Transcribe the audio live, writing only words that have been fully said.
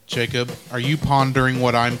Jacob, are you pondering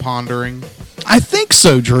what I'm pondering? I think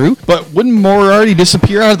so, Drew. But wouldn't more already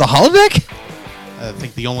disappear out of the holodeck? I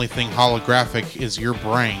think the only thing holographic is your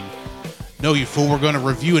brain. No, you fool, we're going to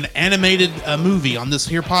review an animated movie on this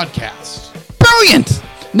here podcast. Brilliant!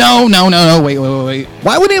 No, wait.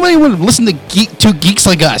 Why would anybody want to listen to two geeks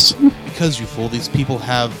like us? Because, you fool, these people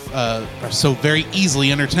are so very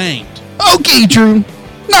easily entertained. Okay, Drew.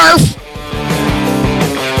 Narf!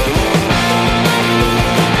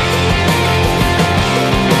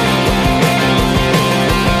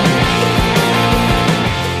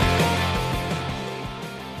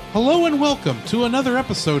 Hello and welcome to another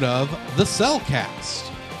episode of The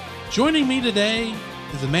Cellcast. Joining me today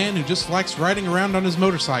is a man who just likes riding around on his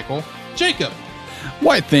motorcycle, Jacob.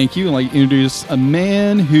 Why, thank you. I'd like to introduce a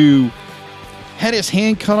man who had his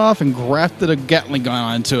hand cut off and grafted a Gatling gun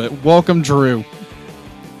onto it. Welcome, Drew.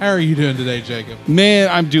 How are you doing today, Jacob? Man,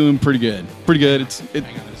 I'm doing pretty good. Hang on, I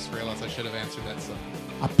just realized I should have answered that. So.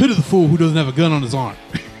 I pity the fool who doesn't have a gun on his arm.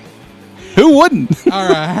 Who wouldn't? All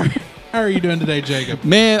right. How are you doing today, Jacob?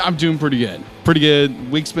 Man, I'm doing pretty good.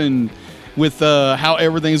 Week's been with how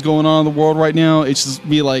everything's going on in the world right now. It's just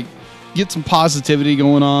be like, get some positivity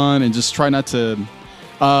going on and just try not to,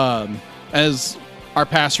 as our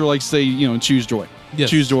pastor likes to say, choose joy. Yes.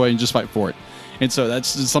 Choose joy and just fight for it. And so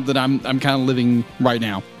that's just something I'm kind of living right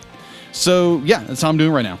now. So yeah, that's how I'm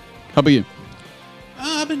doing right now. How about you?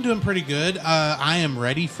 I've been doing pretty good. I am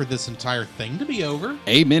ready for this entire thing to be over.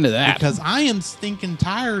 Amen to that. Because I am stinking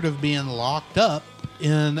tired of being locked up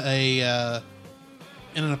in an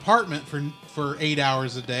apartment for 8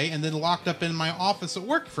 hours a day, and then locked up in my office at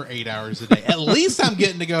work for 8 hours a day. At least I'm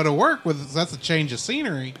getting to go to work that's a change of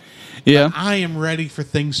scenery. Yeah, but I am ready for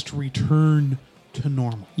things to return to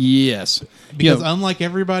normal. Yes, because unlike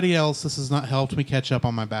everybody else, this has not helped me catch up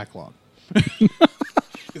on my backlog.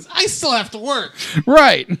 Because I still have to work.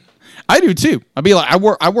 Right. I do too. I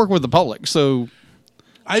work with the public, so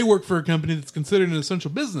I work for a company that's considered an essential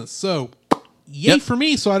business. So yay for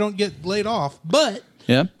me, so I don't get laid off. But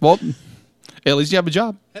yeah, well, at least you have a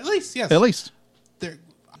job. At least, yes. At least. They're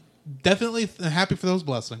definitely happy for those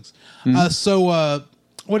blessings. Mm-hmm. So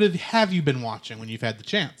what have you been watching when you've had the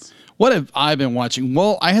chance? What have I been watching?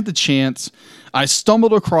 Well, I had the chance. I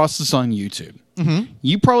stumbled across this on YouTube. Mm-hmm.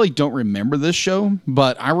 You probably don't remember this show,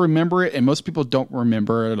 but I remember it, and most people don't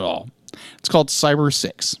remember it at all. It's called Cyber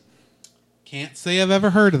 6. Can't say I've ever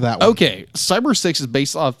heard of that one. Okay, Cyber 6 is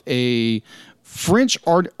based off a French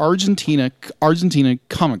Argentina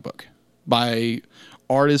comic book by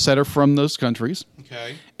artists that are from those countries.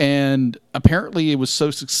 Okay. And apparently it was so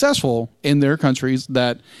successful in their countries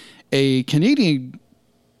that a Canadian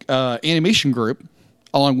animation group,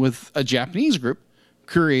 along with a Japanese group,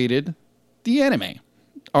 created the anime.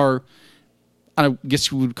 Or I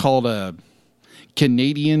guess you would call it a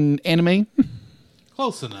Canadian anime.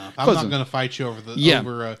 Close enough. I'm not going to fight you over the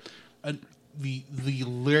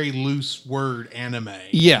very loose word anime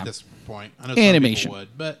at this point. I know animation. Some people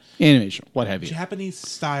would, but animation, what have you. Japanese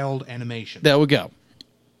styled animation. There we go.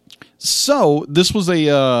 So this was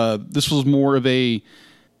more of a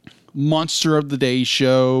monster of the day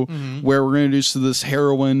show where we're introduced to this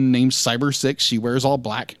heroine named Cyber 6. She wears all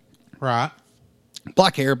black. Right.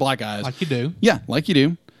 Black hair, black eyes. Like you do. Yeah, like you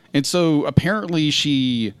do. And so apparently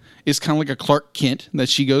she is kind of like a Clark Kent that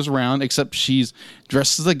she goes around, except she's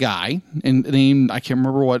dressed as a guy and named, I can't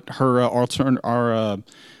remember what her alternative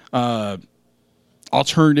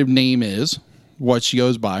name is, what she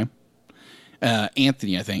goes by.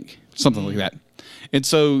 Anthony, I think. Something like that. And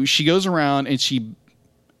so she goes around and she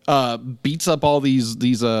beats up all these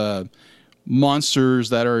monsters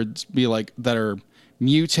that are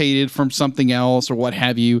mutated from something else or what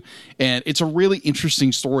have you, and it's a really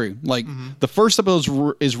interesting story. Like the first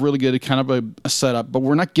episode is really good, kind of a setup, but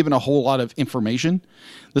we're not given a whole lot of information.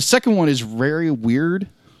 The second one is very weird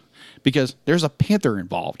because there's a panther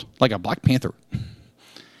involved, like a Black Panther,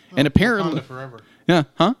 and apparently, Wakanda forever. Yeah,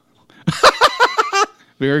 huh?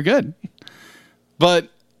 Very good. But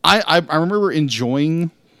I remember enjoying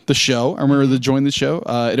the show. I remember enjoying the show.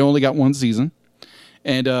 It only got one season.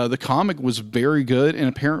 And the comic was very good, and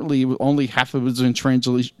apparently only half of it was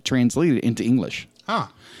translated into English. Huh.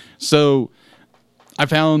 So I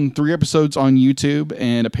found 3 episodes on YouTube,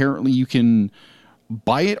 and apparently you can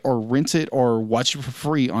buy it or rent it or watch it for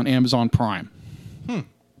free on Amazon Prime.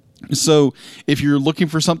 So if you're looking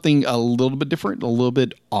for something a little bit different, a little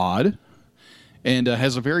bit odd, and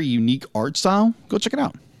has a very unique art style, go check it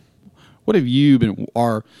out. What have you been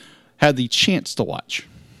or had the chance to watch?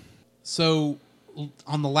 So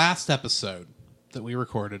on the last episode that we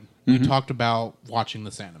recorded, we talked about watching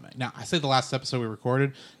this anime. Now, I say the last episode we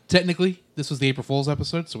recorded. technically, this was the April Fool's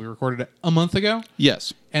episode, so we recorded it a month ago.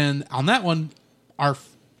 Yes. And on that one, our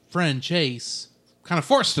friend Chase kind of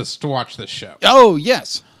forced us to watch this show. Oh,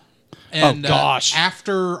 yes. And, oh, gosh.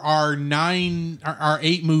 After our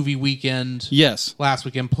 8 movie weekend Yes. last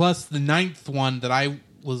weekend, plus the 9th one that I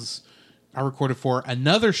recorded for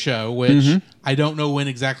another show, which I don't know when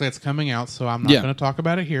exactly it's coming out, so I'm not going to talk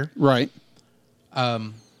about it here. Right.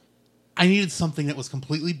 I needed something that was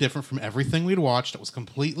completely different from everything we'd watched. It was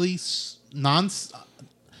completely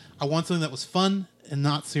I want something that was fun and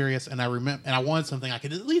not serious, and I wanted something I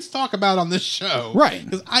could at least talk about on this show. Right.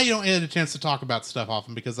 Because I don't get a chance to talk about stuff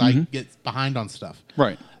often because I get behind on stuff.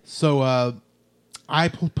 Right. So I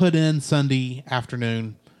put in Sunday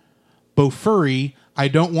afternoon, Bofurry, I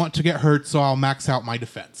don't want to get hurt, so I'll max out my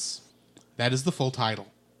defense. That is the full title.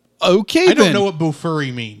 Okay, I don't know what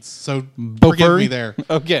Bofurry means, so forgive me there.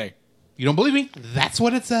 Okay. You don't believe me? That's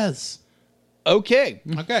what it says. Okay.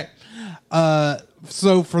 Okay.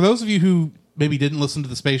 So for those of you who maybe didn't listen to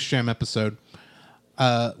the Space Jam episode,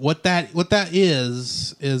 what that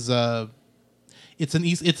is it's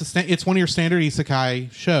one of your standard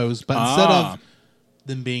isekai shows, but instead of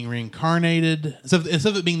them being reincarnated, instead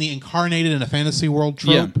of it being the incarnated in a fantasy world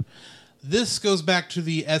trope, this goes back to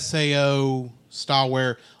the SAO style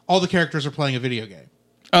where all the characters are playing a video game.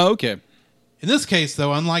 Oh, okay. In this case,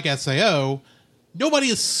 though, unlike SAO, nobody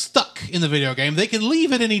is stuck in the video game. They can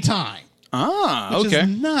leave at any time. Which is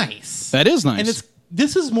nice. That is nice. And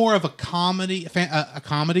this is more of a comedy thing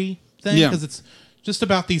because it's just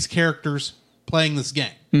about these characters playing this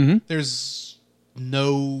game. Mm-hmm. There's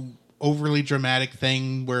no overly dramatic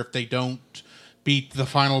thing where if they don't beat the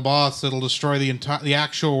final boss, it'll destroy the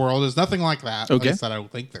actual world. There's nothing like that. Okay. At least I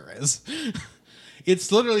don't think there is.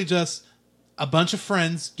 It's literally just a bunch of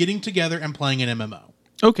friends getting together and playing an MMO.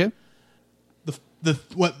 Okay.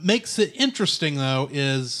 What makes it interesting though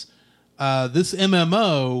is this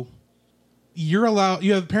MMO, you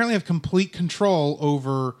apparently have complete control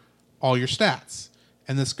over all your stats.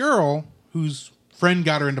 And this girl whose friend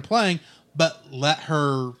got her into playing, but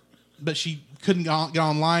she couldn't get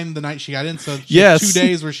online the night she got in. So she had 2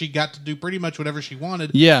 days where she got to do pretty much whatever she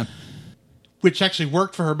wanted. Yeah. Which actually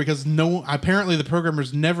worked for her because apparently the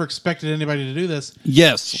programmers never expected anybody to do this.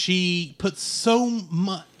 Yes. She put so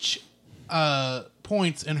much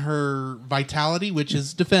points in her vitality, which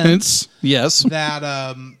is defense. Yes.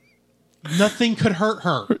 That nothing could hurt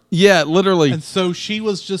her. Yeah, literally. And so she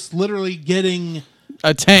was just literally getting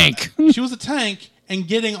a tank. She was a tank and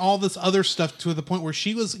getting all this other stuff to the point where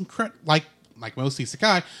she was like most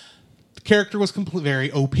isekai, the character was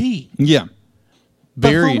very OP. Yeah.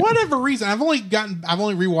 But for whatever reason, I've only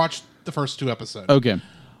rewatched the first 2 episodes. Okay.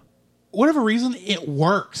 Whatever reason, it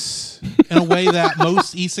works in a way that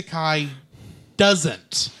most isekai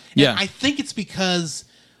doesn't. And yeah. I think it's because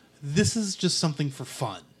this is just something for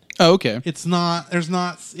fun. Oh, okay. It's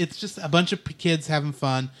just a bunch of kids having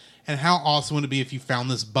fun. And how awesome would it be if you found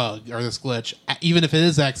this bug or this glitch, even if it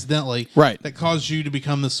is accidentally, that caused you to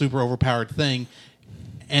become this super overpowered thing.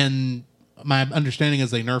 And my understanding is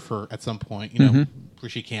they nerf her at some point, where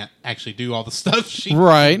she can't actually do all the stuff she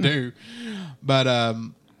can do. But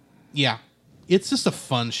yeah, it's just a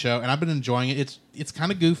fun show, and I've been enjoying it. It's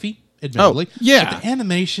kind of goofy, admittedly. Oh, yeah. But the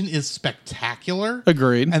animation is spectacular.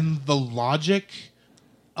 Agreed. And the logic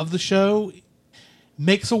of the show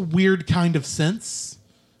makes a weird kind of sense,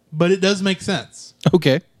 but it does make sense.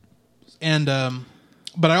 Okay. And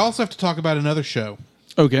but I also have to talk about another show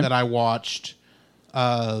that I watched.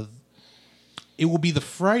 It will be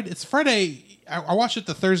it's Friday. I watched it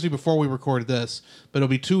the Thursday before we recorded this, but it'll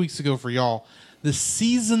be 2 weeks ago for y'all. The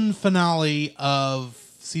season finale of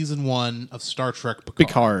season 1 of Star Trek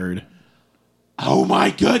Picard. Oh my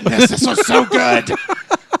goodness, this was so good.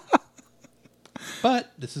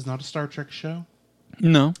 But this is not a Star Trek show.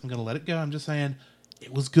 No. I'm going to let it go. I'm just saying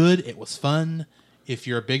it was good. It was fun. If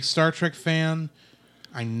you're a big Star Trek fan,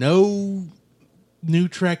 I know new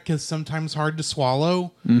Trek is sometimes hard to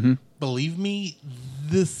swallow. Mm-hmm. Believe me,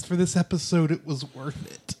 for this episode, it was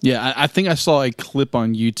worth it. Yeah, I think I saw a clip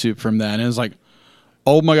on YouTube from that, and it was like,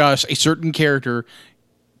 oh my gosh, a certain character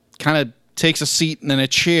kind of takes a seat and then a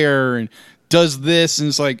chair and does this, and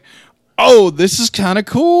it's like, oh, this is kind of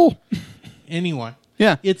cool. Anyway,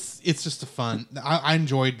 yeah, it's just a fun. I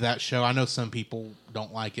enjoyed that show. I know some people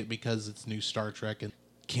don't like it because it's new Star Trek and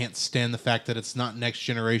can't stand the fact that it's not Next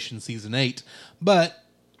Generation season 8, but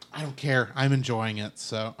I don't care. I'm enjoying it.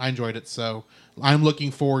 So I enjoyed it. So I'm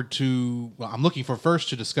looking forward to first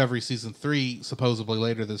to Discovery season 3, supposedly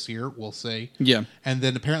later this year. We'll see. Yeah. And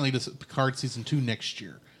then apparently Picard season 2 next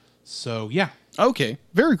year. So, yeah. Okay,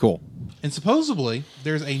 very cool. And supposedly,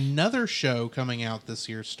 there's another show coming out this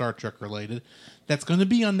year, Star Trek related, that's going to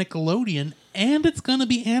be on Nickelodeon, and it's going to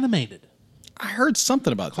be animated. I heard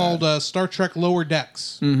something about called that. Star Trek Lower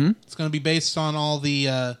Decks. Mm-hmm. It's going to be based on all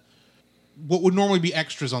the what would normally be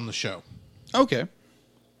extras on the show. Okay.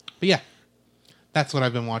 But yeah, that's what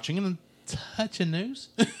I've been watching. And a touch of news.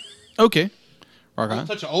 Okay. Rock on. A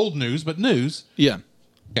touch of old news, but news. Yeah.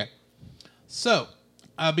 Okay. So,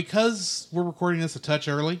 because we're recording this a touch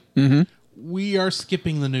early, we are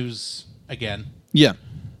skipping the news again. Yeah.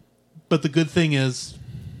 But the good thing is,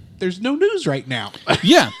 there's no news right now.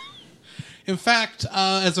 Yeah. In fact,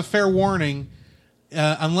 as a fair warning,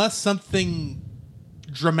 unless something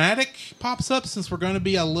dramatic pops up, since we're going to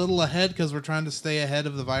be a little ahead because we're trying to stay ahead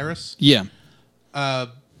of the virus, Yeah.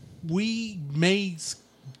 we may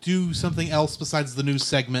do something else besides the news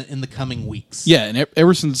segment in the coming weeks. Yeah, and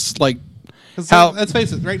ever since, like, how, let's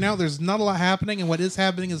face it, right now there's not a lot happening, and what is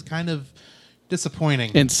happening is kind of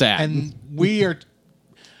disappointing and sad. And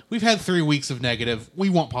we've had 3 weeks of negative. We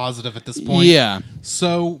want positive at this point. Yeah.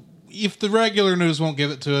 So if the regular news won't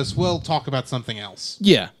give it to us, we'll talk about something else.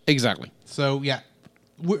 Yeah, exactly. So, yeah.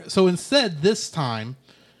 So instead, this time,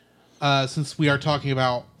 since we are talking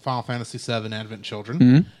about Final Fantasy VII Advent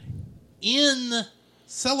Children, in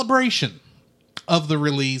celebration of the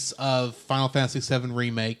release of Final Fantasy VII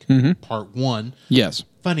Remake Part 1. Yes.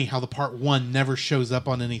 Funny how the Part 1 never shows up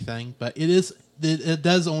on anything, but it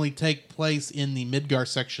does only take place in the Midgar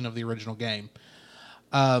section of the original game.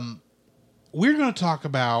 We're going to talk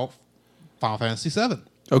about Final Fantasy VII.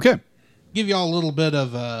 Okay. Give you all a little bit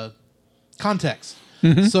of context.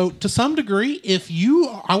 So, to some degree,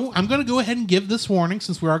 I'm going to go ahead and give this warning,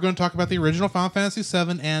 since we are going to talk about the original Final Fantasy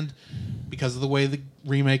VII, and because of the way the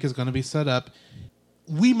remake is going to be set up,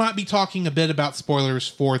 we might be talking a bit about spoilers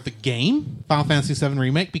for the game, Final Fantasy VII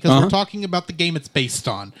Remake, because we're talking about the game it's based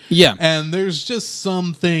on. Yeah. And there's just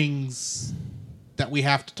some things that we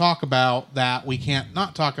have to talk about that we can't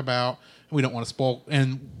not talk about. We don't want to spoil,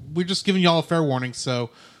 and we're just giving y'all a fair warning. So,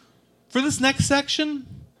 for this next section,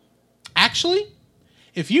 actually,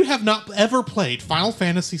 if you have not ever played Final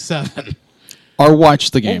Fantasy VII, or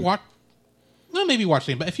watch the game, maybe watch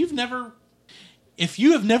the game, but if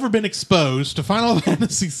you have never been exposed to Final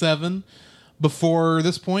Fantasy VII before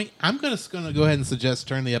this point, I'm just going to go ahead and suggest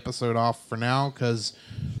turn the episode off for now, because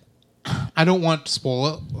I don't want to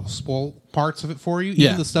spoil parts of it for you.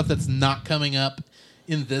 Even the stuff that's not coming up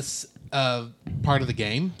in this part of the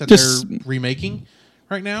game that they're remaking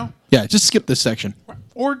right now. Yeah, just skip this section.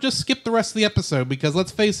 Or just skip the rest of the episode, because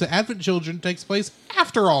let's face it, Advent Children takes place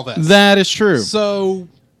after all this. That is true. So,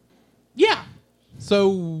 yeah.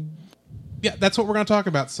 That's what we're going to talk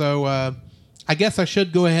about. So, I guess I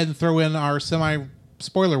should go ahead and throw in our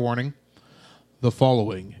semi-spoiler warning. The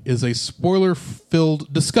following is a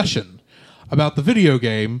spoiler-filled discussion about the video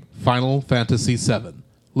game Final Fantasy VII.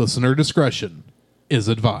 Listener discretion is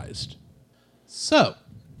advised. So,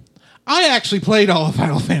 I actually played all of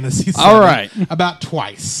Final Fantasy VII. All right. About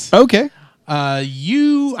twice. Okay.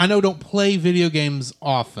 You, I know, don't play video games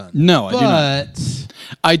often. No, I do not.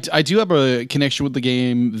 I do have a connection with the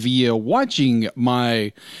game via watching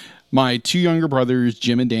my 2 younger brothers,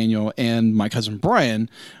 Jim and Daniel, and my cousin Brian,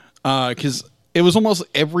 because it was almost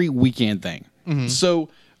every weekend thing. So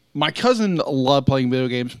my cousin loved playing video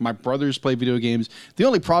games. My brothers play video games. The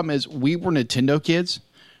only problem is we were Nintendo kids.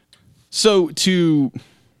 So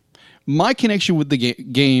my connection with the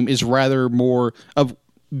game is rather more of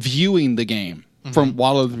viewing the game from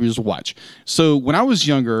while others watch. So when I was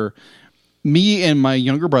younger, me and my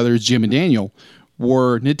younger brothers, Jim and Daniel,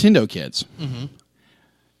 were Nintendo kids.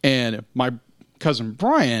 And my cousin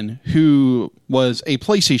Brian, who was a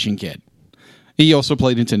PlayStation kid, he also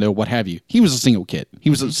played Nintendo, what have you. He was a single kid. He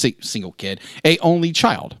was a single kid, a only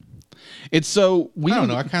child. And so I don't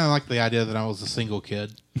know. I kind of like the idea that I was a single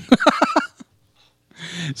kid.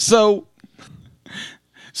 So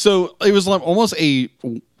it was like almost a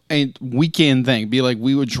weekend thing. Be like,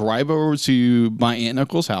 we would drive over to my aunt and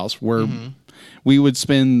uncle's house where we would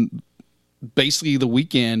spend basically the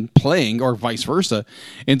weekend playing, or vice versa.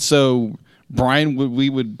 And so Brian we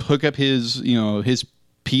would hook up his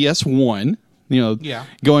PS1,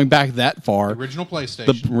 going back that far, The original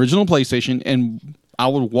PlayStation, and I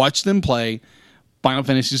would watch them play Final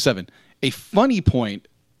Fantasy VII. A funny point,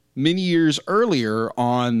 many years earlier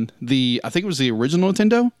on I think it was the original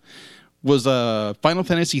Nintendo, was Final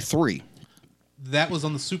Fantasy III. That was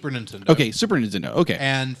on the Super Nintendo. Okay, Super Nintendo. Okay.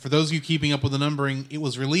 And for those of you keeping up with the numbering, it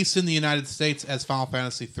was released in the United States as Final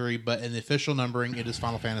Fantasy III, but in the official numbering, it is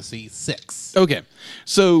Final Fantasy VI. Okay.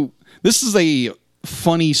 So this is a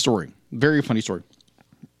funny story. Very funny story.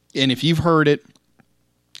 And if you've heard it,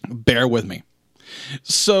 bear with me.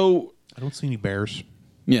 So I don't see any bears.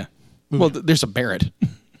 yeah. Well, there's a Barrett.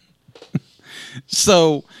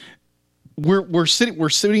 So we're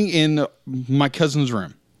sitting in my cousin's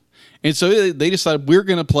room. And so they decided we're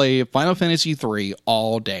going to play Final Fantasy 3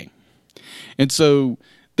 all day. And so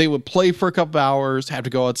they would play for a couple hours, have to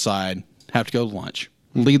go outside, have to go to lunch,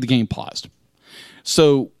 leave the game paused.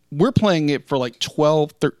 So we're playing it for like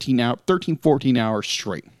 14 hours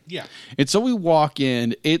straight. Yeah. And so we walk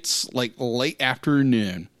in, it's like late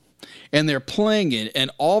afternoon, and they're playing it,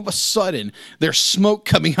 and all of a sudden, there's smoke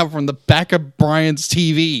coming out from the back of Brian's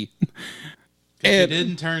TV. And you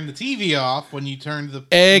didn't turn the TV off when you turned the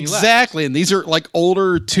exactly, and these are like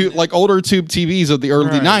older tube TVs of the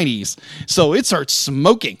early 90s, so it starts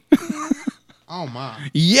smoking. Oh my!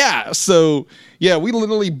 Yeah, so yeah, we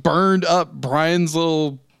literally burned up Brian's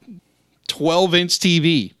little 12-inch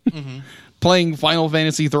TV playing Final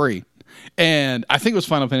Fantasy 3. And I think it was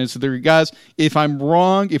Final Fantasy 3. Guys, if I'm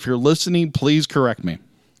wrong, if you're listening, please correct me.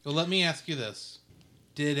 Well, let me ask you this: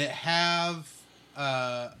 did it have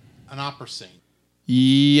an opera scene?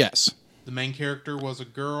 Yes. The main character was a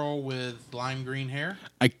girl with lime green hair.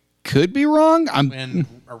 I could be wrong. And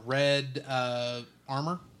a red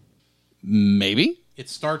armor. Maybe. It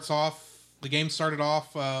starts off. The game started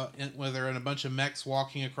off where they're in a bunch of mechs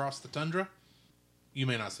walking across the tundra. You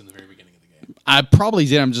may not have seen the very beginning of the game. I probably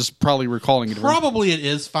did. I'm just probably recalling it. Probably it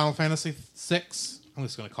is Final Fantasy 6. I'm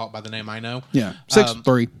just going to call it by the name I know. Yeah, 6,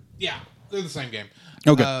 3. Yeah, they're the same game.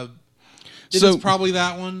 Okay. It was probably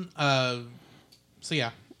that one. So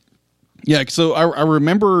yeah. Yeah, so I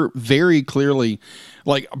remember very clearly,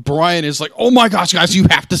 like, Brian is like, oh my gosh, guys, you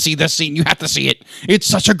have to see this scene. You have to see it. This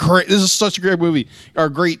is such a great movie. Or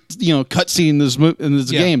great, cut scene in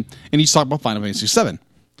this game. And he's talking about Final Fantasy 7.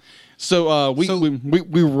 So we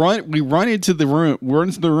run into the room. We're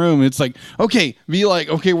into the room. And it's like, okay, we're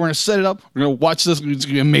gonna set it up. We're gonna watch this. It's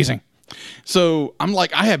gonna be amazing. So I'm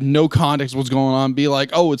like, I have no context what's going on. Be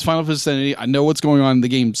like, oh, it's Final Fantasy. I know what's going on in the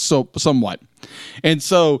game somewhat. And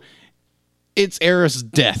so it's Aerith's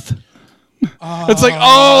death. It's like,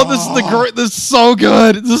 oh, this is so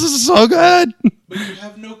good. This is so good. But you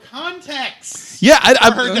have no context. Yeah,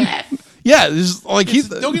 for her death. Yeah, don't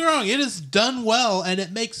get me wrong. It is done well, and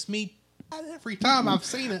it makes me mad every time I've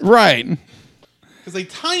seen it. Right. Because they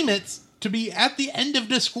time it to be at the end of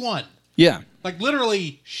disc 1. Yeah. Like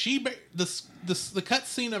literally, the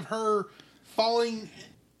cutscene of her falling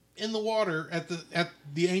in the water at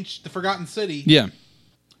the Forgotten City. Yeah.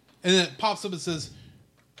 And then it pops up and says,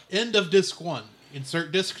 "End of disc 1.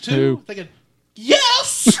 Insert disc 2." Thinking,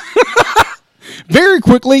 yes. Very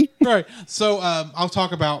quickly. Right. So I'll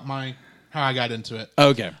talk about how I got into it.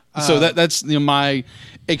 Okay. So that's my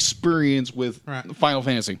experience with Final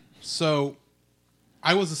Fantasy. So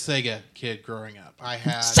I was a Sega kid growing up. I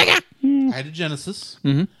had a Genesis,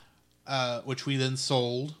 which we then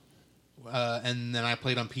sold, and then I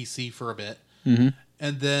played on PC for a bit. Mm-hmm.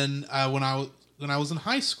 And then when I was in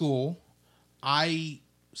high school, I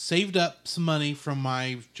saved up some money from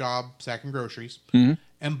my job sacking groceries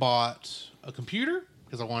and bought a computer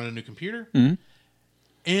because I wanted a new computer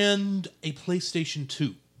and a PlayStation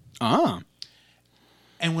 2. Ah.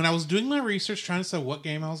 And when I was doing my research trying to decide what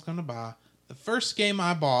game I was going to buy, the first game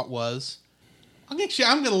I bought was... I'm going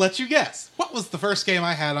to let you guess. What was the first game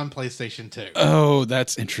I had on PlayStation 2? Oh,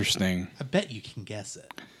 that's interesting. I bet you can guess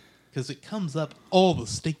it. Because it comes up all the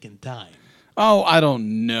stinking time. Oh, I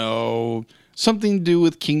don't know. Something to do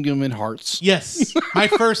with Kingdom and Hearts. Yes. My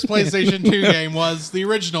first PlayStation 2 game was the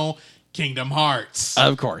original Kingdom Hearts.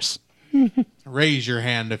 Of course. Raise your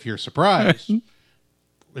hand if you're surprised.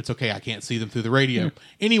 It's okay. I can't see them through the radio.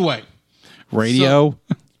 Anyway. Radio?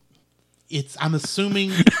 So I'm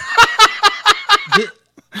assuming...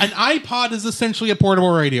 An iPod is essentially a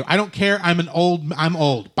portable radio. I don't care. I'm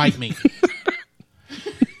old. Bite me.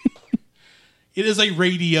 It is a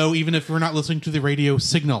radio, even if we're not listening to the radio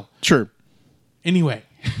signal. Sure. Anyway.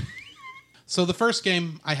 So the first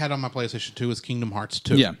game I had on my PlayStation 2 was Kingdom Hearts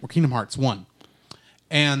 2. Yeah. Or Kingdom Hearts 1.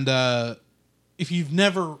 And if you've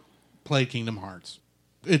never played Kingdom Hearts,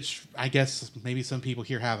 I guess maybe some people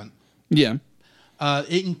here haven't. Yeah.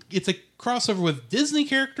 It's a crossover with Disney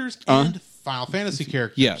characters and Final Fantasy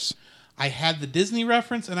characters. Yes. I had the Disney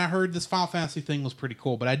reference, and I heard this Final Fantasy thing was pretty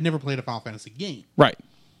cool, but I'd never played a Final Fantasy game. Right.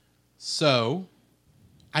 So,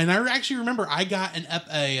 and I actually remember I got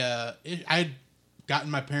I had gotten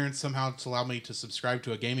my parents somehow to allow me to subscribe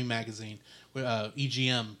to a gaming magazine,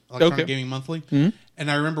 EGM, Electronic Gaming Monthly. Mm-hmm. And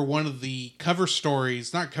I remember one of the cover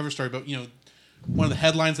stories, not cover story, but one of the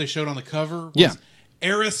headlines they showed on the cover was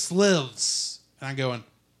Eris Lives. And I'm going,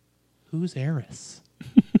 who's Eris?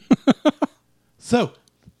 So,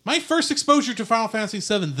 my first exposure to Final Fantasy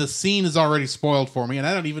VII, the scene is already spoiled for me, and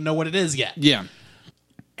I don't even know what it is yet. Yeah.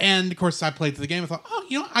 And, of course, I played through the game and thought,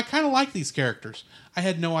 I kind of like these characters.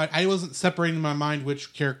 I wasn't separating in my mind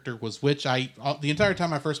which character was which. The entire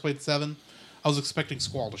time I first played 7, I was expecting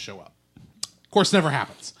Squall to show up. Of course, never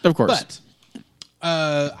happens. Of course. But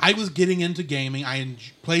I was getting into gaming. I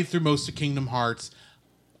played through most of Kingdom Hearts.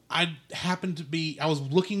 I was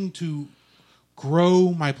looking to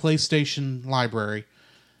grow my PlayStation library.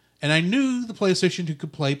 And I knew the PlayStation 2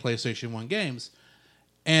 could play PlayStation 1 games.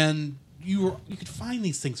 And you could find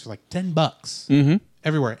these things for like $10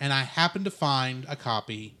 everywhere. And I happened to find a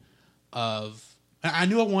copy of... I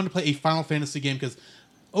knew I wanted to play a Final Fantasy game because,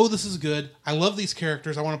 this is good. I love these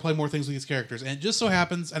characters. I want to play more things with these characters. And it just so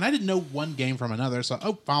happens... And I didn't know one game from another. So,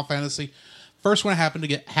 Final Fantasy. First one I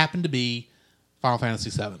happened to be Final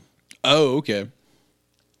Fantasy VII. Oh, okay.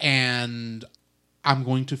 And... I'm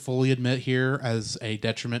going to fully admit here, as a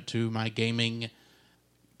detriment to my gaming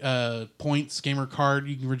points, gamer card.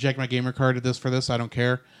 You can reject my gamer card for this. I don't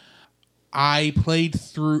care. I played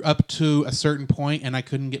through up to a certain point, and I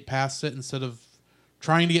couldn't get past it. Instead of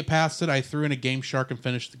trying to get past it, I threw in a Game Shark and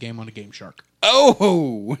finished the game on a Game Shark.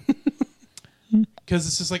 Oh! Because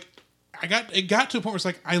it's just like, it got to a point where it's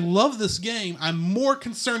like, I love this game. I'm more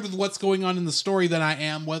concerned with what's going on in the story than I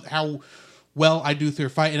am with how... well I do through a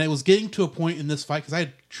fight. And I was getting to a point in this fight because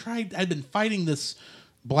I'd been fighting this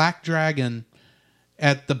black dragon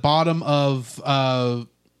at the bottom of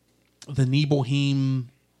the Nibelheim,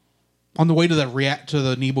 on the way to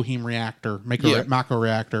the Nibelheim reactor, Mako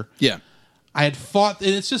reactor. Yeah. I had fought, and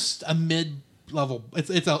it's just a mid-level,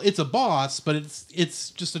 it's a boss, but it's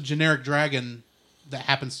just a generic dragon that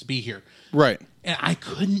happens to be here. Right. And I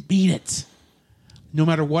couldn't beat it. No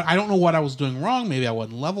matter what, I don't know what I was doing wrong. Maybe I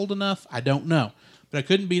wasn't leveled enough. I don't know. But I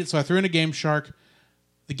couldn't beat it, so I threw in a Game Shark.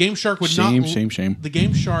 The Game Shark would not... Shame. The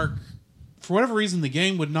Game Shark, for whatever reason, the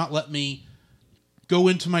game would not let me go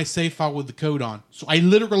into my save file with the code on. So I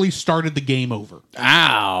literally started the game over.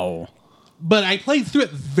 Ow. But I played through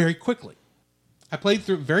it very quickly.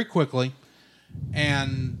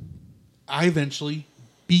 And I eventually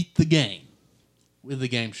beat the game with the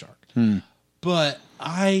Game Shark. But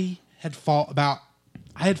I had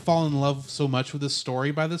fallen in love so much with this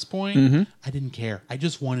story by this point, I didn't care. I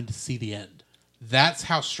just wanted to see the end. That's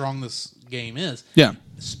how strong this game is. Yeah.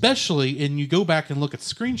 Especially, and you go back and look at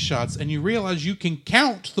screenshots, and you realize you can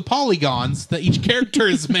count the polygons that each character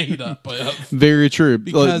is made up of. Very true.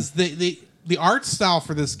 Because the art style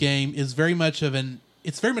for this game is very much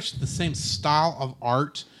it's very much the same style of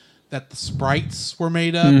art that the sprites were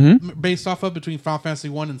made up, based off of between Final Fantasy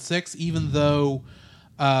 1 and 6, even though...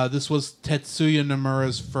 this was Tetsuya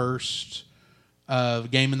Nomura's first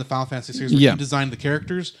game in the Final Fantasy series where he designed the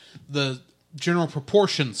characters. The general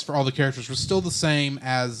proportions for all the characters were still the same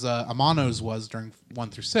as Amano's was during 1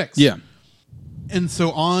 through 6. Yeah. And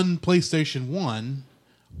so on PlayStation 1,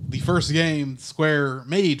 the first game Square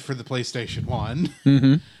made for the PlayStation 1,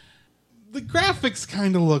 the graphics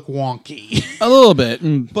kind of look wonky. A little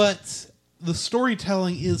bit. But the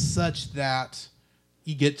storytelling is such that...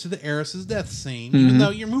 you get to the Aeris' death scene, even though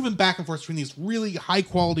you're moving back and forth between these really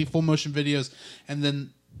high-quality full-motion videos, and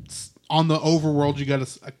then on the overworld, you got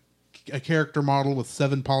a character model with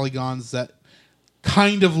 7 polygons that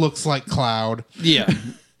kind of looks like Cloud. Yeah,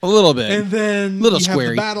 a little bit. And then you have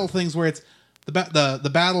the battle things where it's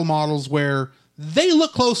the battle models where they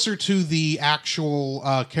look closer to the actual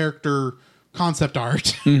character concept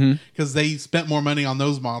art because they spent more money on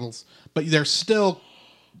those models, but they're still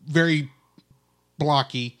very...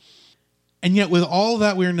 blocky, and yet with all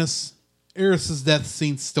that weirdness, Aeris' death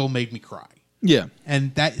scene still made me cry. Yeah,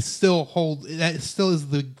 and that still is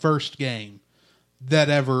the first game that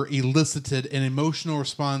ever elicited an emotional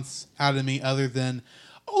response out of me, other than,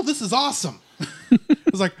 "Oh, this is awesome!"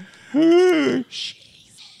 It was like, and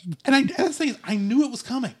the thing is, I knew it was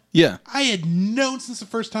coming. Yeah, I had known since the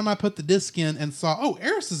first time I put the disc in and saw, "Oh,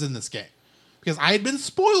 Aeris is in this game," because I had been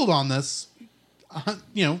spoiled on this,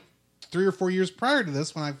 3 or 4 years prior to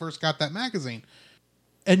this when I first got that magazine.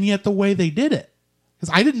 And yet the way they did it,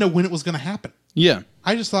 because I didn't know when it was going to happen. Yeah.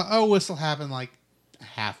 I just thought, this will happen like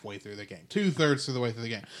halfway through the game, 2/3 through the way through the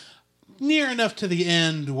game. Near enough to the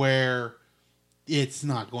end where it's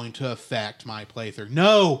not going to affect my playthrough.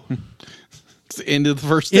 No. It's the end of the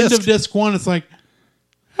first disc. End of disc 1, it's like,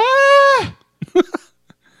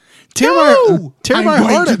 tear my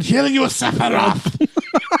heart to kill you, Sephiroth.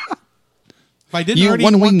 If I didn't already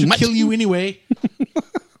want to kill you anyway.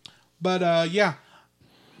 But,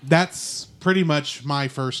 that's pretty much my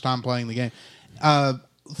first time playing the game.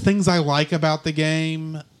 Things I like about the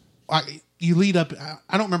game, you lead up.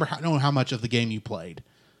 I don't know how much of the game you played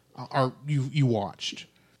or you watched.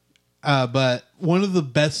 But one of the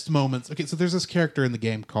best moments. Okay, so there's this character in the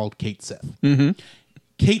game called Kate Sith. Mm-hmm.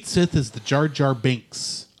 Kate Sith is the Jar Jar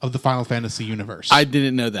Binks of the Final Fantasy universe. I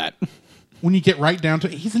didn't know that. When you get right down to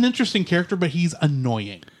it, he's an interesting character, but he's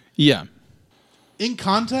annoying. Yeah. In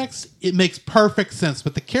context, it makes perfect sense,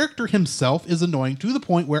 but the character himself is annoying to the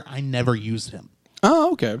point where I never used him.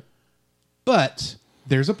 Oh, okay. But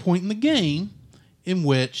there's a point in the game in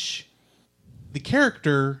which the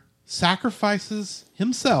character sacrifices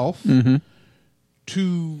himself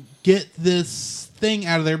to get this thing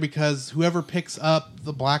out of there because whoever picks up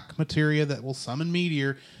the black materia that will summon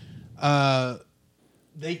Meteor,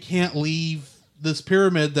 they can't leave this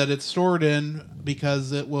pyramid that it's stored in because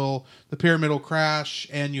the pyramid will crash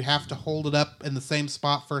and you have to hold it up in the same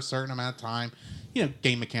spot for a certain amount of time. You know,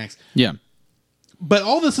 game mechanics. Yeah. But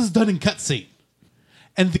all this is done in cutscene.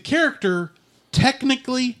 And the character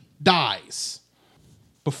technically dies.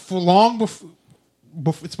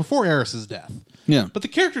 It's before Aeris's death. Yeah. But the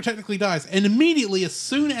character technically dies. And immediately, as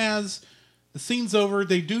soon as the scene's over,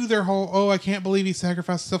 they do their whole, I can't believe he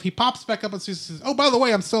sacrificed himself. He pops back up and says, by the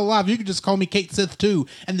way, I'm still alive. You can just call me Kate Sith too.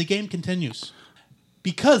 And the game continues.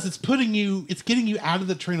 Because it's getting you out of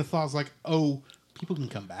the train of thought. It's like, people can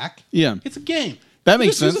come back. Yeah. It's a game. That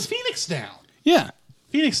makes sense. This is Phoenix Down. Yeah.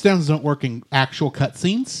 Phoenix Downs don't work in actual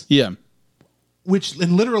cutscenes. Yeah.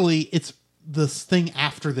 And literally, it's this thing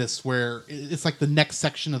after this where it's like the next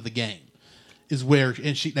section of the game is where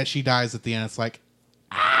she dies at the end. It's like,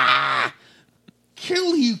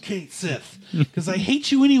 kill you, Kate Sith, because I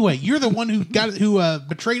hate you anyway. You're the one who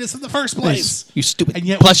betrayed us in the first place. You stupid and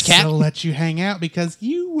yet plush we cat. still let you hang out because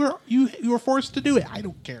you were forced to do it. I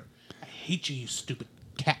don't care. I hate you, you stupid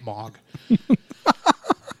cat mog.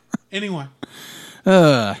 Anyway.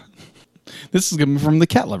 This is coming from the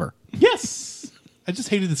cat lover. Yes. I just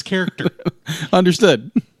hated this character.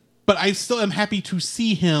 Understood. But I still am happy to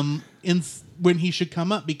see him when he should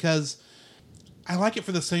come up because I like it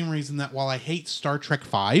for the same reason that while I hate Star Trek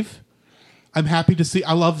V,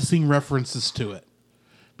 I love seeing references to it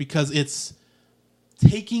because it's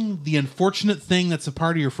taking the unfortunate thing that's a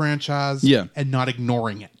part of your franchise and not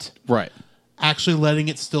ignoring it. Right. Actually letting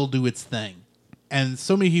it still do its thing. And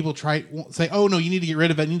so many people say, oh, no, you need to get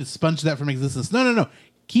rid of it. You need to sponge that from existence. No.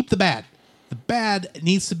 Keep the bad. The bad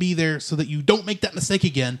needs to be there so that you don't make that mistake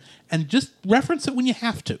again. And just reference it when you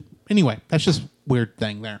have to. Anyway, that's just a weird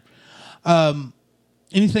thing there.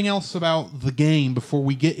 Anything else about the game before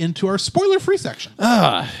we get into our spoiler-free section?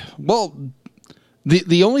 Well,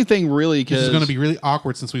 the only thing really... This is going to be really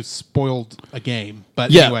awkward since we've spoiled a game.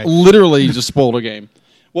 But anyway. Literally just spoiled a game.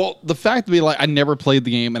 Well, the fact to be like, I never played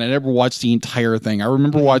the game and I never watched the entire thing. I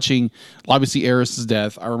remember watching, obviously, Aeris's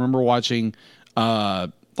death. I remember watching,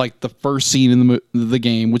 the first scene in the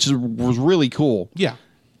game, which was really cool. Yeah.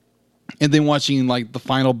 And then watching, the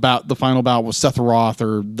final bout with Sephiroth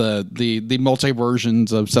or the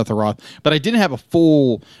multi-versions of Sephiroth. But I didn't have a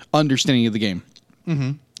full understanding of the game.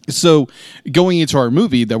 Mm-hmm. So, going into our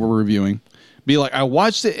movie that we're reviewing, I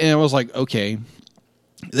watched it and I was like, okay,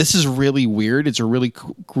 this is really weird. It's really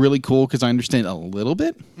cool because I understand a little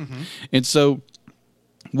bit. Mm-hmm. And so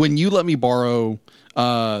when you let me borrow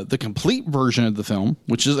the complete version of the film,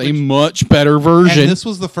 which is a much better version. And this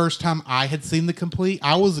was the first time I had seen the complete.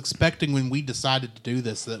 I was expecting when we decided to do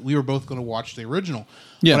this that we were both going to watch the original.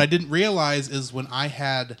 Yeah. What I didn't realize is when I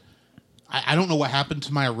had... I don't know what happened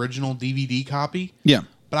to my original DVD copy. Yeah.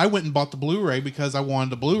 But I went and bought the Blu-ray because I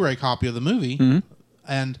wanted a Blu-ray copy of the movie. Mm-hmm.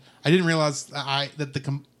 And I didn't realize I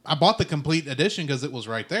bought the complete edition because it was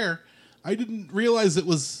right there. I didn't realize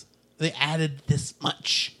they added this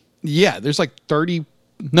much. Yeah, there's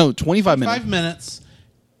 25 minutes. 5 minutes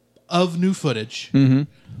of new footage. Mm-hmm.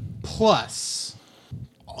 Plus,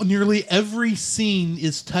 nearly every scene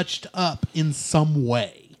is touched up in some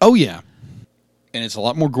way. Oh, yeah. And it's a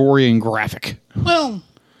lot more gory and graphic. Well,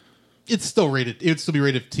 it's still rated. It would still be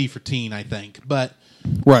rated T for teen, I think. But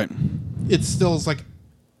right. It still is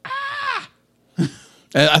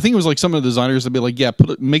I think it was some of the designers would be like, yeah,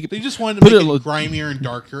 make it. They just wanted to make it grimier and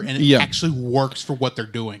darker, and it actually works for what they're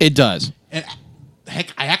doing. It does. And heck,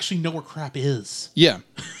 I actually know where crap is. Yeah.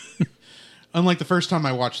 Unlike the first time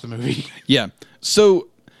I watched the movie. Yeah. So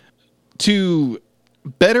to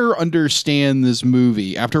better understand this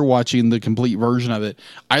movie after watching the complete version of it,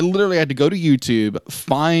 I literally had to go to YouTube,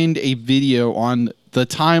 find a video on the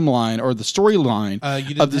timeline or the storyline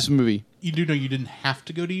of this movie. You do know you didn't have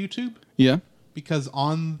to go to YouTube? Yeah. Because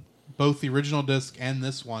on both the original disc and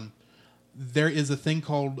this one, there is a thing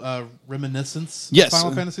called Reminiscence of Yes.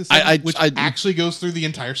 Final Fantasy VII, which I actually goes through the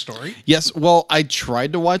entire story. Yes, well, I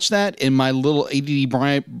tried to watch that in my little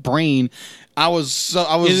ADD brain.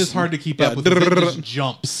 It is hard to keep up with. It just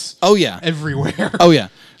jumps. Oh yeah, everywhere. Oh yeah.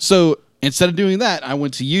 So instead of doing that, I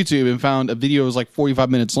went to YouTube and found a video that was like 45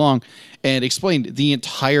 minutes long and explained the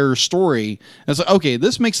entire story. And I was like, okay,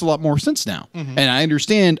 this makes a lot more sense now, and I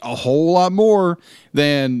understand a whole lot more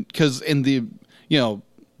than because in the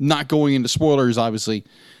not going into spoilers, obviously,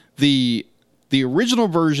 the original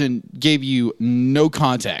version gave you no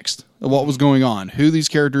context of what was going on, who these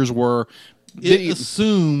characters were. It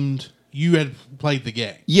assumed you had played the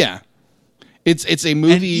game. Yeah. It's a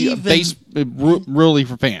movie based really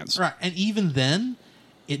for fans. Right. And even then,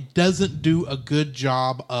 it doesn't do a good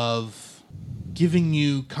job of giving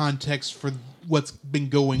you context for what's been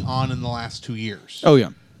going on in the last 2 years. Oh, yeah.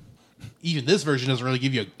 Even this version doesn't really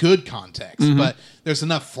give you a good context, but there's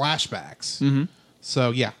enough flashbacks.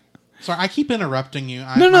 So, yeah. Sorry, I keep interrupting you.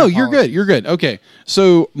 No, you're good. You're good. Okay.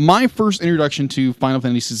 So, my first introduction to Final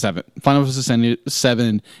Fantasy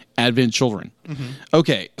VII Advent Children.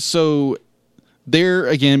 Okay. So, there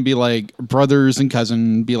again, be like brothers and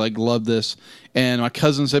cousin, be like, love this. And my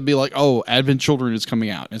cousin said, be like, oh, Advent Children is coming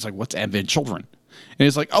out. And it's like, what's Advent Children? And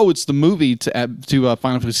it's like, oh, it's the movie to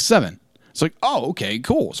Final Fantasy VII. It's like, oh, okay,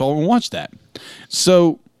 cool. So, I'll watch that.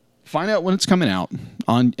 So, find out when it's coming out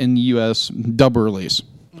in the U.S. dub release.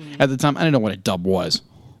 At the time, I didn't know what a dub was.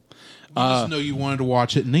 You just know you wanted to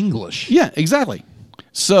watch it in English. Yeah, exactly.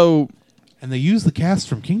 So, and they use the cast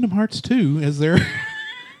from Kingdom Hearts 2 as their...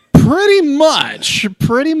 pretty much.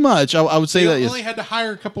 I would say they only had to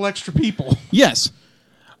hire a couple extra people. Yes.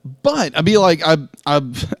 But I'd be like, I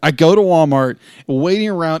go to Walmart, waiting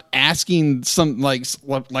around, asking some like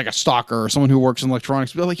a stalker or someone who works in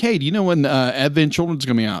electronics, be like, hey, do you know when Advent Children's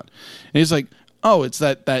coming out? And he's like, oh, it's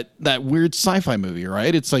that weird sci-fi movie,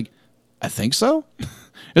 right? It's like, I think so.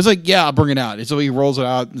 It's like, yeah, I'll bring it out. And so he rolls it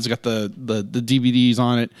out. It's got the DVDs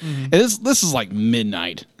on it. And this is like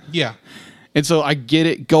midnight. Yeah. And so I get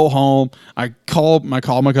it, go home. I call my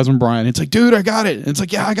cousin Brian. It's like, dude, I got it. And it's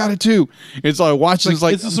like, yeah, I got it too. And so I watch it.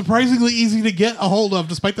 It's surprisingly easy to get a hold of,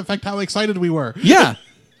 despite the fact how excited we were. Yeah.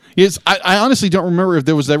 I honestly don't remember if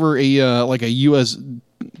there was ever a U.S.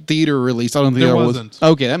 theater release. I don't think there wasn't.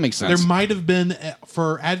 Okay, that makes sense. There might have been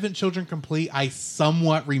for Advent Children Complete. I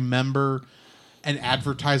somewhat remember an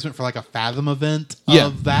advertisement for like a Fathom event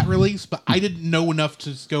of that release, but I didn't know enough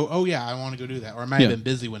to just go, oh yeah, I want to go do that. Or I might have been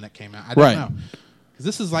busy when it came out. I don't know. Because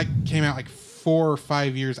this is came out like 4 or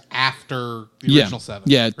 5 years after the original 7.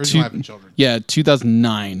 Yeah. Original Advent Children. Yeah,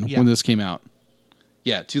 2009 when this came out.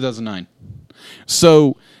 Yeah, 2009.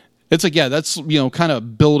 So it's like, yeah, that's, kind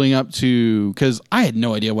of building up to, because I had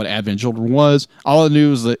no idea what Advent Children was. All I knew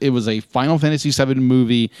was that it was a Final Fantasy VII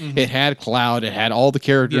movie. It had Cloud. It had all the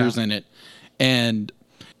characters in it. And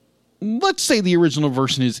let's say the original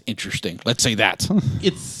version is interesting. Let's say that.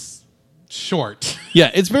 It's short.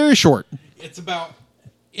 Yeah, it's very short. It's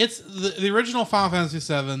the original Final Fantasy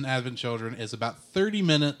VII Advent Children is about 30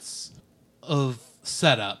 minutes of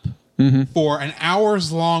setup for an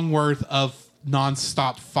hour's long worth of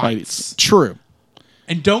nonstop fights. True.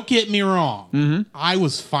 And don't get me wrong. I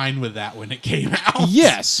was fine with that when it came out.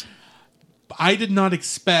 Yes. I did not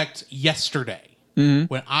expect yesterday,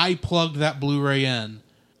 when I plugged that Blu-ray in,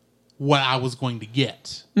 what I was going to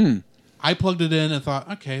get. I plugged it in and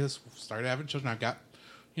thought, okay, let's start Advent Children. I've got,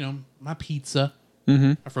 my pizza,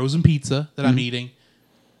 a frozen pizza that I'm eating.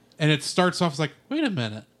 And it starts off as like, wait a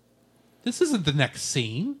minute. This isn't the next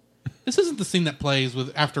scene. This isn't the scene that plays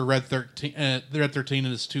with after Red 13 and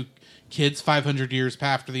his 2 kids 500 years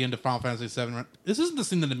after the end of Final Fantasy VII. This isn't the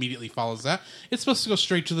scene that immediately follows that. It's supposed to go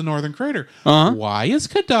straight to the Northern Crater. Why is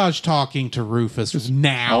Kadaj talking to Rufus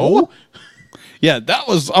now? Oh. Yeah, I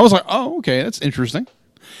was like, oh, okay, that's interesting.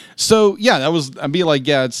 So yeah, I'd be like,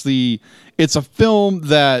 yeah, it's a film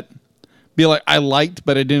that be like I liked,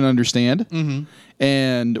 but I didn't understand.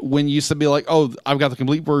 And when you said, be like, oh, I've got the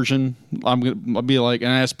complete version, I'll be like,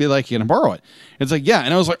 and I asked, be like, can I borrow it? It's like, yeah.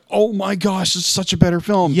 And I was like, oh my gosh, it's such a better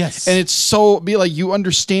film. Yes. And it's be like, you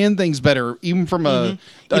understand things better, even from a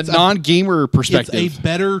non-gamer perspective. It's a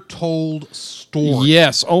better told story.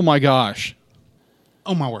 Yes. Oh my gosh.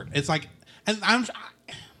 Oh my word. It's like, and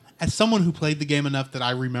as someone who played the game enough that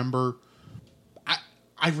I remember,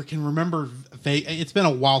 I can remember, it's been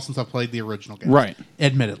a while since I played the original game. Right.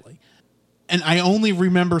 Admittedly. And I only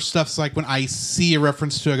remember stuff like when I see a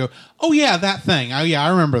reference to it, I go, oh, yeah, that thing. Oh, yeah, I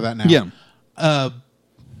remember that now. Yeah.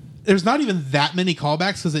 There's not even that many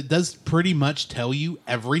callbacks because it does pretty much tell you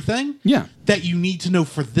everything that you need to know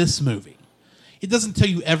for this movie. it doesn't tell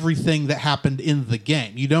you everything that happened in the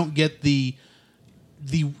game. You don't get you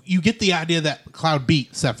get the idea that Cloud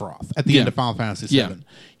beat Sephiroth at the end of Final Fantasy VII. Yeah.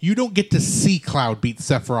 You don't get to see Cloud beat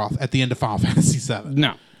Sephiroth at the end of Final Fantasy VII.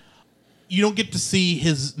 No. You don't get to see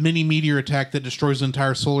his mini meteor attack that destroys the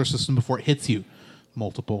entire solar system before it hits you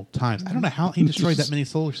multiple times. I don't know how he destroyed that many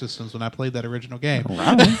solar systems when I played that original game.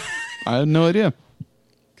 I had no idea.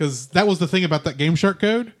 Because that was the thing about that Game Shark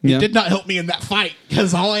code. It did not help me in that fight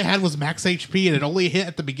because all I had was max HP and it only hit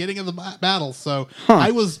at the beginning of the battle. So I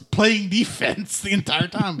was playing defense the entire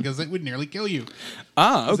time because it would nearly kill you.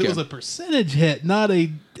 Ah, okay. It was a percentage hit, not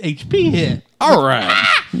a HP hit. All right.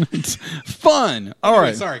 It's fun. All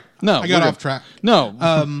right. Sorry. No, I got off track.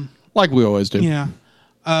 No. Like we always do. Yeah.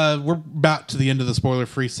 We're about to the end of the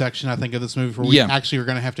spoiler-free section, I think, of this movie where we actually are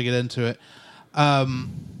going to have to get into it. I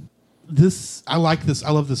like this.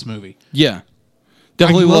 I love this movie. Yeah.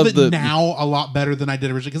 Definitely I love it now a lot better than I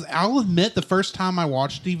did originally. Because I'll admit, the first time I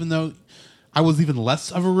watched it, even though I was even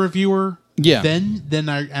less of a reviewer then than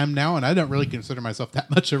I am now, and I don't really consider myself that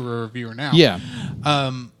much of a reviewer now. Yeah.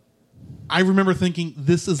 I remember thinking,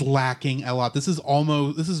 this is lacking a lot. This is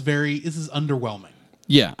underwhelming.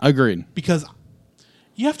 Yeah, agreed. Because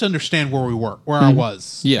you have to understand where I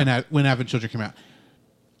was when Advent Children came out.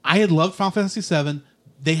 I had loved Final Fantasy VII.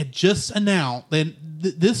 They had just announced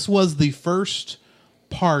this was the first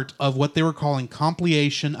part of what they were calling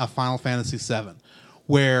compilation of Final Fantasy VII,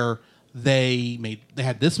 where they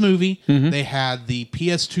had this movie. They had the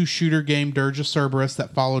PS2 shooter game Dirge of Cerberus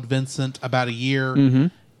that followed Vincent about a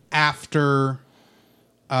year after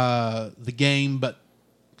the game, but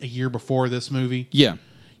a year before this movie. Yeah,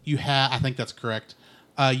 I think that's correct.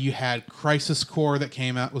 You had Crisis Core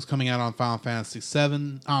that was coming out on Final Fantasy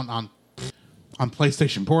VII on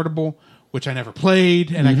PlayStation Portable, which I never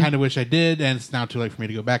played, and I kind of wish I did, and it's now too late for me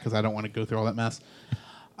to go back because I don't want to go through all that mess.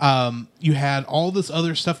 You had all this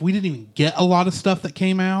other stuff. We didn't even get a lot of stuff that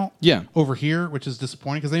came out over here, which is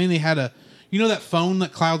disappointing because they had that phone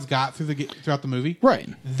that Cloud's got throughout the movie? Right.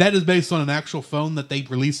 That is based on an actual phone that they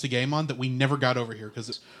released the game on that we never got over here because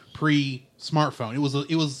it's pre-smartphone. It was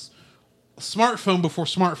a smartphone before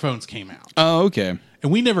smartphones came out. Oh, okay.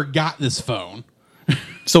 And we never got this phone.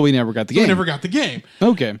 So we never got the game. We never got the game.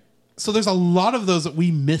 Okay. So there's a lot of those that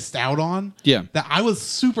we missed out on. Yeah. That I was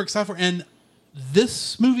super excited for. And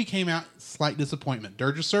this movie came out, slight disappointment.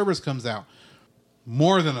 Dirge of Cerberus comes out,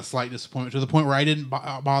 more than a slight disappointment, to the point where I didn't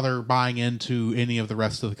bother buying into any of the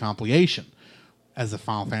rest of the compilation. As a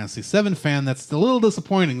Final Fantasy VII fan, that's a little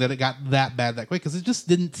disappointing that it got that bad that quick, because it just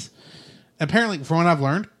didn't... Apparently, from what I've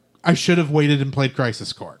learned, I should have waited and played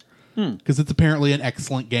Crisis Core. Because it's apparently an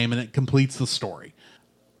excellent game, and it completes the story.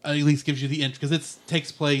 At least gives you the intro, because it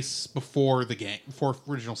takes place before the game, before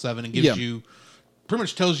original 7, and gives you... pretty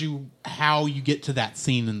much tells you how you get to that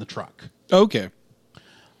scene in the truck. Okay.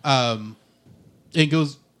 It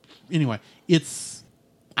goes... Anyway,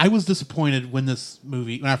 I was disappointed when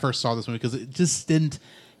I first saw this movie, because it just didn't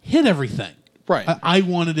hit everything. Right. I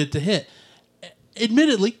wanted it to hit.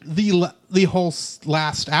 Admittedly, the whole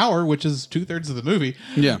last hour, which is 2/3 of the movie,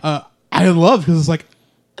 I loved, because it's like,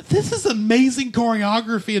 this is amazing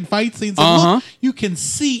choreography and fight scenes. And look, you can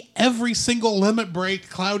see every single limit break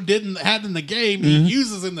Cloud had in the game. He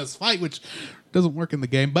uses in this fight, which doesn't work in the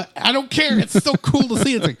game, but I don't care. It's still cool to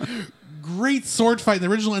see. It's like great sword fight in the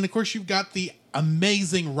original, and of course you've got the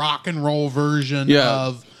amazing rock and roll version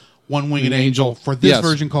of One Winged Angel for this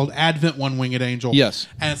version called Advent One Winged Angel. Yes,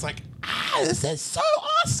 and it's like, this is so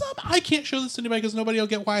awesome. I can't show this to anybody because nobody will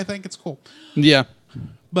get why I think it's cool. Yeah,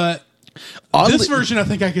 but. This version, I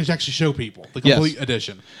think I could actually show people the complete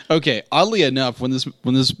edition. Okay, oddly enough, when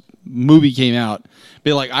this movie came out,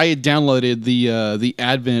 I had downloaded the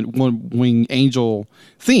Advent One Winged Angel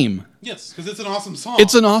theme. Yes, because it's an awesome song.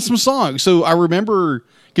 It's an awesome song. So I remember,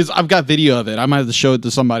 because I've got video of it. I might have to show it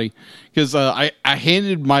to somebody, because I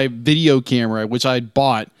handed my video camera, which I had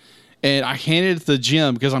bought, and I handed it to the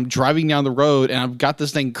gym because I'm driving down the road and I've got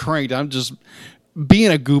this thing cranked. I'm just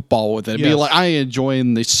being a goofball with it. I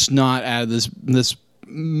enjoying the snot out of this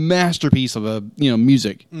masterpiece of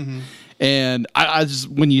music. And I just,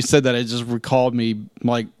 when you said that, it just recalled me,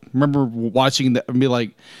 remember watching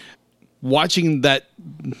that, watching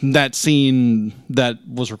that scene that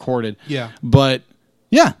was recorded. Yeah. But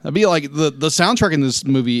yeah, I'd be like, the soundtrack in this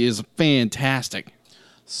movie is fantastic.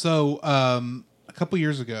 So a couple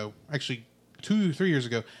years ago, actually 2 or 3 years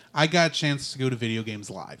ago, I got a chance to go to Video Games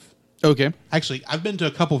Live. Okay. Actually, I've been to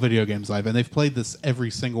a couple Video Games Live, and they've played this every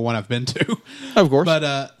single one I've been to. Of course.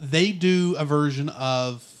 But they do a version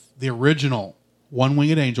of the original One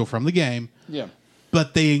Winged Angel from the game. Yeah.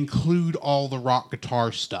 But they include all the rock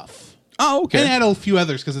guitar stuff. Oh, okay. And add a few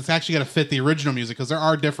others because it's actually got to fit the original music because there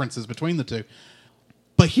are differences between the two.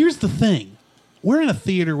 But here's the thing. We're in a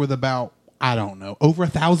theater with about, I don't know, over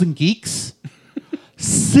 1,000 geeks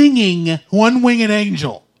singing One Winged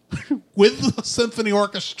Angel with the symphony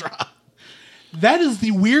orchestra. That is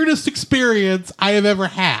the weirdest experience I have ever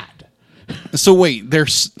had. So wait,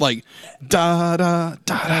 there's like da da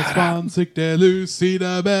da I don't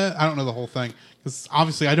know the whole thing because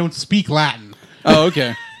obviously I don't speak Latin. Oh,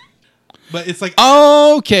 okay. But it's like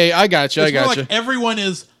okay, I got you. like everyone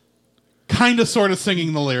is kind of sort of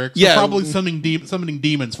singing the lyrics. Yeah, probably summoning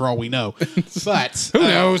demons for all we know. But who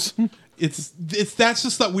knows? It's that's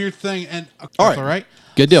just that weird thing. And all right,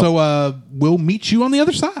 good deal. So we'll meet you on the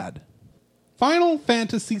other side. Final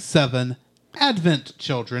Fantasy VII Advent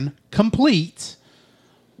Children Complete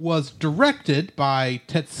was directed by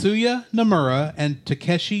Tetsuya Nomura and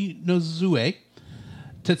Takeshi Nozue.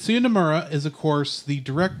 Tetsuya Nomura is, of course, the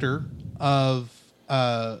director of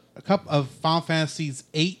a couple of Final Fantasies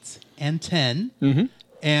 8 and 10,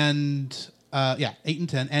 and 8 and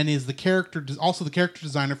 10, and is the character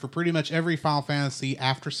designer for pretty much every Final Fantasy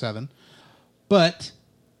after 7. But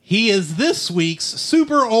he is this week's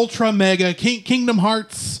super ultra mega Kingdom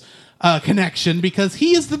Hearts connection because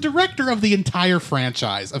he is the director of the entire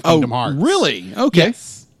franchise of Kingdom Hearts. Really? Okay.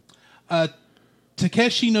 Yes.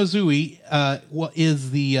 Takeshi Nozue is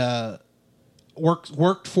the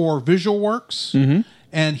worked for Visual Works,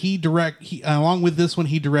 and he along with this one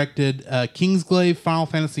he directed Kingsglaive, Final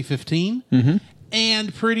Fantasy 15,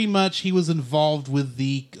 and pretty much he was involved with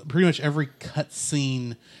pretty much every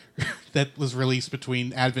cutscene that was released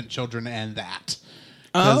between Advent Children and that.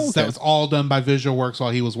 That was all done by Visual Works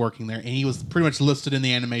while he was working there, and he was pretty much listed in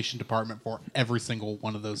the animation department for every single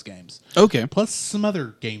one of those games. Okay. Plus some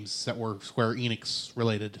other games that were Square Enix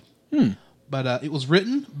related. But it was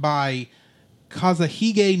written by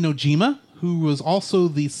Kazuhige Nojima, who was also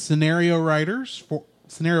the scenario writer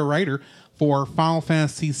for Final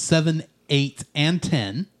Fantasy 7, 8, and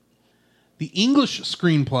 10. The English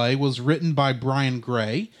screenplay was written by Brian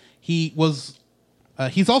Gray. He's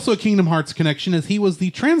also a Kingdom Hearts connection as he was the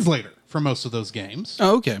translator for most of those games.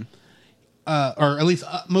 Oh, okay. Or at least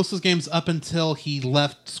most of those games up until he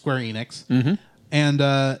left Square Enix.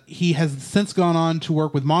 And he has since gone on to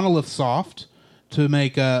work with Monolith Soft to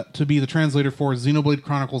be the translator for Xenoblade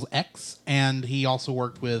Chronicles X, and he also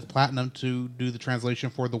worked with Platinum to do the translation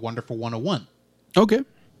for The Wonderful 101. Okay.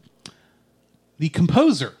 The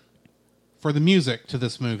composer for the music to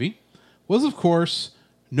this movie was, of course,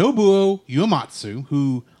 Nobuo Uematsu,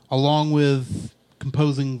 who, along with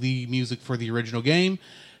composing the music for the original game,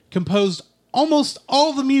 composed almost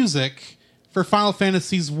all the music for Final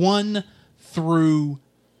Fantasies 1 through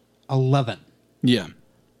 11. Yeah.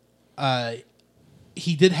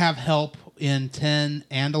 He did have help in 10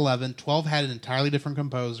 and 11. 12 had an entirely different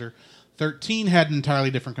composer. 13 had an entirely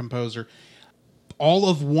different composer. All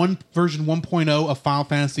of version 1.0 of Final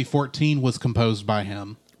Fantasy 14 was composed by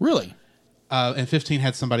him. Really? And 15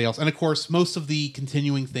 had somebody else. And, of course, most of the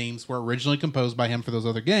continuing themes were originally composed by him for those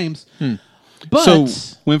other games. But so,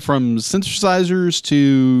 went from synthesizers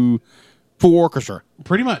to full orchestra.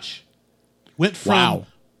 Pretty much. Went from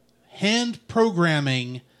hand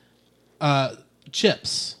programming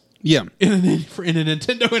chips in a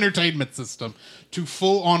Nintendo Entertainment System to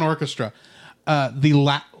full-on orchestra.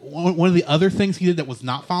 One of the other things he did that was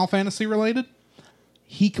not Final Fantasy related,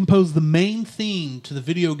 he composed the main theme to the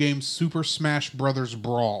video game Super Smash Bros.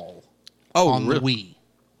 Brawl on the Wii.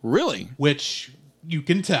 Really? Which you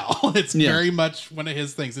can tell. It's very much one of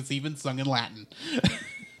his things. It's even sung in Latin.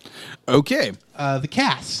 Okay. The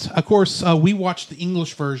cast. Of course, we watched the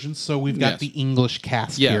English version, so we've got the English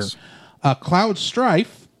cast here. Cloud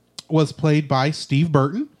Strife was played by Steve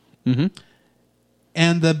Burton.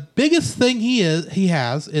 And the biggest thing he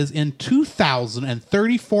has is in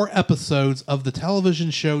 2,034 episodes of the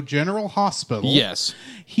television show General Hospital. Yes.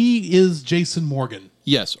 He is Jason Morgan.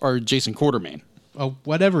 Yes, or Jason Quartermain.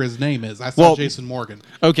 Whatever his name is. I saw Jason Morgan.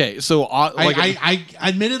 Okay, so I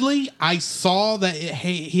admittedly I saw that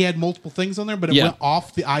he had multiple things on there, but it went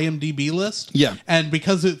off the IMDb list. Yeah, and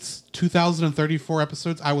because it's 2,034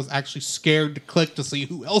 episodes, I was actually scared to click to see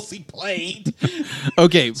who else he played.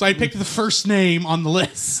 Okay, so I picked the first name on the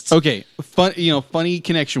list. Okay, funny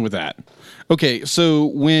connection with that. Okay, so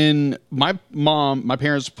when my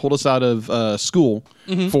parents pulled us out of school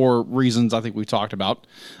for reasons I think we talked about.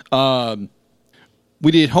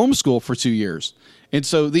 We did homeschool for 2 years. And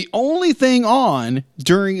so the only thing on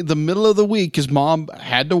during the middle of the week, because Mom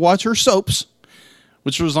had to watch her soaps,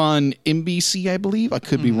 which was on NBC, I believe. I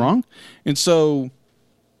could be wrong. And so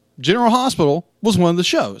General Hospital was one of the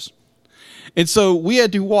shows. And so we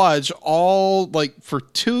had to watch for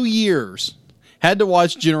 2 years, had to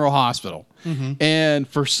watch General Hospital. And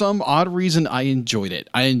for some odd reason, I enjoyed it.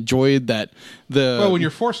 I enjoyed that when you're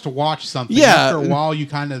forced to watch something, after a while, you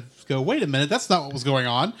kind of go, wait a minute, that's not what was going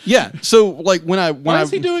on. Yeah. So like why is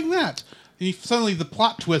he doing that? And suddenly the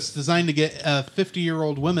plot twist designed to get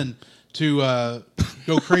 50-year-old women to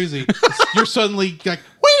go crazy. You're suddenly like,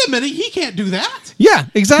 wait a minute, he can't do that. Yeah,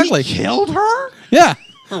 exactly. He killed her? Yeah.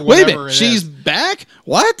 Or wait a minute, she's back?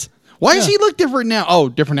 What? Why does he look different now? Oh,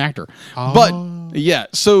 different actor. Oh. But yeah,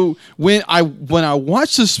 so when I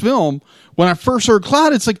watched this film, when I first heard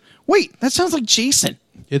Cloud, it's like, wait, that sounds like Jason.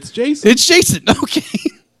 It's Jason. It's Jason. Okay.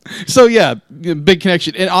 So yeah, big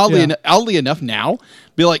connection. And oddly enough now,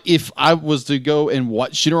 be like, if I was to go and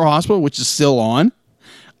watch General Hospital, which is still on,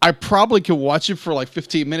 I probably could watch it for like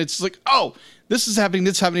 15 minutes. It's like, oh, this is happening,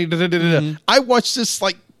 this is happening. Da, da, da, da. Mm-hmm. I watched this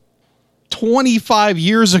like 25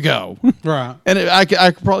 years ago. Right. And I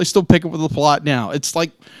could probably still pick up with the plot now. It's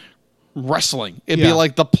like wrestling. It'd be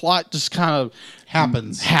like the plot just kind of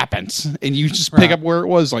happens. And you just pick up where it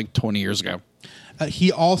was like 20 years ago.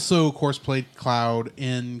 He also, of course, played Cloud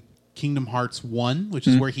in Kingdom Hearts 1, which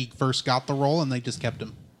is where he first got the role, and they just kept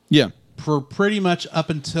him. Yeah. For pretty much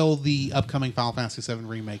up until the upcoming Final Fantasy VII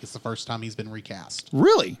Remake. It's the first time he's been recast.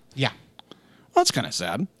 Really? Yeah. Well, that's kind of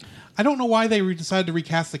sad. I don't know why they decided to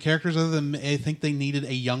recast the characters, other than I think they needed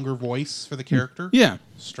a younger voice for the character. Yeah.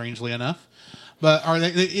 Strangely enough. But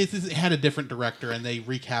it had a different director, and they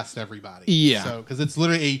recast everybody. Yeah. So because it's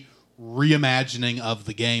literally a reimagining of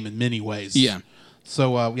the game in many ways. Yeah.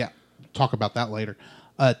 So, talk about that later.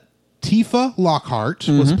 Tifa Lockhart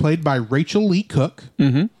was played by Rachel Lee Cook.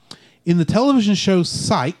 Mm-hmm. In the television show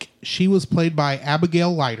Psych, she was played by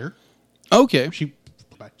Abigail Leiter. Okay. She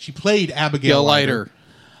played Abigail Leiter.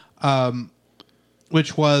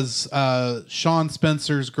 Which was Sean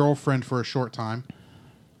Spencer's girlfriend for a short time.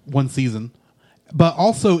 One season. But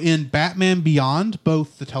also in Batman Beyond,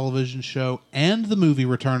 both the television show and the movie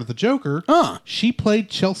Return of the Joker, she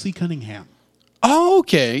played Chelsea Cunningham. Oh,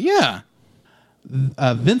 okay, yeah.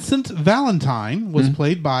 Vincent Valentine was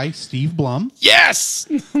played by Steve Blum. Yes!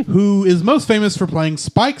 Who is most famous for playing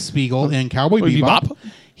Spike Spiegel in Cowboy Bebop.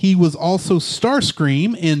 He was also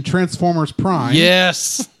Starscream in Transformers Prime.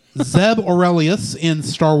 Yes! Zeb Aurelius in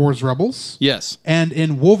Star Wars Rebels. Yes. And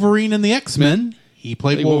in Wolverine and the X-Men, he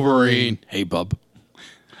played Wolverine. Hey, bub.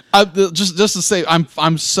 Just to say,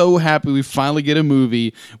 I'm so happy we finally get a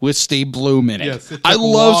movie with Steve Blum in it. Yes, I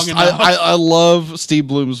love Steve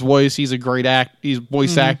Blum's voice. He's a great He's a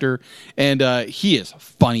voice actor, and he is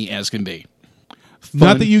funny as can be.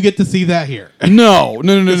 Not that you get to see that here. No.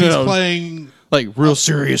 He's playing like real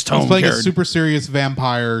serious tone. He's playing a super serious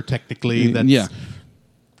vampire, technically. That's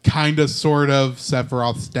kind of, sort of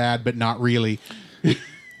Sephiroth's dad, but not really.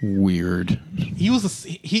 Weird. That's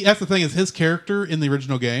the thing, is his character in the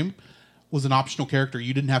original game was an optional character.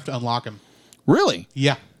 You didn't have to unlock him. Really?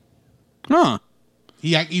 Yeah. Huh.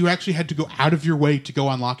 You actually had to go out of your way to go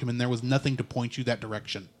unlock him, and there was nothing to point you that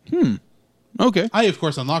direction. Okay. I, of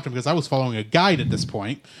course, unlocked him because I was following a guide at this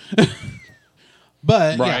point.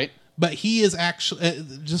 But right. Yeah, but he is actually,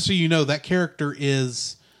 just so you know, that character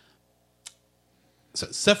is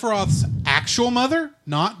Sephiroth's actual mother,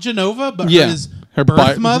 not Jenova, but his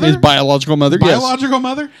birth mother. His biological mother,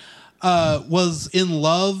 mother was in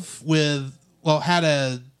love with, had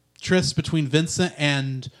a tryst between Vincent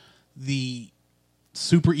and the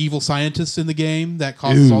super evil scientist in the game that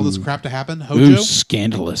causes all this crap to happen, Hojo.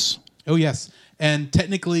 Scandalous. Oh, yes. And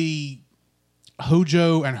technically,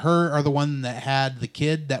 Hojo and her are the one that had the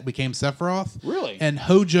kid that became Sephiroth. Really? And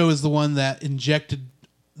Hojo is the one that injected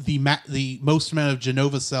the most amount of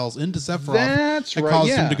Jenova cells into Sephiroth. That's right.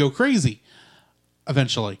 Caused him to go crazy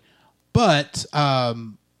eventually. But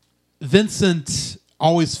Vincent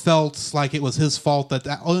always felt like it was his fault that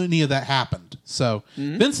any of that happened. So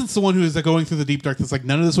Vincent's the one who is going through the deep darkness. Like,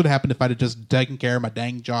 none of this would happen if I'd have just taken care of my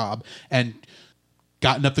dang job and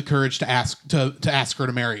gotten up the courage to ask her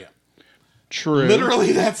to marry him. True.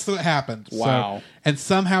 Literally, that's what happened. Wow. So, and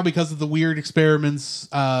somehow, because of the weird experiments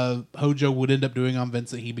Hojo would end up doing on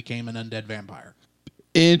Vincent, he became an undead vampire.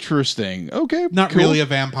 Interesting. Okay. Not really a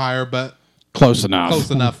vampire, but close enough.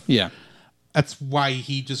 Close enough. Yeah. That's why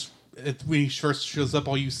when he first shows up,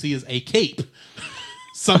 all you see is a cape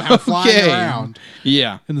somehow flying around.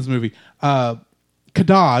 Yeah. In this movie.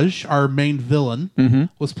 Kadaj, our main villain,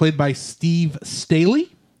 was played by Steve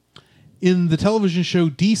Staley. In the television show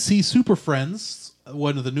DC Super Friends,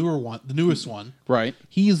 one of the newest one, right?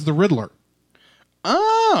 He is the Riddler.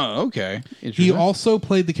 Oh, okay. He also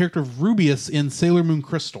played the character of Rubius in Sailor Moon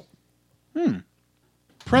Crystal.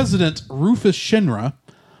 President Rufus Shinra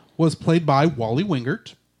was played by Wally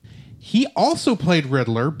Wingert. He also played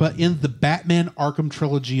Riddler, but in the Batman Arkham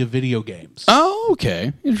trilogy of video games. Oh,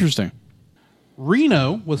 okay. Interesting.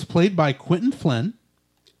 Reno was played by Quentin Flynn,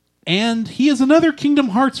 and he is another Kingdom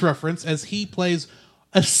Hearts reference as he plays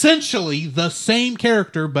essentially the same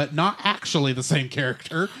character, but not actually the same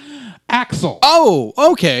character, Axel. Oh,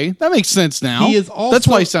 okay. That makes sense now. He is also, that's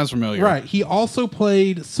why he sounds familiar. Right. He also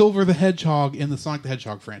played Silver the Hedgehog in the Sonic the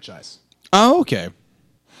Hedgehog franchise. Oh, okay.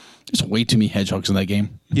 There's way too many hedgehogs in that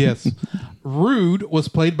game. Yes. Rude was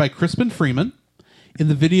played by Crispin Freeman. In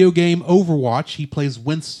the video game Overwatch, he plays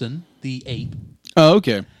Winston, the ape. Oh,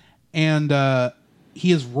 okay. And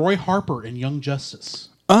he is Roy Harper in Young Justice.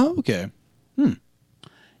 Oh, okay.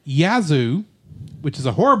 Yazoo, which is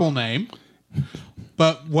a horrible name,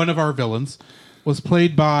 but one of our villains, was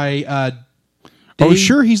played by Dave... Oh,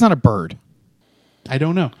 sure he's not a bird. I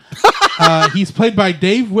don't know. He's played by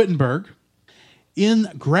Dave Wittenberg. In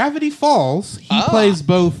Gravity Falls, he plays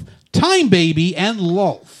both Time Baby and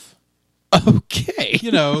Lulf. Okay.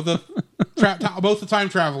 You know, both the time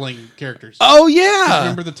traveling characters. Oh, yeah.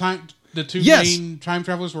 Remember the two main time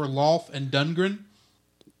travelers were Lulf and Dundgren?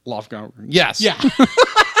 Yes. Yeah.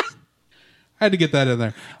 I had to get that in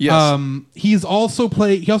there. Yes. He also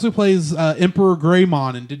plays Emperor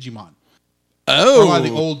Greymon in Digimon. Oh. Or a lot of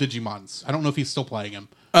the old Digimons. I don't know if he's still playing him.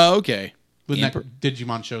 Oh, okay. When that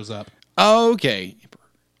Digimon shows up. Oh, okay.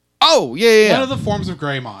 Oh, yeah. One of the forms of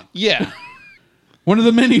Greymon. Yeah. One of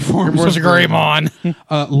the many forms of Greymon.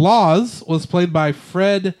 Laws was played by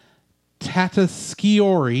Fred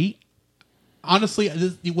Tatasciore. Honestly,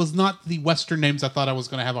 it was not the Western names I thought I was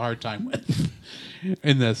going to have a hard time with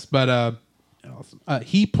in this. But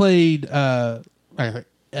he played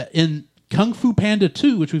in Kung Fu Panda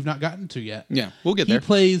 2, which we've not gotten to yet. Yeah, we'll get there. He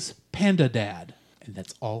plays Panda Dad, and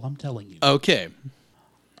that's all I'm telling you. Okay.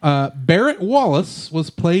 Barrett Wallace was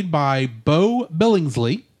played by Bo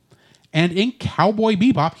Billingsley, and in Cowboy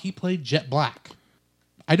Bebop, he played Jet Black.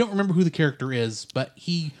 I don't remember who the character is, but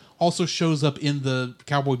he also shows up in the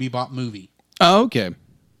Cowboy Bebop movie. Oh, okay.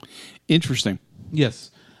 Interesting. Yes.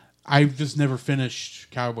 I've just never finished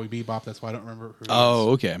Cowboy Bebop. That's why I don't remember who it is. Oh,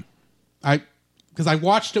 okay. Because I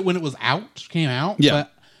watched it when it came out. Yeah.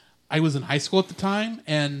 But I was in high school at the time,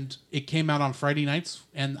 and it came out on Friday nights,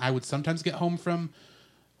 and I would sometimes get home from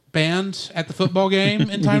band at the football game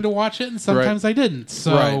in time to watch it, and sometimes I didn't.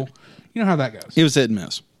 So, you know how that goes. It was hit and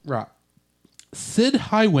miss. Right. Sid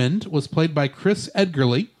Highwind was played by Chris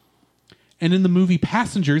Edgerly, and in the movie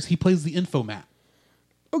Passengers, he plays the Infomat.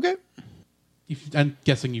 Okay. I'm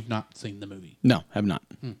guessing you've not seen the movie. No, have not.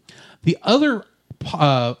 The other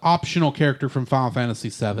optional character from Final Fantasy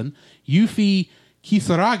VII, Yuffie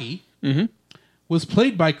Kisaragi, was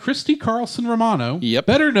played by Christy Carlson Romano,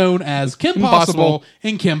 better known as Kim Possible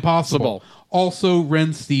in Kim Possible. Also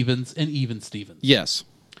Ren Stevens and Even Stevens. Yes.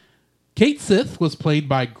 Kate Sith was played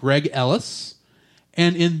by Greg Ellis,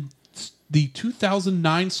 and in the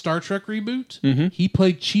 2009 Star Trek reboot, he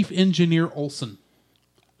played Chief Engineer Olsen,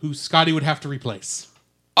 who Scotty would have to replace.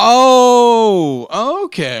 Oh,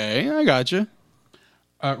 okay. I gotcha.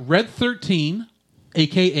 Red 13,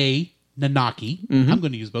 a.k.a. Nanaki. I'm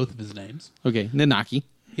going to use both of his names. Okay, Nanaki.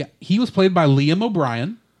 Yeah, he was played by Liam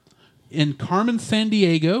O'Brien. In Carmen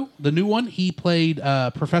Sandiego, the new one, he played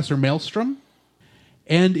Professor Maelstrom.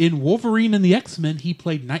 And in Wolverine and the X-Men, he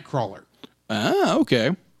played Nightcrawler. Ah,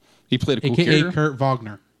 okay. He played a cool a.k.a. character. Kurt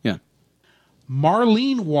Wagner. Yeah.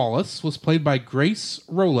 Marlene Wallace was played by Grace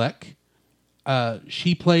Rolek.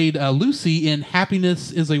 She played Lucy in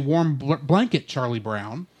Happiness is a Warm Blanket, Charlie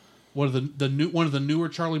Brown. One of the newer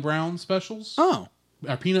Charlie Brown specials. Oh.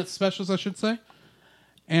 Peanuts specials, I should say.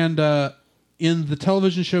 And in the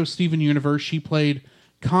television show Steven Universe, she played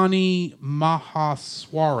Connie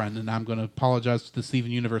Mahaswaran. And I'm going to apologize to the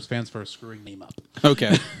Steven Universe fans for screwing name up.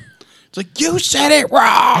 Okay. It's like, you said it wrong!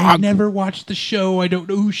 I never watched the show. I don't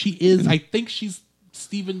know who she is. I think she's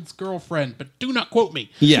Steven's girlfriend, but do not quote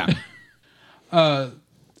me. Yeah.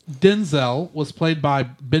 Denzel was played by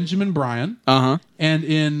Benjamin Bryan. Uh-huh. And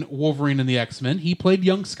in Wolverine and the X-Men, he played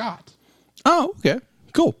young Scott. Oh, okay.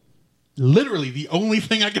 Cool. Literally the only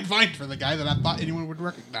thing I could find for the guy that I thought anyone would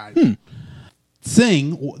recognize.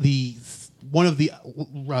 Sing, one of the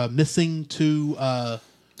missing two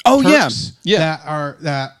Turks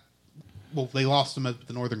that they lost him at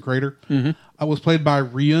the Northern Crater. Was played by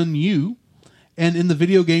Ryun Yu. And in the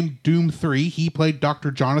video game Doom 3, he played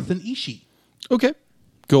Dr. Jonathan Ishii. Okay.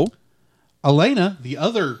 Cool. Elena, the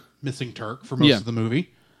other missing Turk for most of the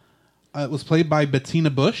movie, was played by Bettina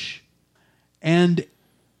Bush. And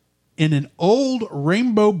in an old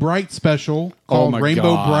Rainbow Bright special called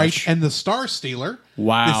Rainbow Bright and the Star Stealer.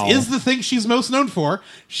 Wow. This is the thing she's most known for.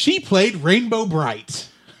 She played Rainbow Bright.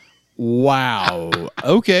 Wow.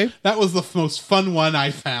 Okay. That was the most fun one I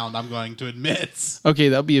found, I'm going to admit. Okay,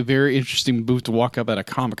 that would be a very interesting booth to walk up at a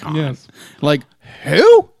Comic-Con. Yes. Like,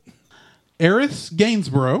 who? Eris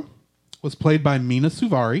Gainsborough was played by Mina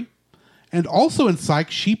Suvari. And also in Psych,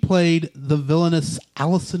 she played the villainous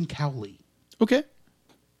Allison Cowley. Okay.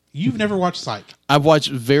 You've never watched Psych. I've watched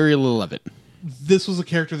very little of it. This was a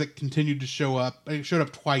character that continued to show up. It showed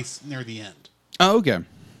up twice near the end. Oh, okay.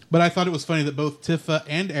 But I thought it was funny that both Tifa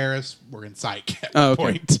and Eris were in Psych at Oh, one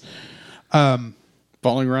okay. point.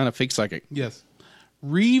 Following around a fake psychic. Yes.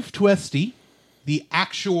 Reeve Twesty, the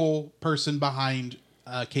actual person behind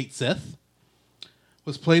Kate Sith,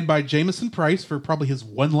 was played by Jameson Price for probably his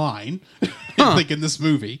one line, I think, in this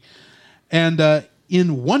movie. And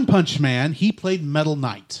in One Punch Man, he played Metal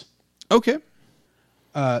Knight. Okay.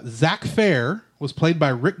 Zach Fair was played by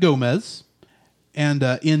Rick Gomez. And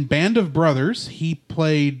in Band of Brothers, he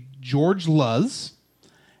played George Luz.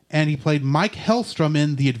 And he played Mike Hellstrom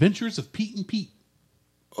in The Adventures of Pete and Pete.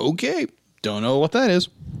 Okay. Don't know what that is.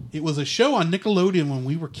 It was a show on Nickelodeon when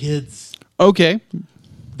we were kids Okay.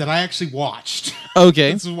 that I actually watched.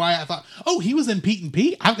 Okay. This is why I thought, oh, he was in Pete and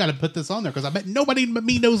Pete? I've got to put this on there because I bet nobody but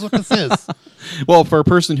me knows what this is. Well, for a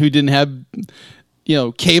person who didn't have,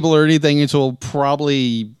 cable or anything until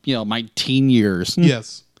probably, my teen years.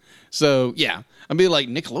 Yes. So, yeah. I'd be like,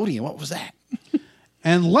 Nickelodeon, what was that?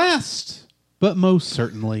 And last, but most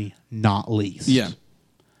certainly not least, Yeah.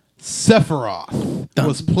 Sephiroth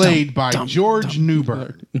was played by George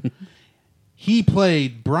Newbern. He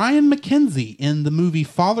played Brian McKenzie in the movie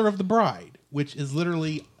Father of the Bride, which is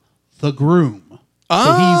literally the groom. Oh.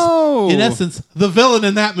 So he's, in essence, the villain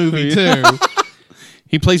in that movie, too.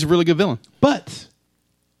 He plays a really good villain. But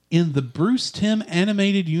in the Bruce Timm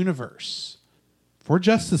animated universe for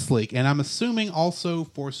Justice League, and I'm assuming also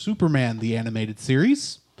for Superman, the animated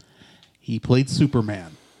series, he played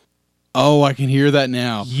Superman. Oh, I can hear that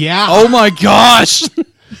now. Yeah. Oh, my gosh.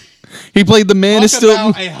 He played the Man Talk is still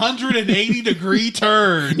about a 180-degree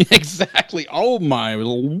turn. Exactly. Oh my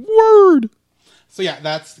word. So yeah,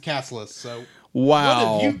 that's the cast list. So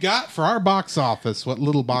wow. what have you got for our box office? What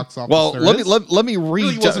little box office Well, there let is? me read.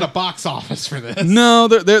 Really wasn't a box office for this. No,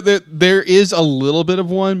 there is a little bit of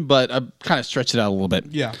one, but I kind of stretched it out a little bit.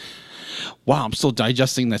 Yeah. Wow, I'm still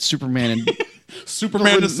digesting that Superman and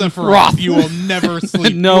Superman to Sephiroth. You will never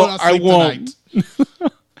sleep. No, You will not I sleep won't.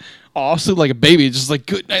 tonight. I'll sleep like a baby. Just like,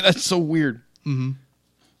 good night. That's so weird. Mm-hmm.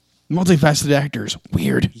 Multifaceted actors.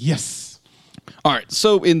 Weird. Yes. All right.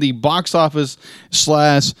 So in the box office /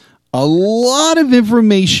 a lot of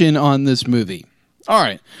information on this movie. All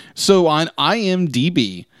right. So on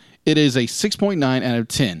IMDb, it is a 6.9 out of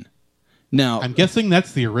 10. Now, I'm guessing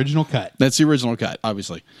that's the original cut. that's the original cut,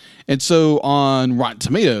 obviously. And so on Rotten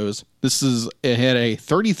Tomatoes, it had a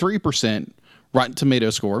 33% Rotten Tomato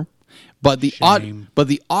score, but the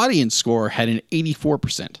audience score had an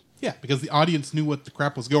 84%. Yeah, because the audience knew what the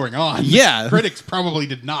crap was going on. Yeah. Critics probably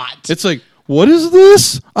did not. It's like, what is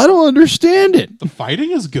this? I don't understand it. The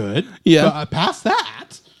fighting is good. Yeah. But past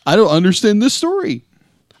that, I don't understand this story.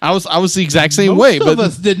 I was the exact same most way, of but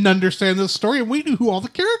us didn't understand this story, and we knew who all the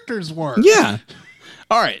characters were. yeah.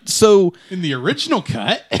 All right. So, In the original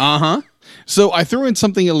cut, So I threw in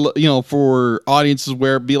something, for audiences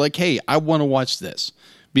where be like, hey, I want to watch this.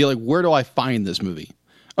 Be like, where do I find this movie?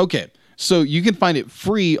 Okay. So you can find it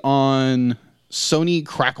free on Sony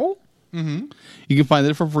Crackle. Mm-hmm. You can find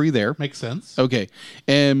it for free there. makes sense. Okay.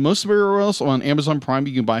 And most everywhere else on Amazon Prime,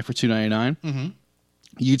 you can buy it for $2.99. Mm-hmm.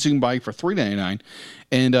 YouTube can buy it for $3.99.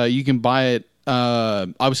 And you can buy it,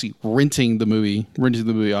 obviously, renting the movie,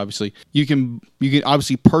 obviously. You can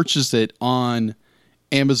obviously purchase it on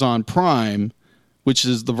Amazon Prime, which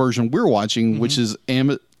is the version we're watching, which is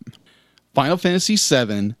Final Fantasy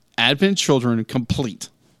VII Advent Children Complete.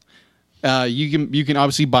 You can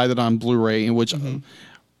obviously buy that on Blu-ray, in which,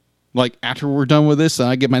 like, after we're done with this and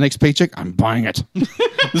I get my next paycheck, I'm buying it.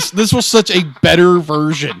 This was such a better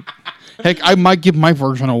version. Heck, I might give my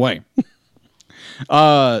version away. Keep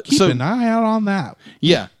an eye out on that.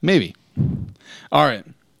 Yeah, maybe. All right.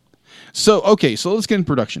 So let's get in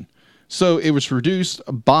production. So it was produced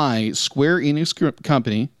by Square Enix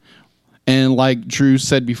Company, and like Drew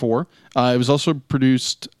said before, it was also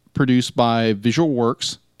produced by Visual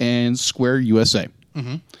Works and Square USA.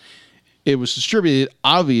 Mm-hmm. It was distributed,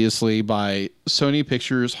 obviously, by Sony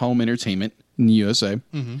Pictures Home Entertainment in the USA.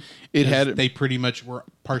 Mm-hmm. They pretty much were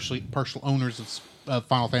partial owners of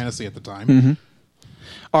Final Fantasy at the time. Mm-hmm.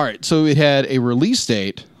 All right, so it had a release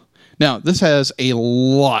date Now, this has a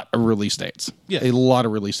lot of release dates. Yes. A lot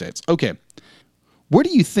of release dates. Okay. Where do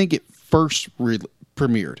you think it first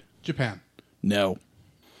premiered? Japan. No.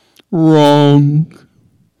 Wrong.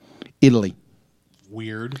 Italy.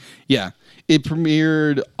 Weird. Yeah. It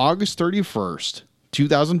premiered August 31st,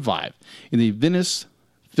 2005 in the Venice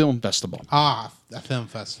Film Festival. Ah, a film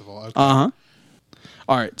festival. Okay. Uh-huh.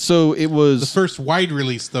 All right. So it was... The first wide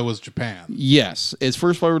release, though, was Japan. Yes. Its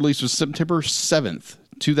first wide release was September 7th,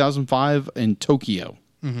 2005 in Tokyo.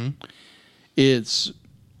 Mm-hmm. Its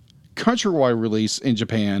countrywide release in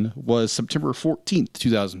Japan was September 14th,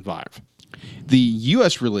 2005. The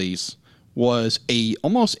U.S. release was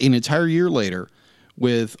almost an entire year later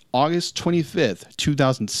with August 25th,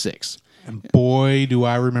 2006. And boy, do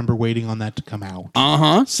I remember waiting on that to come out.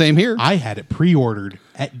 Uh-huh. Same here. I had it pre-ordered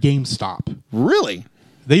at GameStop. Really?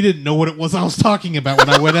 They didn't know what it was I was talking about when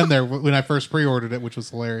I went in there when I first pre-ordered it, which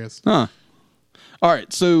was hilarious. Huh. All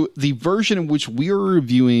right. So the version in which we are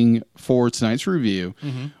reviewing for tonight's review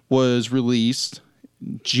was released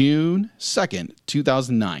June 2nd,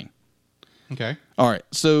 2009. Okay. All right.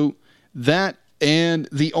 So that, and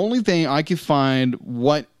the only thing I could find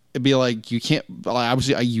what it'd be like, you can't,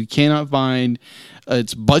 obviously you cannot find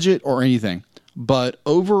its budget or anything, but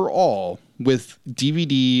overall with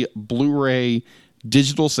DVD, Blu-ray,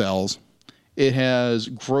 digital sales, it has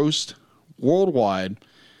grossed worldwide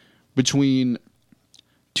between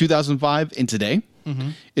 2005 and today.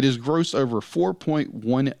 It has grossed over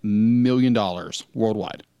 $4.1 million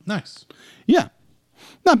worldwide. Nice. Yeah.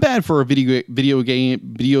 Not bad for a video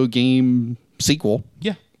game sequel.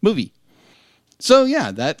 Yeah. Movie. So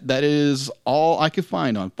yeah, that is all I could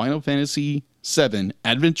find on Final Fantasy VII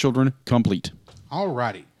Advent Children Complete.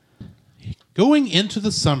 Alrighty. Going into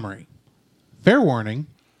the summary. Fair warning,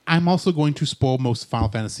 I'm also going to spoil most of Final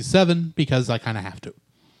Fantasy VII because I kind of have to.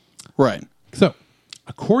 Right. So,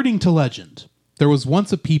 according to legend, there was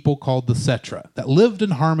once a people called the Cetra that lived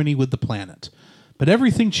in harmony with the planet. But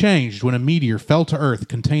everything changed when a meteor fell to Earth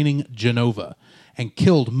containing Jenova and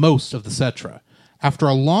killed most of the Cetra. After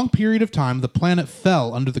a long period of time, the planet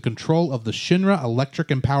fell under the control of the Shinra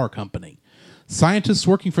Electric and Power Company. Scientists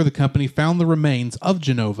working for the company found the remains of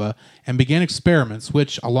Jenova and began experiments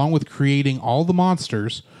which, along with creating all the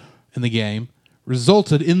monsters in the game,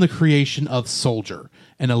 resulted in the creation of Soldier,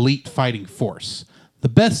 an elite fighting force. The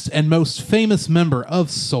best and most famous member of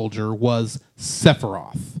Soldier was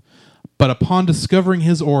Sephiroth. But upon discovering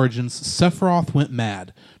his origins, Sephiroth went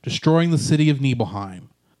mad, destroying the city of Nibelheim.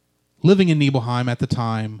 Living in Nibelheim at the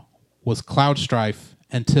time was Cloud Strife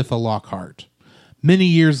and Tifa Lockhart. Many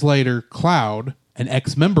years later, Cloud, an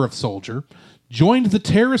ex-member of Soldier, joined the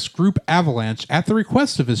terrorist group Avalanche at the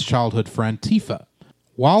request of his childhood friend Tifa.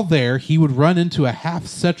 While there, he would run into a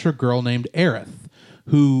half-Cetra girl named Aerith,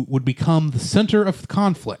 who would become the center of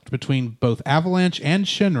conflict between both Avalanche and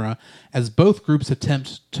Shinra as both groups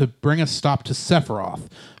attempt to bring a stop to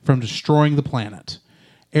Sephiroth from destroying the planet.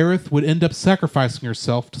 Aerith would end up sacrificing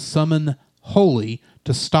herself to summon Holy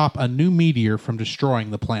to stop a new meteor from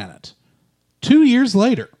destroying the planet. 2 years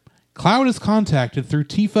later, Cloud is contacted through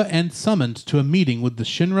Tifa and summoned to a meeting with the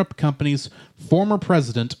Shinra company's former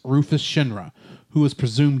president, Rufus Shinra, who was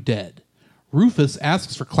presumed dead. Rufus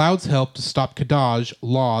asks for Cloud's help to stop Kadaj,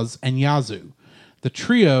 Laws, and Yazoo. The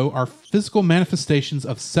trio are physical manifestations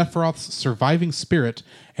of Sephiroth's surviving spirit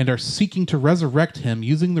and are seeking to resurrect him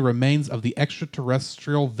using the remains of the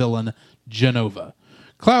extraterrestrial villain Jenova.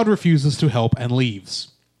 Cloud refuses to help and leaves.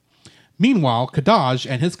 Meanwhile, Kadaj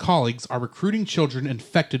and his colleagues are recruiting children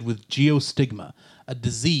infected with geostigma, a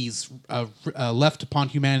disease left upon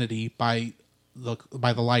humanity by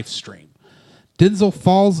the life stream. Denzel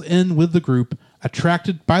falls in with the group,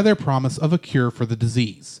 attracted by their promise of a cure for the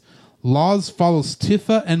disease. Laws follows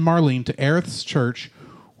Tifa and Marlene to Aerith's church,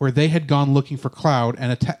 where they had gone looking for Cloud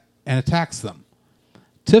and attacks them.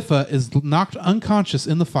 Tifa is knocked unconscious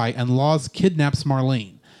in the fight, and Laws kidnaps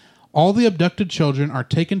Marlene. All the abducted children are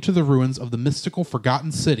taken to the ruins of the mystical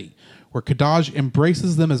Forgotten City, where Kadaj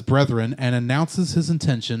embraces them as brethren and announces his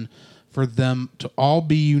intention for them to all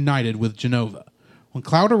be united with Jenova. When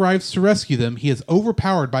Cloud arrives to rescue them, he is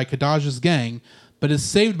overpowered by Kadaj's gang, but is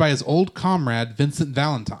saved by his old comrade, Vincent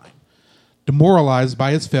Valentine. Demoralized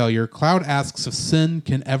by his failure, Cloud asks if sin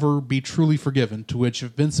can ever be truly forgiven, to which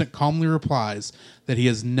Vincent calmly replies that he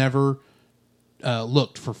has never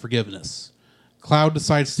looked for forgiveness. Cloud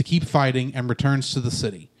decides to keep fighting and returns to the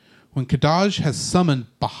city. When Kadaj has summoned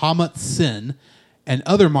Bahamut Sin and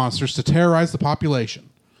other monsters to terrorize the population.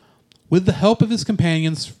 With the help of his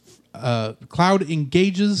companions, Cloud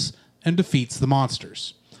engages and defeats the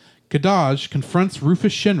monsters. Kadaj confronts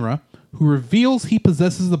Rufus Shinra, who reveals he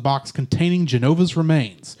possesses the box containing Jenova's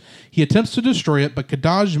remains. He attempts to destroy it, but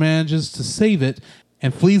Kadaj manages to save it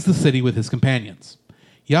and flees the city with his companions.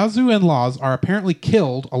 Yazoo and Laws are apparently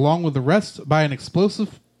killed, along with the rest, by an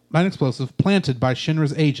explosive planted by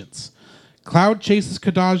Shinra's agents. Cloud chases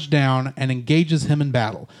Kadaj down and engages him in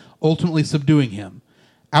battle, ultimately subduing him.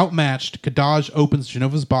 Outmatched, Kadaj opens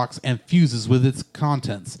Genova's box and fuses with its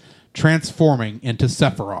contents, transforming into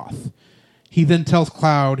Sephiroth. He then tells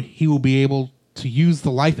Cloud he will be able to use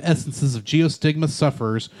the life essences of Geostigma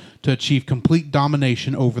sufferers to achieve complete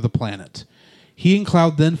domination over the planet. He and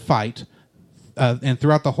Cloud then fight, and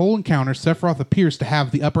throughout the whole encounter, Sephiroth appears to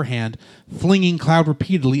have the upper hand, flinging Cloud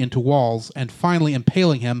repeatedly into walls and finally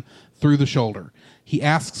impaling him through the shoulder. He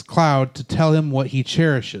asks Cloud to tell him what he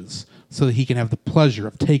cherishes, so that he can have the pleasure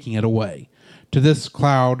of taking it away. To this,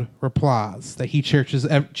 Cloud replies that he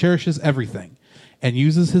cherishes everything, and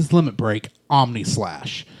uses his limit break, Omni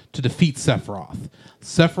Slash, to defeat Sephiroth.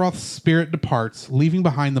 Sephiroth's spirit departs, leaving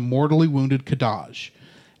behind the mortally wounded Kadaj.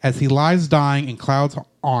 As he lies dying in Cloud's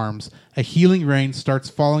arms, a healing rain starts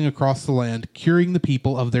falling across the land, curing the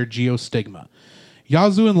people of their geostigma.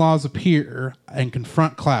 Yazoo and Laws appear and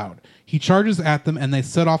confront Cloud. He charges at them, and they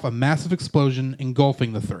set off a massive explosion,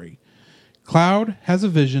 engulfing the three. Cloud has a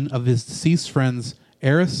vision of his deceased friends,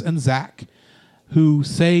 Aerith and Zack, who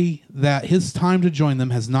say that his time to join them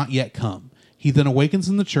has not yet come. He then awakens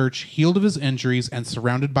in the church, healed of his injuries and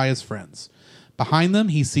surrounded by his friends. Behind them,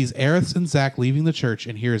 he sees Aerith and Zack leaving the church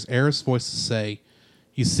and hears Aerith's voices say,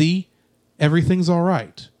 "You see, everything's all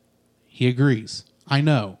right." He agrees. "I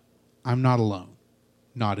know. I'm not alone.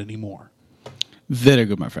 Not anymore." Very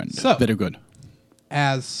good, my friend. So, very good.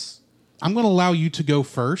 As I'm going to allow you to go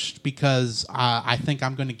first because I think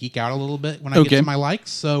I'm going to geek out a little bit when I get to my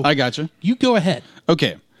likes. So I gotcha. You go ahead.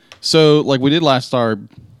 Okay. So like we did last star.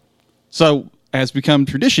 So has become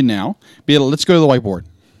tradition now. Let's go to the whiteboard.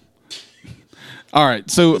 All right.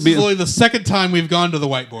 So this is only the second time we've gone to the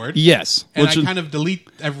whiteboard. Yes. And I kind of delete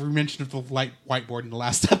every mention of the whiteboard in the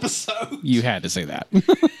last episode. You had to say that.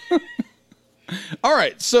 All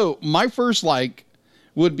right. So my first like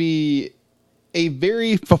would be a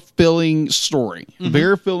very fulfilling story. Mm-hmm.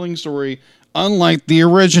 Very fulfilling story, unlike the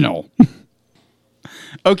original.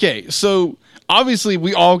 Okay. So obviously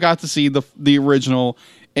we all got to see the original.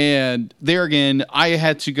 And there again, I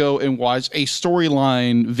had to go and watch a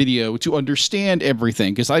storyline video to understand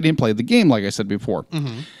everything because I didn't play the game, like I said before.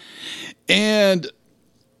 Mm-hmm. And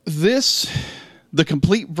the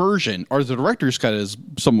complete version, or the director's cut as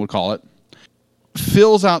some would call it,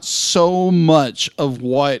 fills out so much of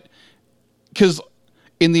what, because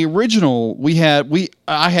in the original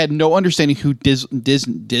I had no understanding who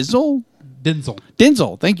Denzel.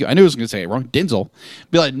 Thank you. I knew I was going to say it wrong. Denzel.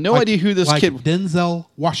 But I had no idea who this kid. Denzel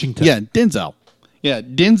Washington. Yeah, Denzel. Yeah,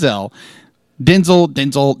 Denzel,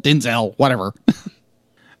 whatever.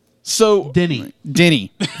 So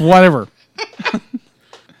Denny, whatever.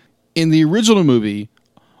 In the original movie,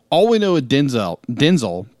 all we know is Denzel,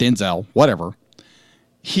 whatever.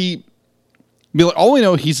 All we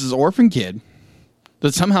know, he's this orphan kid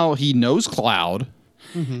that somehow he knows Cloud.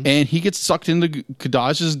 Mm-hmm. And he gets sucked into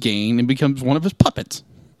Kadaj's gang and becomes one of his puppets.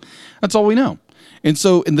 That's all we know. And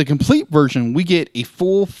so in the complete version, we get a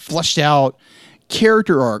full fleshed out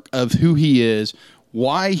character arc of who he is,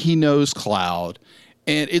 why he knows Cloud,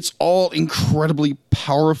 and it's all incredibly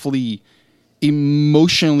powerfully,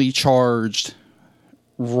 emotionally charged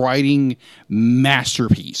writing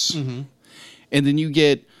masterpiece. Mm-hmm. And then you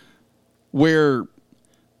get where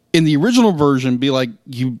in the original version,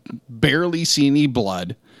 you barely see any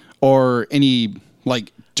blood or any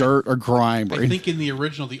like dirt or grime. I think in the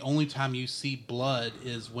original, the only time you see blood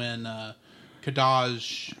is when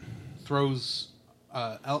Kadaj throws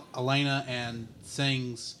Elena and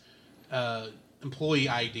Sing's employee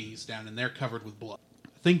IDs down, and they're covered with blood.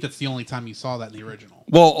 I think that's the only time you saw that in the original.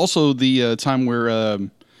 Well, also the time where,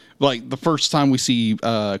 the first time we see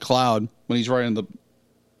Cloud when he's riding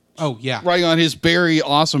riding on his very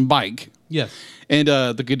awesome bike. Yes. And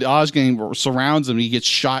the Kadaj gang surrounds him. He gets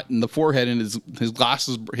shot in the forehead, and his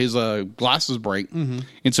glasses break, mm-hmm.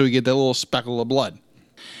 and so he get that little speckle of blood.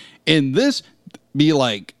 And this be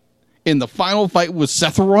like in the final fight with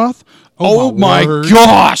Sephiroth. Oh my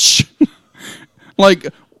gosh!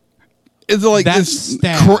 It's like that this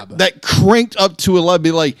stab that cranked up to 11.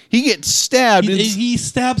 Be like he gets stabbed. He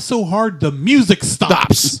stabs so hard the music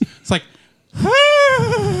stops. It's like.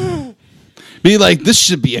 Be like, this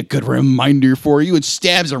should be a good reminder for you. And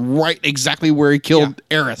stabs him right exactly where he killed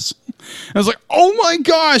Aerith. I was like, oh my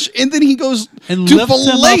gosh. And then he goes and to lifts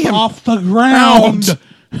fillet him up off the ground.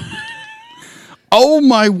 Oh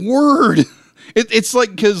my word. It's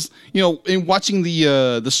like, because, in watching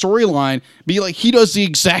the storyline, be like, he does the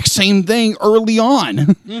exact same thing early on.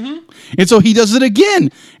 Mm-hmm. And so he does it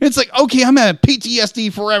again. It's like, okay, I'm at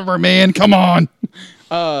PTSD forever, man. Come on.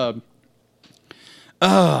 So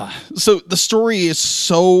the story is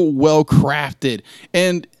so well crafted.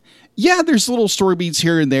 And yeah, there's little story beats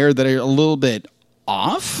here and there that are a little bit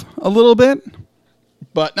off a little bit.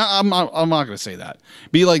 But no, I'm not going to say that.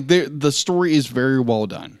 Be like, the story is very well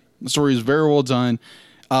done. The story is very well done.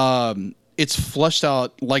 It's fleshed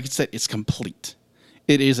out. Like I said, it's complete.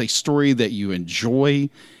 It is a story that you enjoy.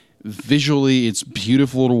 Visually, it's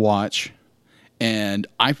beautiful to watch. And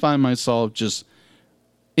I find myself just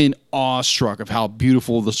in awestruck of how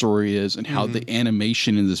beautiful the story is and how the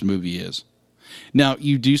animation in this movie is. Now,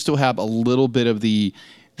 you do still have a little bit of the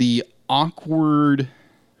awkward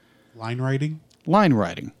line writing.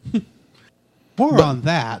 More on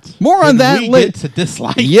that Get to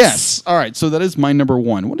dislikes. Yes. All right. So that is my number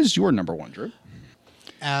one. What is your number one, Drew?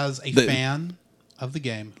 As a fan of the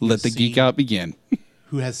game, let the geek out begin.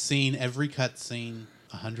 Who has seen every cutscene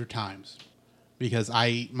 100 times? Because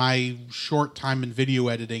my short time in video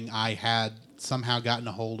editing, I had somehow gotten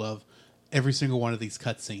a hold of every single one of these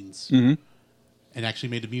cutscenes, and actually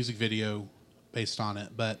made a music video based on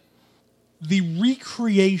it. But the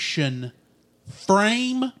recreation,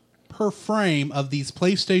 frame per frame, of these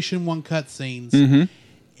PlayStation 1 cutscenes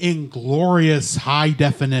in glorious high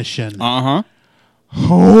definition.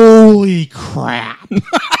 Holy crap.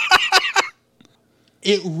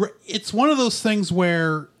 It's one of those things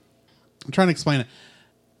where, I'm trying to explain it,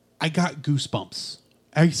 I got goosebumps.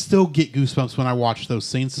 I still get goosebumps when I watch those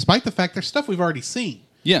scenes, despite the fact there's stuff we've already seen.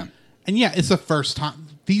 Yeah. And yeah, it's the first time.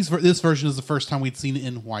 This version is the first time we'd seen it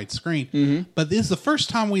in widescreen. But this is the first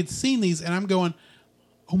time we'd seen these, and I'm going,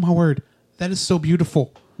 oh my word, that is so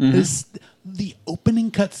beautiful. This, the opening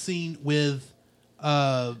cutscene with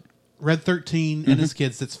Red 13 and his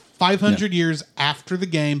kids. It's 500 years after the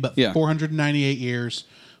game, but 498 years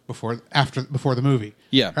before the movie.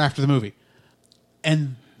 Yeah, or after the movie.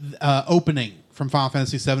 And opening from Final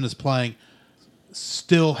Fantasy VII is playing,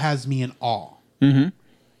 still has me in awe.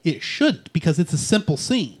 It shouldn't, because it's a simple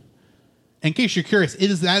scene. In case you're curious,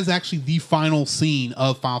 that is actually the final scene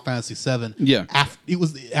of Final Fantasy VII. Yeah, it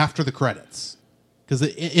was after the credits, because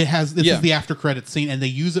it has this is the after credits scene, and they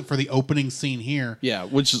use it for the opening scene here. Yeah,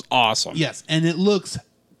 which is awesome. Yes, and it looks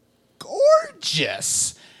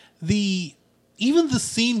gorgeous. Even the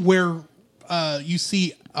scene where you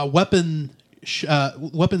see a weapons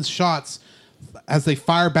shots as they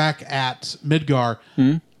fire back at Midgar,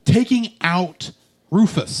 taking out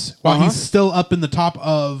Rufus while he's still up in the top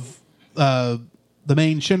of the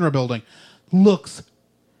main Shinra building, looks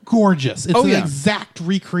gorgeous. It's an exact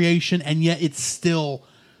recreation, and yet it's still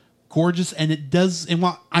gorgeous. And it does, and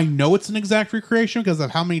while I know it's an exact recreation because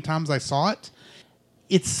of how many times I saw it,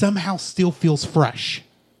 it somehow still feels fresh.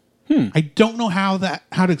 I don't know how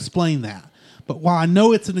to explain that, but while I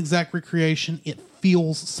know it's an exact recreation, it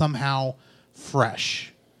feels somehow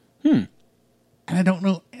fresh. And I don't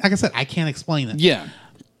know. Like I said, I can't explain it. Yeah.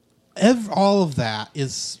 All of that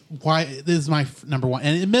is why this is my number one.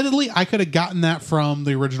 And admittedly, I could have gotten that from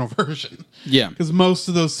the original version. Yeah. Because most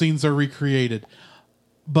of those scenes are recreated,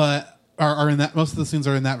 but are in that. Most of the scenes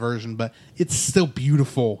are in that version, but it's still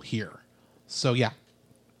beautiful here. So yeah.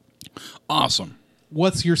 Awesome.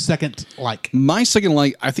 What's your second like? My second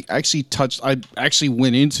like, I actually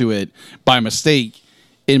went into it by mistake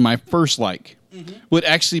in my first like. Would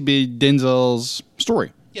actually be Denzel's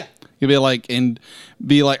story. Yeah. You'd be like,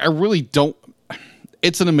 I really don't.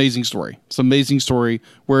 It's an amazing story. It's an amazing story.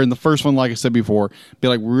 Where in the first one, like I said before, be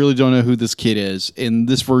like, we really don't know who this kid is. In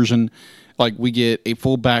this version, like, we get a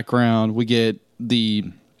full background. We get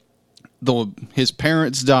his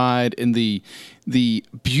parents died, and the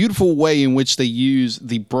beautiful way in which they use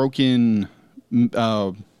the broken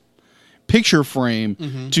picture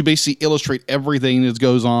frame to basically illustrate everything that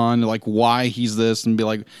goes on, like why he's this, and be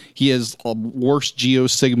like, he has a worse Geo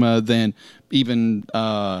Sigma than even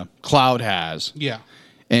Cloud has. Yeah.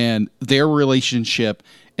 And their relationship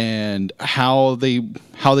and how they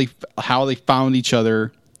found each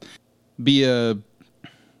other. Denzel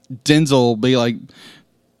be like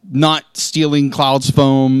not stealing Cloud's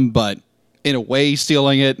phone, but in a way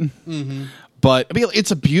stealing it. But I mean,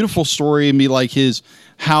 it's a beautiful story, and be like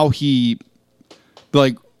how he,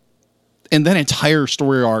 like, and that entire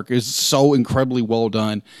story arc is so incredibly well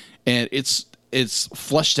done, and it's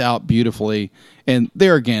fleshed out beautifully. And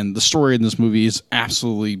there again, the story in this movie is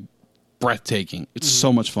absolutely breathtaking. It's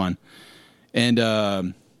so much fun. And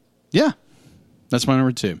yeah, that's my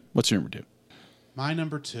number two. What's your number two? My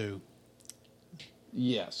number two.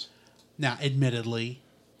 Yes. Now, admittedly,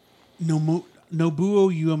 Nobuo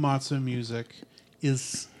Uematsu music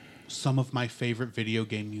is some of my favorite video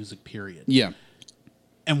game music, period. Yeah.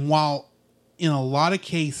 And while in a lot of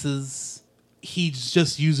cases, he's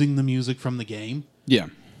just using the music from the game, Yeah.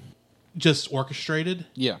 just orchestrated,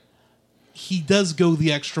 Yeah. he does go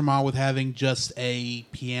the extra mile with having just a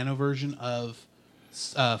piano version of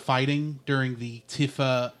fighting during the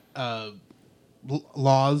Tifa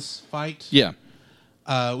Laws fight. Yeah.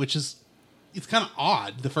 Which is, it's kind of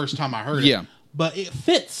odd the first time I heard Yeah. it. But it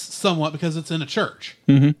fits somewhat because it's in a church.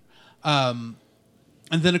 Mm-hmm. And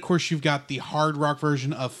then, of course, you've got the hard rock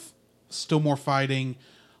version of Still More Fighting,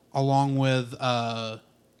 along with, oh,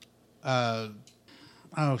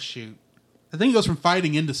 shoot. I think it goes from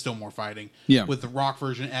fighting into Still More Fighting. Yeah. With the rock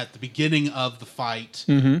version at the beginning of the fight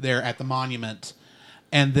Mm-hmm. there at the monument.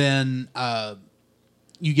 And then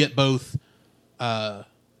you get both,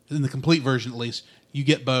 in the complete version at least, you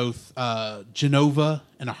get both Genova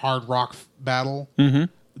in a hard rock battle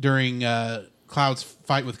during Cloud's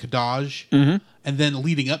fight with Kadaj. Mm-hmm. And then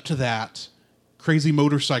leading up to that, crazy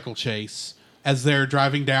motorcycle chase as they're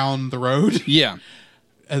driving down the road. Yeah.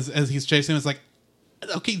 As he's chasing him, it's like,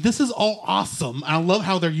 okay, this is all awesome. I love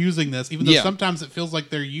how they're using this, even though sometimes it feels like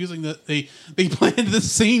they're using they planned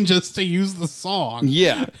this scene just to use the song.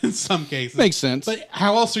 Yeah. In some cases. Makes sense. But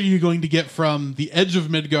how else are you going to get from the edge of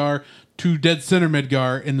Midgar to dead center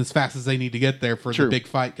Midgar in as fast as they need to get there for the big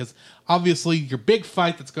fight? Because obviously your big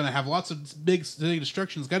fight that's going to have lots of big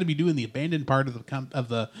destruction has got to be doing the abandoned part of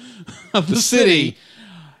the city.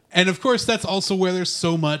 And of course, that's also where there's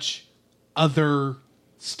so much other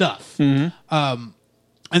stuff. Mm-hmm.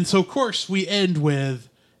 And so, of course, we end with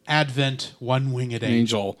Advent One-Winged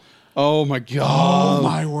Angel. Oh, my God. Oh,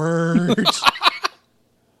 my word.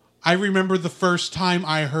 I remember the first time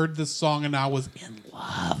I heard this song and I was in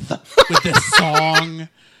love with this song.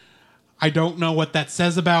 I don't know what that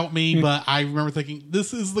says about me, but I remember thinking,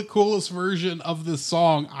 this is the coolest version of this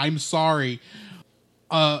song. I'm sorry.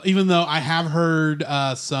 Even though I have heard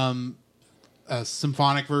some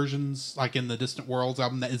symphonic versions, like in the Distant Worlds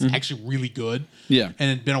album, that is actually really good. Yeah.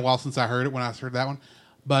 And it'd been a while since I heard it when I heard that one.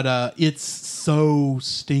 But it's so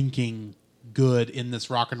stinking good in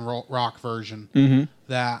this rock and roll rock version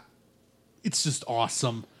that it's just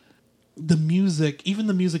awesome. The music, even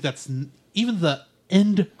the music even the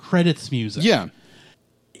end credits music. Yeah.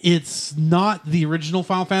 It's not the original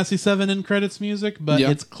Final Fantasy VII end credits music, but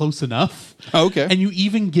it's close enough. Oh, okay. And you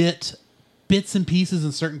even get bits and pieces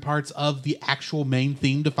in certain parts of the actual main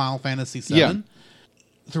theme to Final Fantasy VII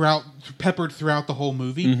peppered throughout the whole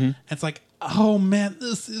movie. And it's like, oh man,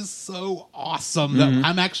 this is so awesome that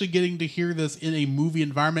I'm actually getting to hear this in a movie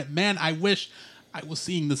environment. Man, I wish I was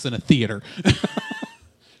seeing this in a theater.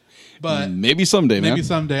 But maybe someday, man. Maybe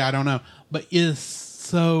someday, I don't know. But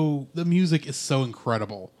the music is so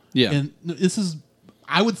incredible. Yeah. And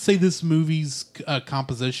I would say this movie's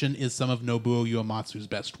composition is some of Nobuo Uematsu's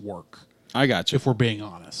best work. I got you. If we're being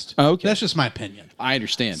honest. Oh, okay. That's just my opinion. I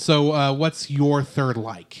understand. So what's your third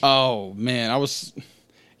like? Oh, man. I was,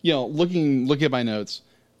 looking at my notes.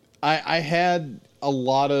 I had a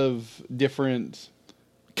lot of different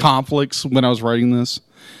conflicts when I was writing this.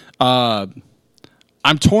 I'm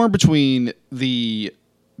torn between the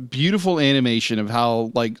beautiful animation of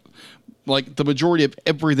how, like the majority of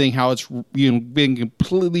everything, how it's being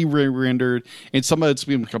completely re-rendered, and some of it's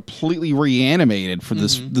being completely reanimated for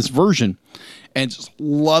this version, and just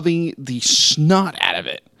loving the snot out of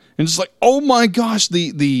it, and just like, oh my gosh,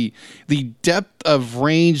 the depth of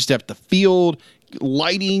range, depth of field,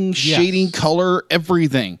 lighting, shading, color,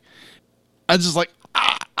 everything. I just like,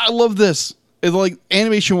 I love this. It's like,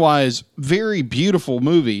 animation wise, very beautiful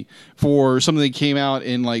movie for something that came out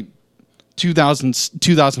in like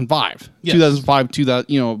 2005. Yes.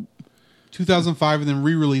 2005 and then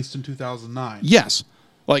re-released in 2009. Yes.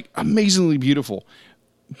 Like, amazingly beautiful.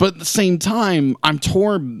 But at the same time, I'm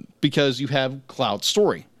torn because you have Cloud's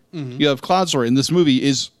story. You have Cloud's story, and this movie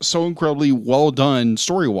is so incredibly well done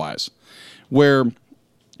story-wise, where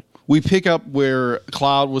we pick up where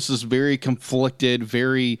Cloud was this very conflicted,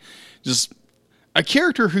 very just a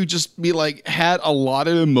character who just had a lot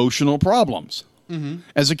of emotional problems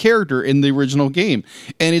as a character in the original game,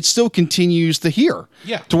 and it still continues to here.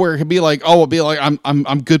 Yeah, to where it can be like,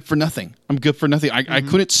 I'm good for nothing. I'm good for nothing. I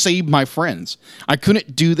couldn't save my friends. I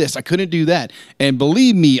couldn't do this. I couldn't do that. And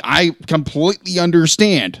believe me, I completely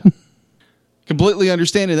understand. Completely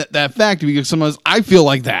understand that fact, because sometimes I feel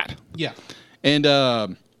like that. Yeah,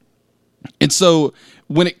 and so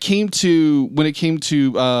when it came to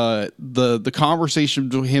the conversation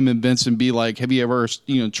between him and Vincent, be like, have you ever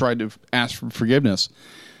tried to ask for forgiveness,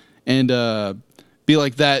 and be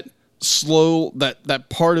like, that slow that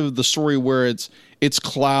part of the story where it's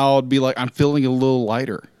Cloud be like, I'm feeling a little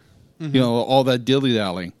lighter, all that dilly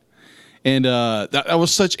dallying. And that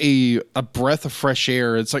was such a breath of fresh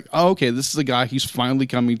air. It's like, oh, okay, this is a guy who's finally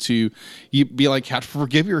coming to be like, have to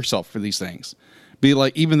forgive yourself for these things. Be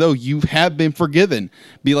like, even though you have been forgiven,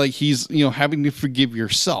 be like, he's, having to forgive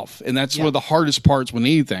yourself. And that's one of the hardest parts with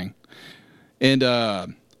anything. And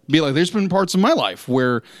be like, there's been parts of my life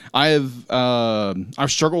where I've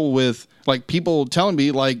struggled with like people telling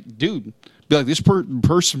me like, dude, be like, this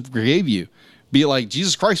person forgave you. Be like,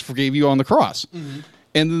 Jesus Christ forgave you on the cross. Mm-hmm.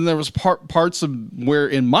 And then there was parts of where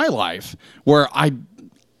in my life where I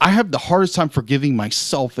have the hardest time forgiving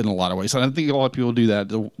myself in a lot of ways. And I think a lot of people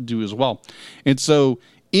do as well. And so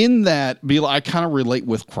in that, I kind of relate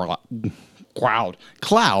with Cloud.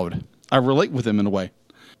 I relate with him in a way.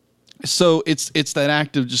 So it's that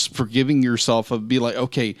act of just forgiving yourself, of be like,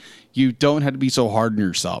 okay, you don't have to be so hard on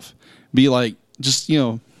yourself. Be like, just,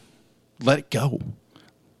 let it go.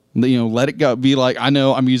 Let it go. Be like, I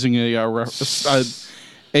know I'm using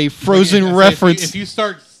a Frozen reference. If you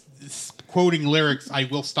start quoting lyrics, I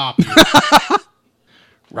will stop you.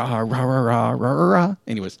 Rah, rah, rah, rah, rah, rah.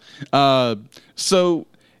 Anyways, so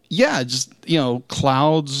yeah, just,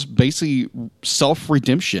 Cloud's basically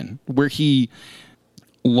self-redemption, where he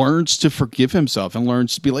learns to forgive himself and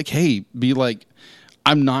learns to be like, hey,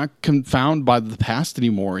 I'm not confounded by the past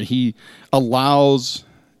anymore. And he allows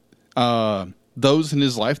those in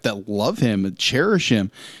his life that love him and cherish him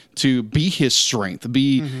to be his strength,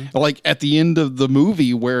 like at the end of the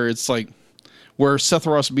movie where it's like, where Seth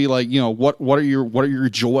Ross be like, what are your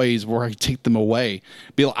joys where I take them away?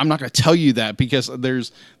 Be like, I'm not going to tell you that because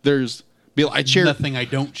there's be like, I cherish nothing I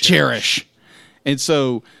don't cherish. And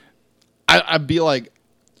so I'd be like,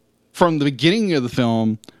 from the beginning of the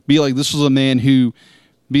film, be like, this was a man who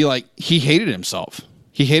be like, he hated himself.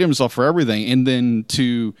 He hated himself for everything. And then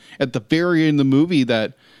at the very end of the movie,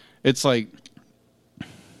 that it's like,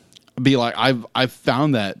 be like, I've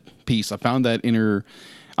found that peace. I found the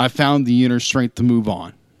inner strength to move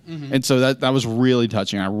on. Mm-hmm. And so that was really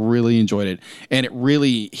touching. I really enjoyed it. And it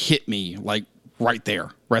really hit me like right there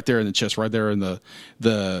in the chest, right there in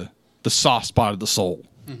the soft spot of the soul.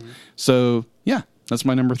 Mm-hmm. So yeah, that's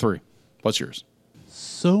my number 3. What's yours?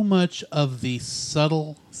 So much of the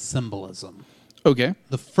subtle symbolism. Okay.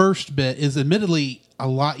 The first bit is admittedly a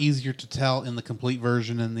lot easier to tell in the complete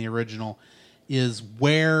version than the original, is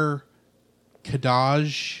where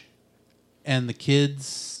Kadaj and the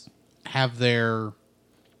kids have their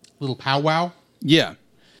little powwow. Yeah.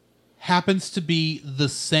 Happens to be the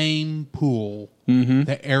same pool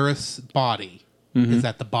that Eris' body is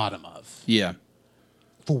at the bottom of. Yeah.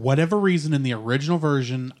 For whatever reason, in the original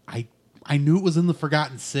version, I knew it was in the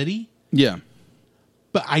Forgotten City. Yeah.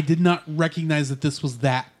 But I did not recognize that this was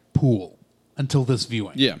that pool until this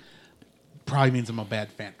viewing. Yeah. Probably means I'm a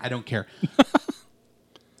bad fan. I don't care.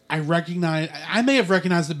 I may have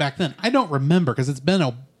recognized it back then. I don't remember because it's been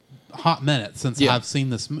a hot minute since I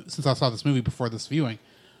saw this movie before this viewing.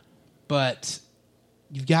 But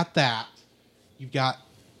you've got that. You've got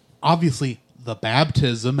obviously the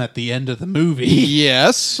baptism at the end of the movie.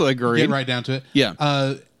 Yes, agreed. Get right down to it.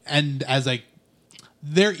 Yeah. And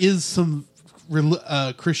there is some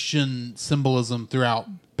Christian symbolism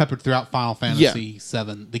peppered throughout Final Fantasy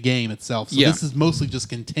VII, the game itself. So this is mostly just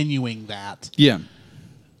continuing that. Yeah.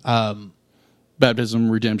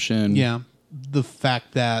 Baptism, redemption. Yeah. The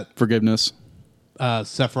fact that forgiveness.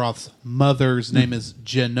 Sephiroth's mother's name is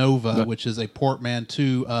Genova, which is a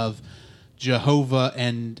portmanteau of Jehovah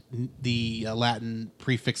and the Latin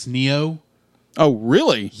prefix Neo. Oh,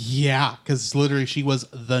 really? Yeah, because literally she was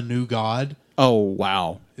the new god. Oh,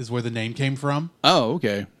 wow. Is where the name came from. Oh,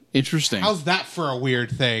 okay. Interesting. How's that for a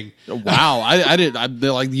weird thing? Wow. I did.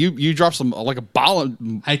 You dropped some, like a ball.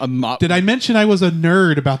 Did I mention I was a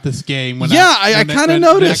nerd about this game? I kind of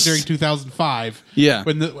noticed. Back during 2005. Yeah.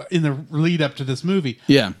 In the lead up to this movie.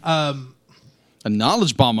 Yeah. A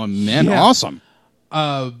knowledge bomb, man. Yeah. Awesome.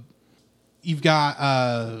 You've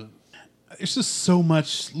got, there's just so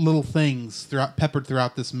much little things peppered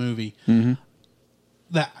throughout this movie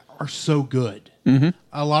that are so good. Mm-hmm.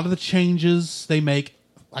 A lot of the changes they make,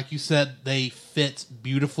 like you said, they fit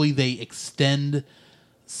beautifully. They extend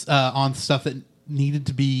on stuff that needed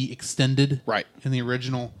to be extended. Right. In the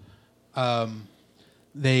original. Not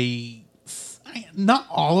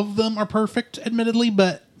all of them are perfect, admittedly,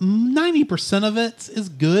 but 90% of it is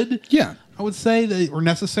good. Yeah. I would say that were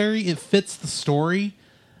necessary. It fits the story.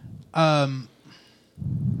 I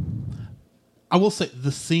will say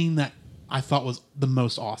the scene that I thought was the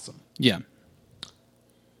most awesome. Yeah.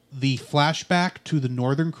 The flashback to the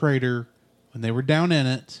Northern Crater when they were down in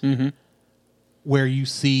it, where you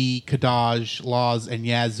see Kadaj, Laz, and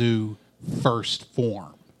Yazoo first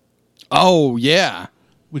form. Oh, yeah.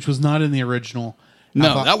 Which was not in the original.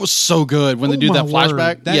 No, that was so good when they do that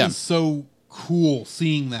flashback. Word. That is so cool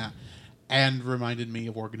seeing that. And reminded me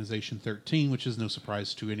of Organization 13, which is no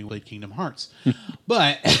surprise to anyone who played Kingdom Hearts.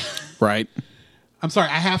 But right. I'm sorry,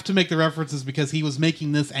 I have to make the references because he was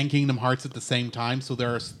making this and Kingdom Hearts at the same time, so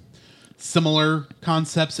there are similar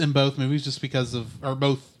concepts in both movies just because of, or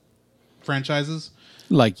both franchises.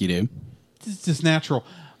 Like you do. It's just natural.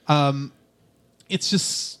 This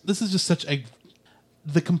is just such a,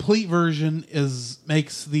 the complete version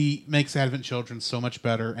makes Advent Children so much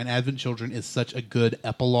better, and Advent Children is such a good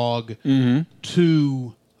epilogue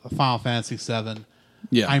to Final Fantasy VII.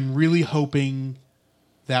 Yeah. I'm really hoping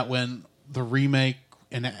that when the remake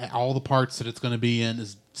and all the parts that it's going to be in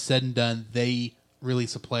is said and done, they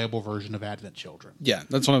release a playable version of Advent Children. Yeah,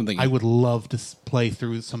 that's what I'm thinking. I would love to play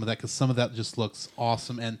through some of that because some of that just looks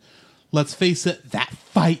awesome. And let's face it, that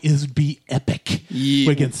fight be epic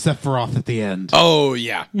against Sephiroth at the end. Oh,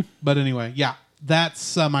 yeah. But anyway, yeah,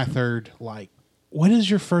 that's my third like. What is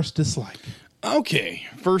your first dislike? Okay,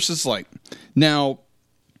 first dislike. Now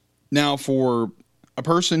for a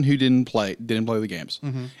person who didn't play the games,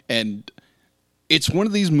 and it's one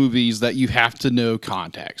of these movies that you have to know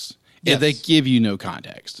context. Yes. And they give you no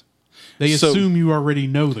context. They assume you already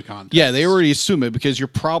know the context. Yeah, they already assume it because you're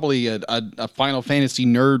probably a Final Fantasy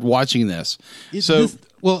nerd watching this.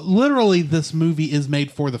 Literally, this movie is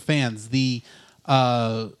made for the fans. The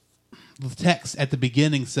text at the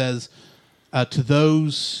beginning says, "To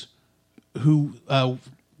those who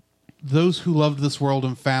loved this world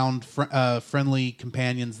and found friendly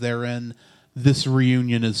companions therein, this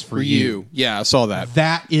reunion is for you." Yeah, I saw that.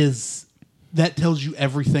 That tells you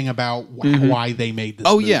everything about why they made this.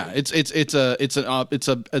 movie. Yeah, it's a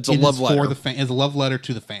love letter for the It's a love letter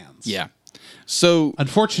to the fans. Yeah. So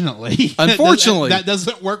unfortunately, that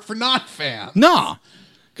doesn't work for non-fans. Nah,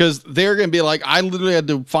 because they're gonna be like, I literally had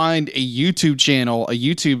to find a YouTube channel, a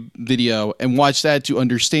YouTube video, and watch that to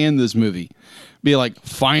understand this movie. Be like,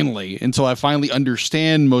 finally, until I finally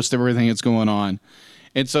understand most of everything that's going on.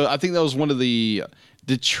 And so I think that was one of the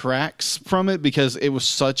detracts from it because it was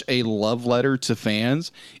such a love letter to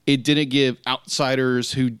fans. It didn't give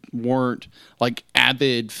outsiders who weren't like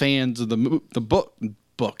avid fans of the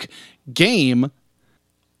book game.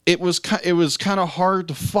 It was kind of hard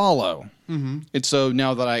to follow. And so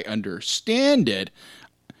now that I understand it,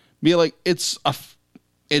 be like, it's a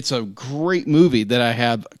great movie that I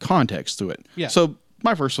have context to it. Yeah. So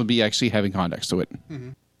my first would be actually having context to it.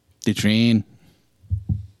 The train.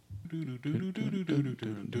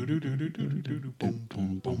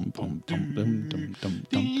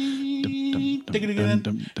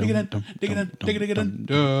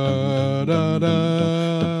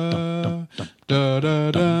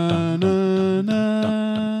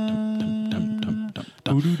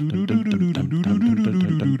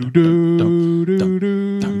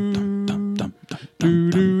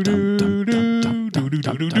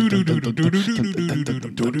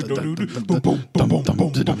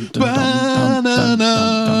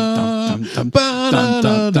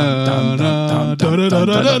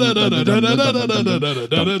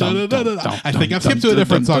 I think I've skipped to a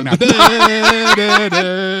different song now.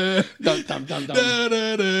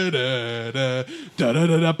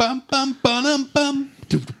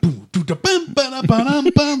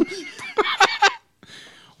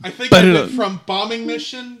 I think I went from bombing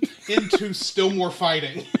mission into still more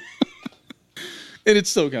fighting. And it's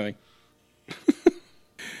still coming.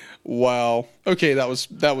 Wow. Okay, that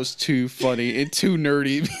was too funny and too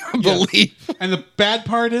nerdy, I believe. And the bad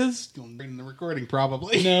part is, in the recording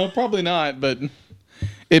probably. No, probably not, but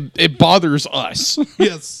it bothers us.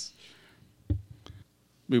 Yes.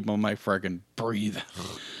 Move my mic before I can breathe.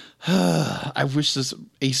 I wish this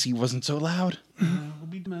AC wasn't so loud. We'll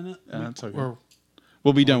be done it. That's okay.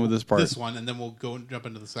 We'll be done with this part. This one, and then we'll go and jump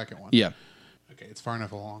into the second one. Yeah. Okay, it's far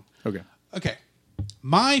enough along. Okay.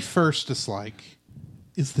 My first dislike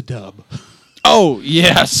is the dub. Oh,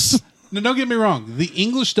 yes. Now, don't get me wrong. The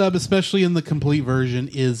English dub, especially in the complete version,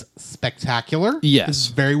 is spectacular. Yes. It's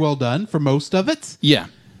very well done for most of it. Yeah.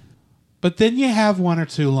 But then you have one or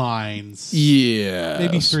two lines. Yeah.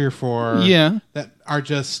 Maybe 3 or 4. Yeah. That are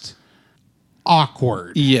just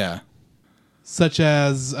awkward. Yeah. Such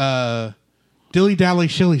as Dilly, Dally,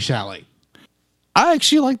 Shilly, Shally. I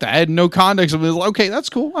actually like that. I had no context. I was like, okay, that's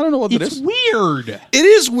cool. I don't know what that is. It's weird. It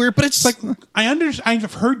is weird, but it's like,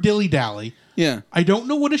 I've heard Dilly Dally. Yeah. I don't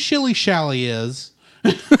know what a Shilly Shally is.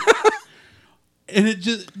 And it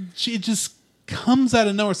just comes out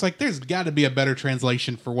of nowhere. It's like there's got to be a better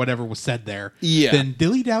translation for whatever was said there than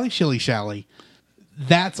dilly dally shilly shally.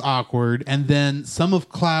 That's awkward. And then some of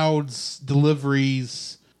Cloud's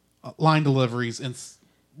deliveries, line deliveries, and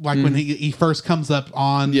like when he first comes up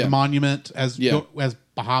on the monument as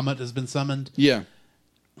Bahamut has been summoned. Yeah.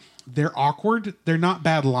 They're awkward. They're not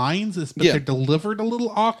bad lines, but they're delivered a little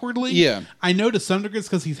awkwardly. Yeah. I know to some degree it's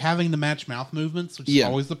because he's having to match mouth movements, which is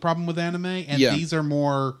always the problem with anime. And these are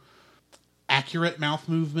more accurate mouth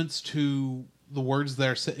movements to the words that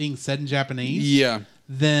are being said in Japanese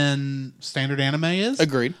than standard anime is.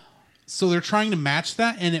 Agreed. So they're trying to match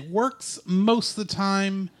that, and it works most of the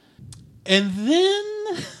time. And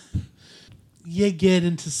then you get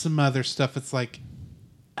into some other stuff. It's like,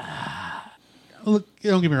 look,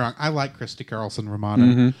 don't get me wrong. I like Christy Carlson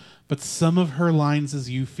Romano, but some of her lines as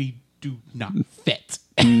Yuffie do not fit.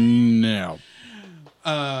 No.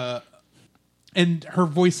 And her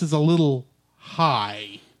voice is a little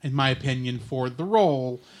high, in my opinion, for the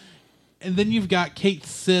role. And then you've got Kate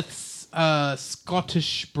Sith's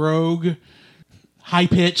Scottish brogue, high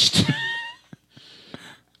pitched.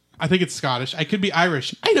 I think it's Scottish. I could be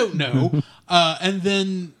Irish. I don't know. And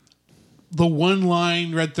then the one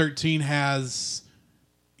line Red 13 has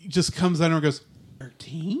just comes out and goes,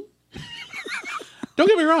 13? Don't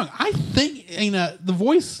get me wrong. I think the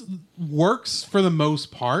voice works for the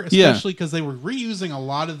most part, especially because they were reusing a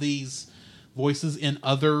lot of these voices in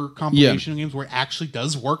other compilation games where it actually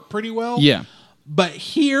does work pretty well. Yeah. But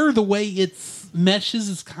here, the way it meshes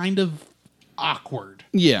is kind of awkward.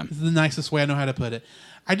 Yeah. Is the nicest way I know how to put it.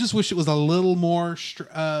 I just wish it was a little more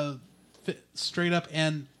straight up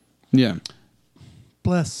and... Yeah.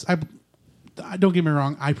 Bless. Don't get me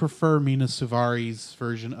wrong. I prefer Mina Suvari's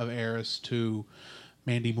version of Eris to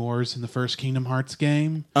Mandy Moore's in the first Kingdom Hearts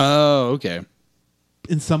game. Oh, okay.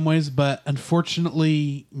 In some ways, but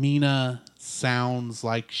unfortunately, Mina sounds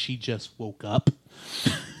like she just woke up.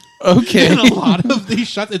 Okay. In a lot of these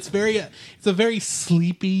shots, it's a very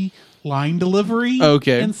sleepy line delivery.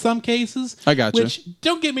 Okay. In some cases, I gotcha. Which,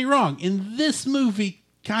 don't get me wrong, in this movie,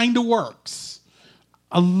 kind of works.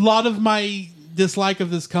 A lot of my dislike of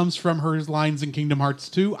this comes from her lines in Kingdom Hearts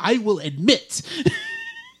 2. I will admit.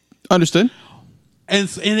 Understood. And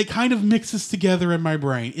it kind of mixes together in my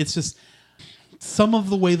brain. It's just some of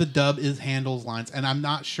the way the dub handles lines, and I'm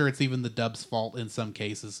not sure it's even the dub's fault in some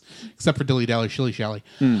cases, except for Dilly Dally Shilly Shally.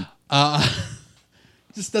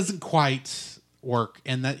 Just doesn't quite work,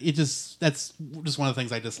 and that's just one of the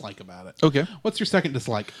things I dislike about it. Okay. What's your second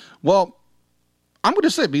dislike? Well, I'm going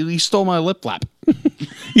to say, you stole my lip flap.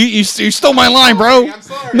 you stole my line, bro. I'm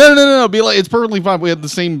sorry. No. Be like, it's perfectly fine. We have the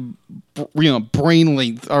same, brain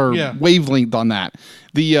length or wavelength on that.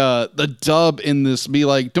 The dub in this, be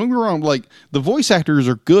like, don't get me wrong, like the voice actors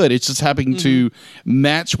are good. It's just having to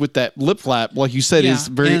match with that lip flap, like you said, is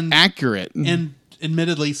very accurate. And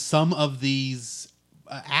admittedly, some of these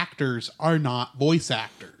actors are not voice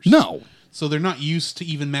actors. No. So they're not used to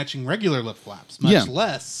even matching regular lip flaps, much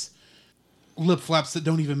less lip flaps that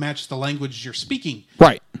don't even match the language you're speaking.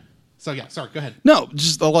 Right. So sorry, go ahead. No,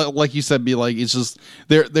 just like you said, be like, it's just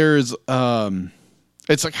there's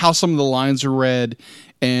it's like how some of the lines are read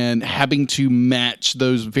and having to match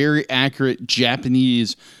those very accurate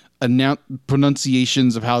Japanese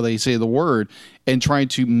pronunciations of how they say the word and trying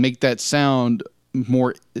to make that sound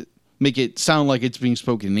more, make it sound like it's being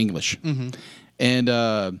spoken in English. And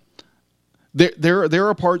there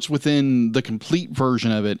are parts within the complete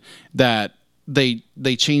version of it that they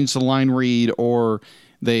change the line read, or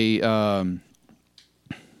they I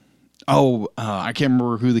can't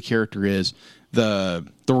remember who the character is. The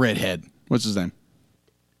redhead. What's his name?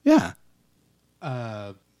 Yeah.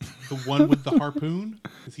 The one with the harpoon?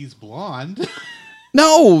 Because he's blonde.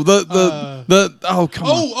 No, come on.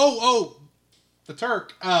 Oh, the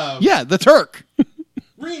Turk. Yeah, the Turk.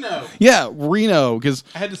 Reno. Yeah, Reno. Because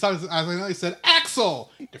I had to stop. I said Axel.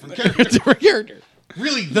 Different character. Different character.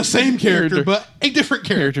 Really, the same character, but a different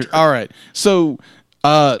character. All right. So,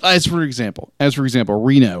 as for example,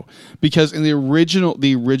 Reno, because in the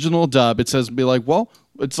original dub, it says be like,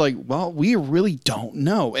 we really don't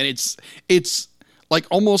know, and it's like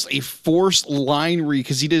almost a forced line read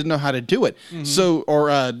because he didn't know how to do it. So,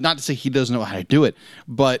 or not to say he doesn't know how to do it,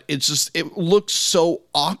 but it looks so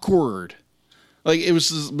awkward. Like it was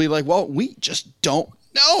just be like, we just don't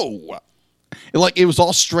know. Like it was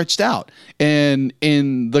all stretched out, and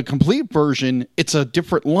in the complete version, it's a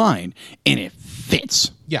different line, and it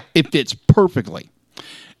fits. Yeah, it fits perfectly.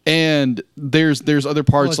 And there's other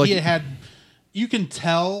parts you can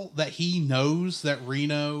tell that he knows that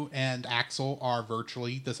Reno and Axel are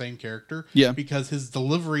virtually the same character. Yeah, because his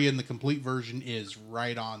delivery in the complete version is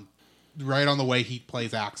right on right on the way he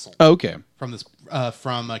plays Axel. Okay. From this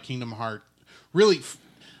from Kingdom Hearts. Really,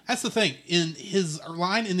 that's the thing. In his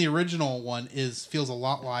line in the original one feels a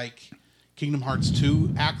lot like Kingdom Hearts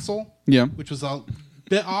 2 Axel. Yeah. Which was a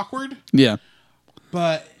bit awkward. Yeah.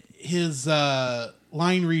 But his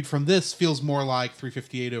line read from this feels more like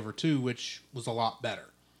 358/2, which was a lot better.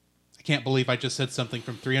 I can't believe I just said something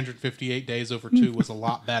from 358 days over 2 was a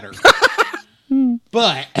lot better.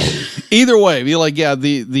 But either way, be like, yeah,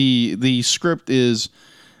 the script is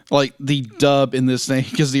like the dub in this thing,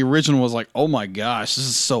 because the original was like, oh my gosh, this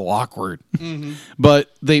is so awkward. Mm-hmm.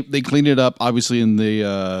 But they cleaned it up, obviously, in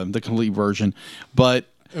the complete version. But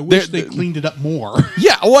I wish they cleaned it up more.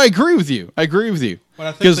 Yeah, well, I agree with you. But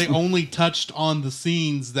I think they only touched on the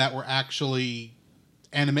scenes that were actually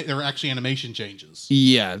there were actually animation changes.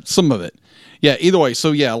 Yeah, some of it. Yeah, either way.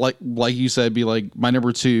 So yeah, like you said, be like, my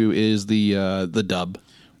number 2 is the dub.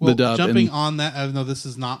 Well, the dub. Jumping on that, even though this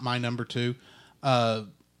is not my number 2,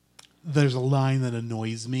 there's a line that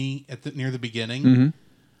annoys me near the beginning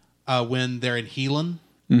when they're in Helan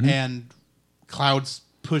and Cloud's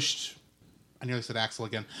pushed. I nearly said Axel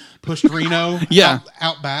again. Pushed Reno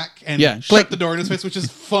out back and shut the door in his face, which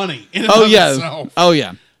is funny in and of itself. Oh,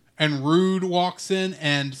 yeah. And Rude walks in,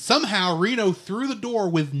 and somehow Reno, through the door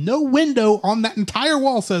with no window on that entire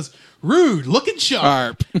wall, says, "Rude, looking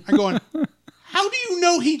sharp." I'm going, how do you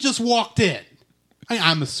know he just walked in?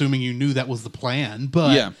 I'm assuming you knew that was the plan,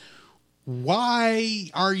 but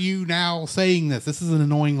why are you now saying this? This is an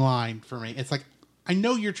annoying line for me. It's like, I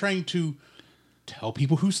know you're trying to tell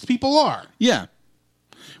people who people are. Yeah.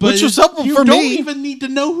 But which was helpful for me. You don't even need to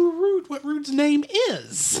know what Rude's name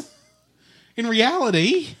is. In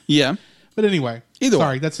reality. Yeah. But anyway.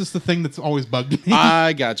 Sorry, that's just the thing that's always bugged me.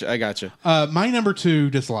 I gotcha. My number 2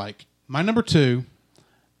 dislike. My number 2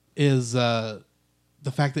 is the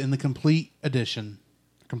fact that in the complete edition,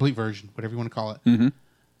 complete version, whatever you want to call it,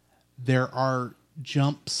 there are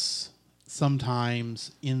jumps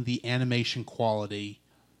sometimes in the animation quality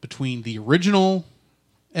between the original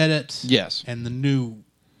edit and the new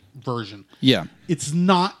version. Yeah. It's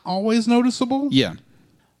not always noticeable. Yeah.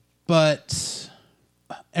 But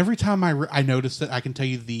every time I noticed it, I can tell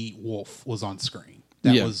you the wolf was on screen.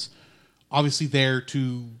 That was obviously there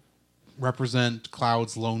to represent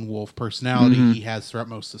Cloud's lone wolf personality he has throughout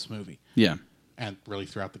most of this movie. Yeah. And really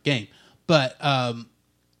throughout the game. But, and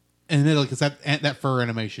then, because that fur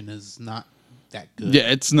animation is not that good. Yeah,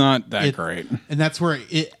 it's not that great. And that's where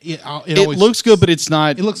it always looks good, but it's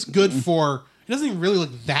not. It looks good for. It doesn't even really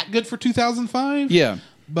look that good for 2005. Yeah,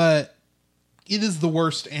 but it is the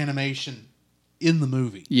worst animation in the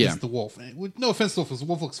movie. Yeah, is the wolf. No offense to the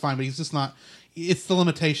wolf looks fine, but he's just not. It's the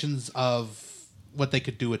limitations of what they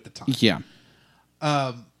could do at the time. Yeah.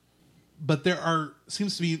 But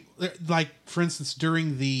seems to be, like, for instance,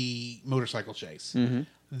 during the motorcycle chase.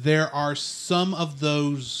 There are some of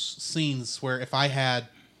those scenes where if I had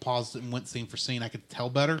paused it and went scene for scene, I could tell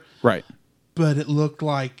better. Right. But it looked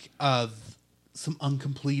like some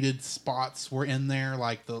uncompleted spots were in there,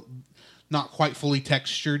 like the not quite fully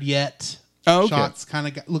textured yet. Oh, okay. Shots kind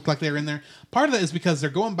of looked like they were in there. Part of that is because they're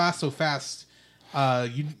going by so fast,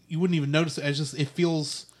 you wouldn't even notice it. It's just, it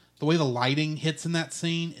feels, the way the lighting hits in that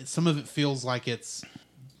scene, some of it feels like it's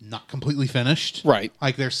not completely finished. Right.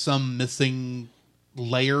 Like there's some missing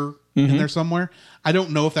layer in there somewhere. I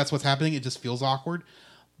don't know if that's what's happening. It just feels awkward.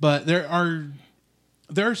 But there are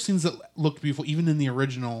scenes that look beautiful, even in the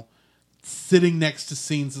original, sitting next to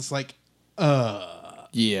scenes that's like,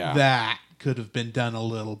 that could have been done a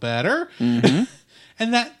little better. And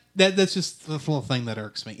that's just the little thing that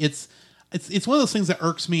irks me. It's one of those things that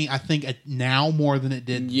irks me, I think, now more than it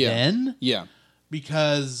did then. Yeah.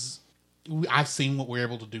 Because I've seen what we're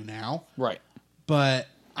able to do now. Right. But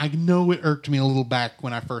I know it irked me a little back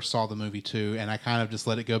when I first saw the movie too, and I kind of just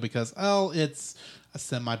let it go because, it's a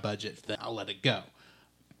semi-budget thing. I'll let it go.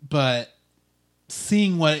 But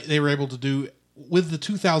seeing what they were able to do with the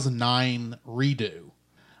 2009 redo,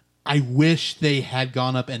 I wish they had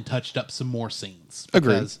gone up and touched up some more scenes.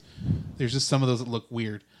 Because there's just some of those that look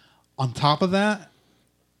weird. On top of that,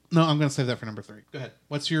 no, I'm going to save that for number 3. Go ahead.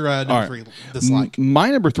 What's your number 3 dislike? My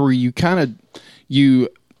number 3, you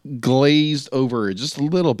glazed over just a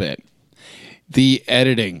little bit. The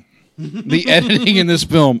editing. The editing in this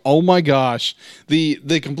film, oh my gosh.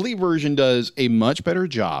 The complete version does a much better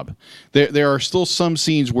job. There are still some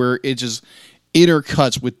scenes where it just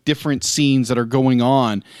intercuts with different scenes that are going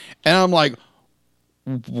on. And I'm like,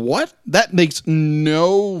 what? That makes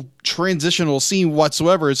no transitional scene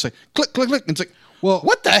whatsoever. It's like, click, click, click. It's like, well,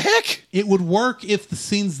 what the heck? It would work if the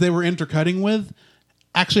scenes they were intercutting with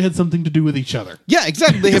actually had something to do with each other. Yeah,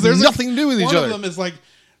 exactly. They have nothing to do with each other. One of them is like,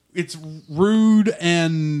 it's Rude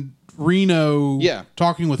and Reno Yeah.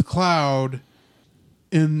 talking with Cloud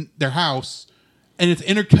in their house, and it's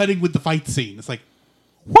intercutting with the fight scene. It's like,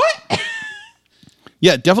 what?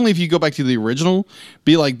 Yeah, definitely if you go back to the original,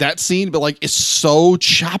 be like that scene, but like it's so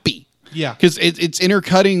choppy. Yeah. Because it's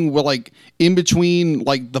intercutting with like in between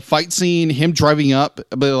like the fight scene, him driving up,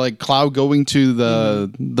 but like Cloud going to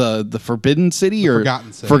the Forbidden City or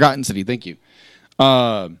Forgotten City. Thank you.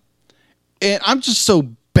 And I'm just so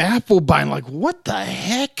baffled by like what the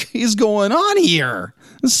heck is going on here?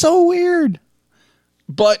 It's so weird.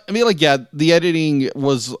 But I mean, like, yeah, the editing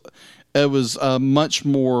was much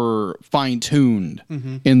more fine tuned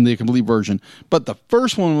in the complete version. But the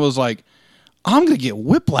first one was like, I'm gonna get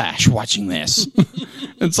whiplash watching this.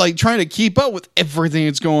 It's like trying to keep up with everything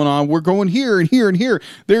that's going on. We're going here and here and here.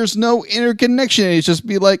 There's no interconnection. It's just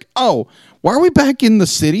be like, oh, why are we back in the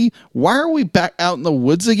city? Why are we back out in the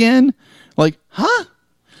woods again? Like, huh?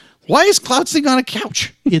 Why is Cloud sitting on a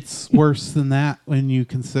couch? It's worse than that when you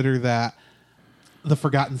consider that the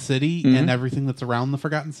Forgotten City and everything that's around the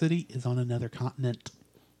Forgotten City is on another continent.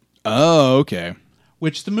 Oh, okay.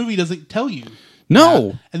 Which the movie doesn't tell you.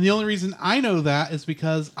 No. And the only reason I know that is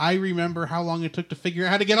because I remember how long it took to figure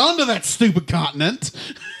out how to get onto that stupid continent.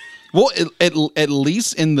 Well, at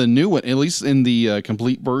least in the new one, at least in the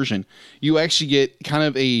complete version, you actually get kind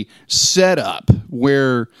of a setup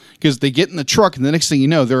where, because they get in the truck and the next thing you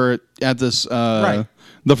know, they're at this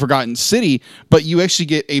the Forgotten City, but you actually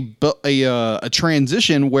get a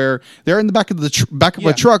transition where they're in the back of the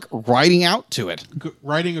a truck riding out to it,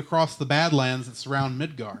 riding across the Badlands that surround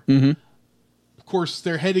Midgar. Mm-hmm. Of course,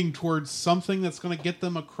 they're heading towards something that's going to get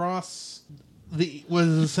them across what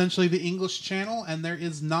is essentially the English Channel, and there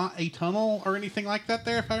is not a tunnel or anything like that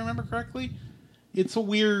there, if I remember correctly. It's a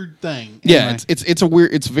weird thing. Yeah, anyway.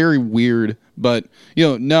 It's very weird, but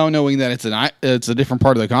now knowing that it's a different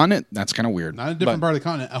part of the continent, that's kind of weird. Not a different part of the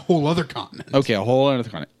continent, a whole other continent. Okay, a whole other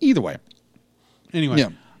continent. Either way. Anyway,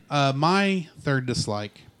 my third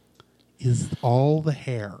dislike is all the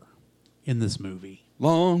hair in this movie.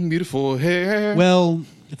 Long, beautiful hair. Well,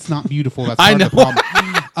 it's not beautiful. That's part of the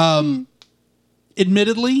problem.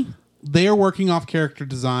 Admittedly, they are working off character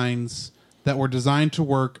designs that were designed to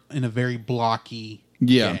work in a very blocky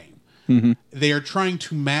game. Mm-hmm. They are trying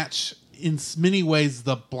to match, in many ways,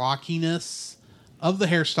 the blockiness of the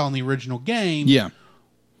hairstyle in the original game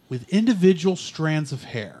with individual strands of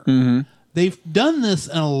hair. Mm-hmm. They've done this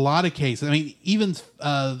in a lot of cases. I mean, even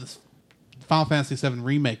Final Fantasy VII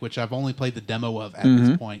Remake, which I've only played the demo of at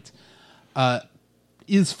this point,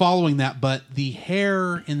 is following that, but the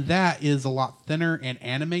hair in that is a lot thinner and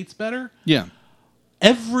animates better. Yeah.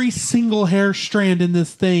 Every single hair strand in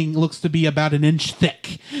this thing looks to be about an inch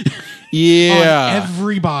thick. Yeah. On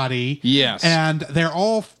everybody. Yes. And they're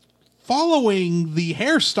all following the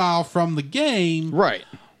hairstyle from the game. Right.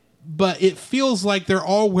 But it feels like they're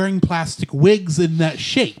all wearing plastic wigs in that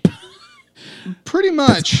shape. Pretty much.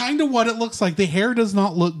 That's kind of what it looks like. The hair does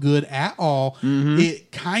not look good at all. Mm-hmm.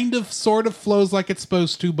 It kind of sort of flows like it's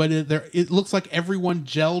supposed to, but it looks like everyone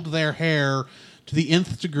gelled their hair to the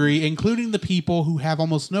nth degree, including the people who have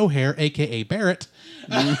almost no hair, a.k.a. Barrett.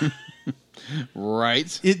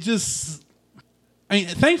 Right. It just... I mean,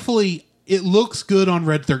 thankfully, it looks good on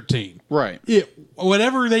Red 13. Right.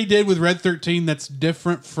 Whatever they did with Red 13 that's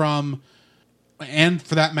different from... And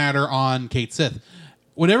for that matter, on Kate Sith.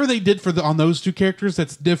 Whatever they did on those two characters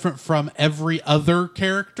that's different from every other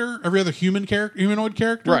character, every other humanoid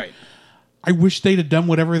character. Right. I wish they'd have done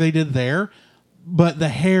whatever they did there, but the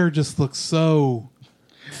hair just looks so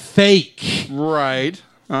fake. Right.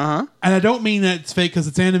 Uh-huh. And I don't mean that it's fake because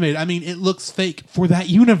it's animated. I mean, it looks fake for that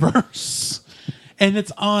universe. And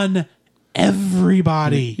it's on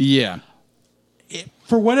everybody. Yeah.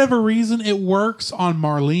 For whatever reason, it works on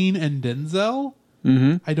Marlene and Denzel.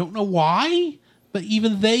 Mm-hmm. I don't know why. But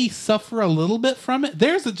even they suffer a little bit from it.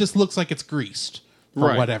 Theirs, it just looks like it's greased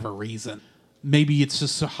for whatever reason. Maybe it's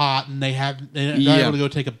just so hot and they're not able to go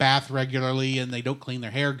take a bath regularly and they don't clean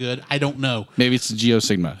their hair good. I don't know. Maybe it's the Geo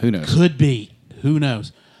Sigma. Who knows? Could be. Who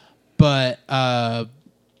knows? But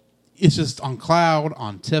it's just on Cloud,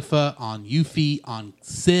 on Tifa, on Yuffie, on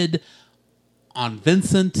Sid, on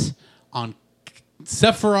Vincent, on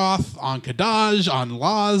Sephiroth, on Kadaj, on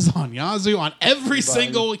Laz, on Yazoo, on every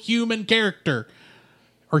single human character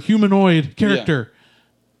or humanoid character. Yeah.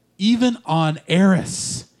 Even on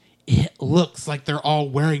Eris, it looks like they're all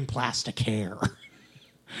wearing plastic hair.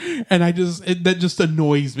 And that just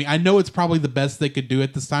annoys me. I know it's probably the best they could do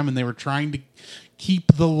at this time, and they were trying to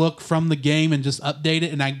keep the look from the game and just update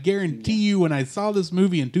it. And I guarantee you, when I saw this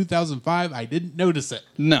movie in 2005, I didn't notice it.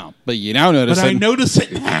 No, but you now notice it. But I notice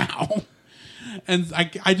it now. And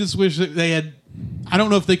I just wish that they had. I don't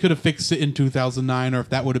know if they could have fixed it in 2009 or if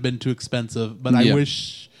that would have been too expensive, but I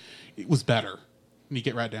wish it was better. When you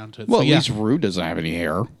get right down to it. Well, at least Rue doesn't have any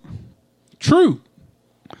hair. True.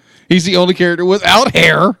 He's the only character without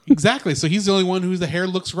hair. Exactly. So he's the only one whose the hair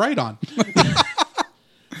looks right on.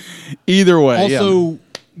 Either way. Also,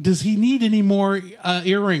 does he need any more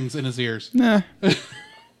earrings in his ears? Nah.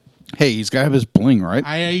 Hey, he's got to have his bling, right?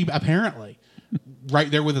 Apparently. Right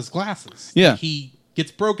there with his glasses. Yeah. He gets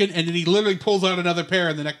broken and then he literally pulls out another pair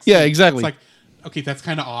in the next Yeah, scene. exactly. It's like, okay, that's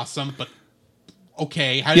kind of awesome, but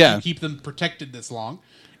okay, how did you keep them protected this long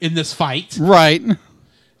in this fight? Right.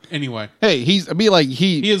 Anyway. Hey, he's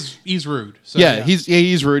rude. So,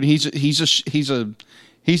 he's rude. He's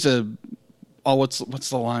a oh, what's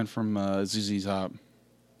the line from ZZ Top?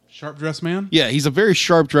 Sharp dressed man? Yeah, he's a very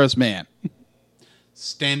sharp dressed man.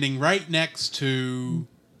 Standing right next to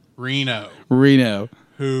Reno.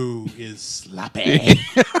 Who is sloppy.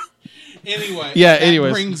 Anyway,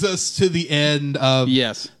 that brings us to the end of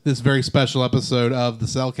this very special episode of the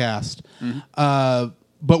Cellcast. Mm-hmm.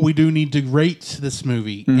 But we do need to rate this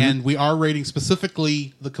movie, and we are rating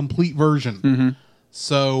specifically the complete version. Mm-hmm.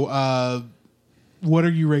 So, what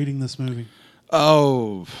are you rating this movie?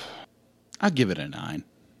 Oh, I'll give it a 9.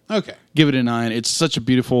 Okay. Give it a 9. It's such a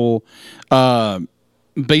beautiful,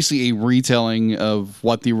 basically a retelling of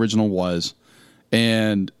what the original was.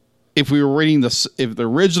 And if we were rating this, if the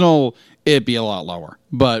original, it'd be a lot lower.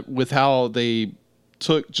 But with how they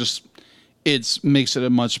took it makes it a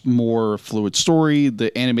much more fluid story.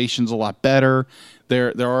 The animation's a lot better.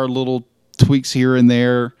 There are little tweaks here and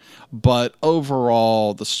there, but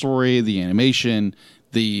overall, the story, the animation,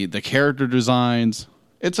 the character designs,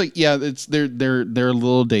 it's like they're a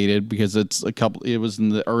little dated because it's a couple. It was in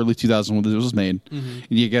the early 2000s when it was made. Mm-hmm.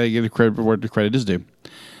 And you got to give credit for what the credit is due.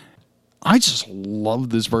 I just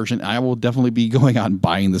love this version. I will definitely be going out and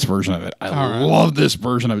buying this version of it. I love this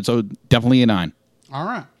version of it. So definitely a 9. All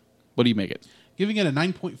right. What do you make it? Giving it a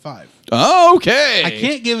 9.5. Oh, okay. I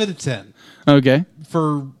can't give it a 10. Okay.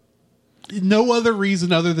 For no other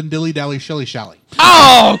reason other than Dilly, Dally, Shilly, Shally.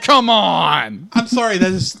 Oh, come on. I'm sorry.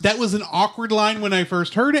 That was an awkward line when I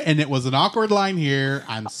first heard it, and it was an awkward line here.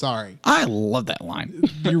 I'm sorry. I love that line.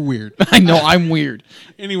 You're weird. I know, I'm weird.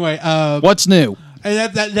 Anyway. What's new?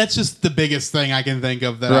 And that's just the biggest thing I can think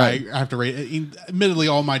of that I have to rate. Admittedly,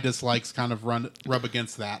 all my dislikes kind of rub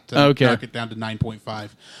against that to knock it down to 9.5.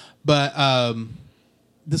 But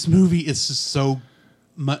this movie is just so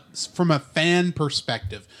much, from a fan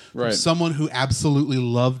perspective, from someone who absolutely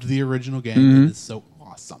loved the original game, it is so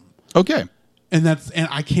awesome. Okay. And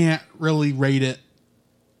I can't really rate it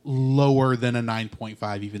lower than a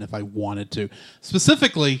 9.5, even if I wanted to.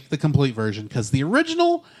 Specifically, the complete version, because the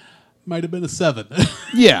original might have been a 7.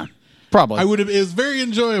 Yeah, probably. It was very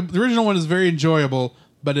enjoyable. The original one is very enjoyable,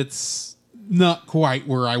 but it's not quite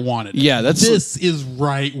where I wanted it. Yeah, this is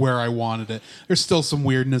right where I wanted it. There's still some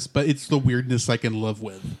weirdness, but it's the weirdness I can live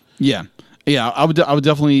with. Yeah. Yeah, I would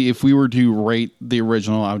definitely, if we were to rate the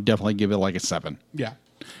original, I would definitely give it like a 7. Yeah.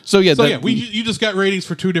 So you just got ratings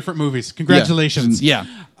for 2 different movies. Congratulations. Yeah.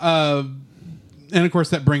 And of course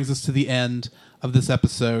that brings us to the end of this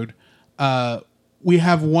episode. We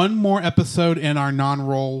have one more episode in our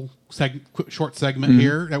non-roll short segment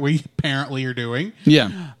here that we apparently are doing.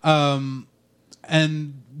 Yeah.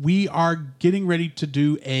 And we are getting ready to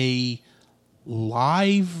do a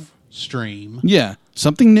live stream. Yeah.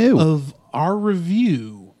 Something new. Of our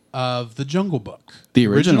review of The Jungle Book. The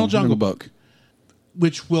original Jungle Book.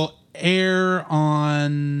 Which will air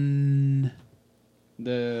on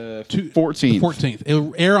the 14th. 14th.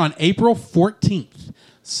 It'll air on April 14th.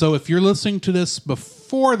 So if you're listening to this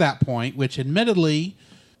before that point, which admittedly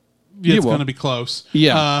it's going to be close.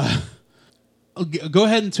 Yeah. Go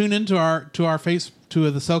ahead and tune into the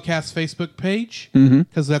Cellcast Facebook page,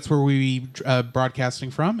 because that's where we broadcasting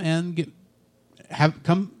from, and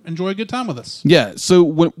come enjoy a good time with us. Yeah. So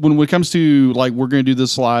when it comes to like, we're going to do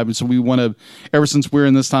this live, and so we want to, ever since we're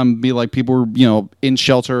in this time, be like people are, in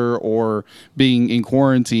shelter or being in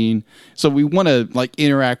quarantine. So we want to like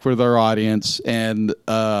interact with our audience and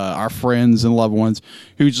our friends and loved ones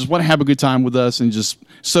who just want to have a good time with us. And just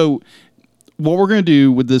so what we're going to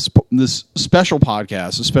do with this special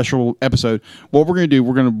podcast, a special episode, what we're going to do,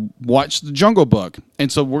 we're going to watch The Jungle Book.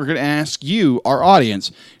 And so we're going to ask you, our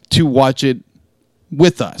audience, to watch it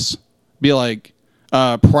with us. Be like,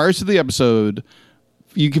 prior to the episode,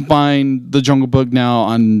 you can find The Jungle Book now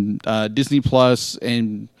on Disney Plus,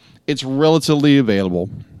 and it's relatively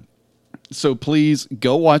available. So please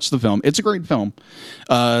go watch the film. It's a great film.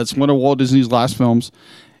 It's one of Walt Disney's last films.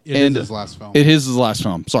 It is his last film. It is his last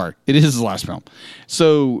film. Sorry. It is his last film.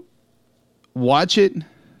 So watch it,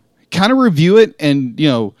 kind of review it, and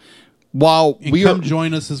while we come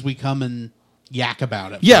join us as we come and yak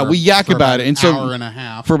about it. Yeah, we yak about it, and so hour and a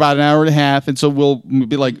half for about an hour and a half, and so we'll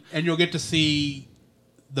be like, and you'll get to see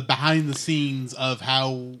the behind the scenes of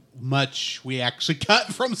how much we actually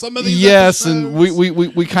cut from some of these episodes.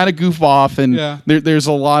 And we kind of goof off, and there's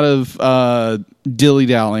a lot of dilly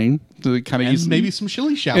dallying. Kind of maybe some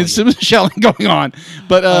shilly shally. And some shelling going on.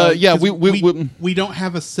 But we don't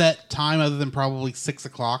have a set time other than probably 6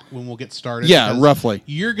 o'clock when we'll get started. Yeah, roughly.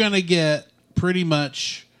 You're going to get pretty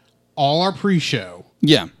much all our pre-show.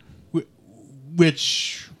 Yeah.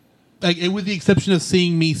 Which, with the exception of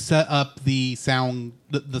seeing me set up the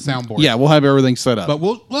soundboard. Yeah, we'll have everything set up. But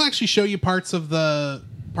we'll actually show you parts of our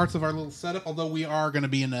little setup, although we are going to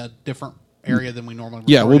be in a different area than we normally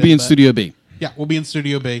Yeah, we'll be in Studio B. Yeah, we'll be in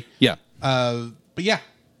Studio B. Yeah. But yeah.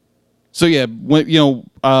 So yeah,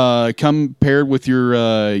 come paired with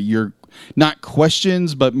your not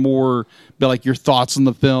questions, but more like your thoughts on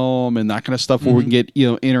the film and that kind of stuff, where we can get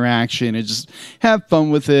interaction and just have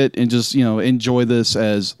fun with it, and just enjoy this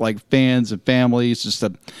as like fans and families, just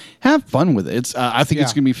to have fun with it. It's I think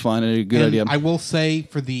it's gonna be fun and a good idea. I will say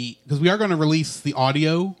because we are going to release the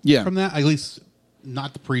audio from that, at least.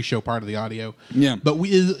 Not the pre-show part of the audio. Yeah. But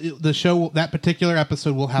the show, that particular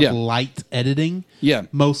episode will have light editing. Yeah.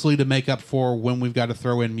 Mostly to make up for when we've got to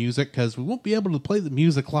throw in music, because we won't be able to play the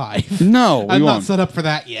music live. No, I'm not set up for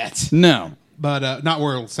that yet. No. But not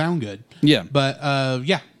where it'll sound good. Yeah. But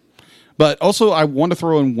yeah. But also, I want to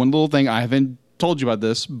throw in one little thing. I haven't told you about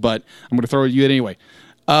this, but I'm going to throw it at you anyway.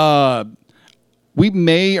 We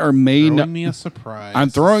may or may not. Throwing me a surprise. I'm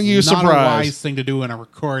throwing you a surprise. Not a wise thing to do in a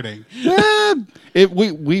recording.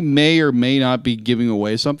 We may or may not be giving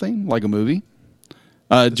away something like a movie.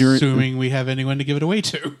 Assuming we have anyone to give it away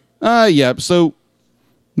to. Yeah. So,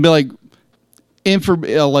 be like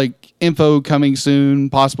info coming soon,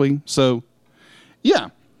 possibly. So, yeah.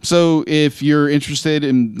 So if you're interested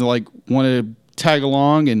and want to tag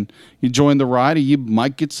along and you join the ride, you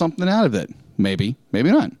might get something out of it. Maybe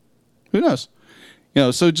not. Who knows?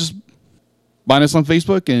 So just find us on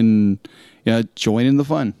Facebook and join in the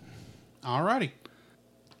fun. Alrighty.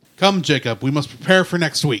 Come, Jacob. We must prepare for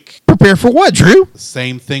next week. Prepare for what, Drew? The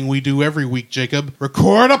same thing we do every week, Jacob.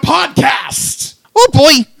 Record a podcast. Oh,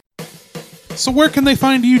 boy. So where can they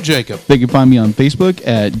find you, Jacob? They can find me on Facebook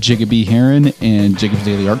at Jacob B. Heron and Jacob's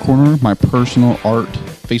Daily Art Corner, my personal art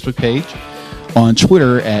Facebook page. On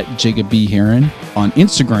Twitter at Jacob B. Heron. On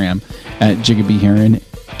Instagram at Jacob B. Heron.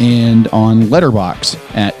 And on Letterboxd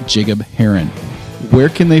at Jacob Heron. Where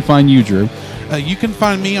can they find you, Drew? You can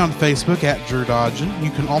find me on Facebook at Drew Dodgen. You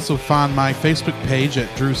can also find my Facebook page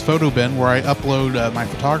at Drew's Photo Bin, where I upload my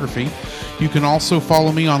photography. You can also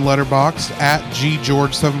follow me on Letterboxd at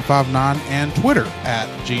GGeorge759 and Twitter at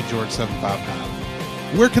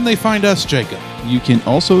GGeorge759. Where can they find us, Jacob? You can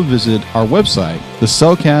also visit our website,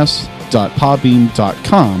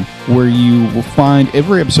 thecellcast.podbean.com, where you will find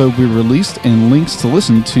every episode we released and links to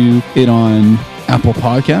listen to it on Apple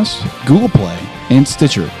Podcasts, Google Play, and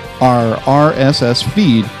Stitcher. Our RSS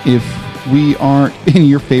feed, if we aren't in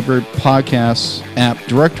your favorite podcast app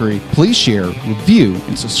directory, please share, review,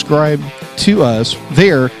 and subscribe to us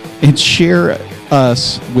there, and share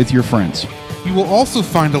us with your friends. You will also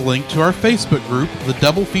find a link to our Facebook group, the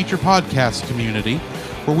Double Feature Podcast Community,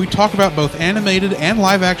 where we talk about both animated and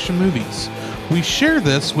live-action movies. We share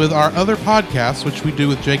this with our other podcasts, which we do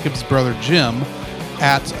with Jacob's brother Jim,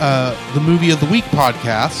 at the Movie of the Week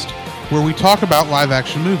podcast, where we talk about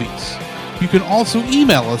live-action movies. You can also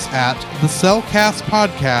email us at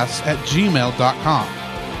thecellcastpodcast@gmail.com.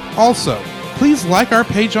 Also, please like our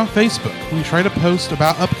page on Facebook. We try to post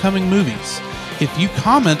about upcoming movies. If you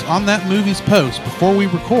comment on that movie's post before we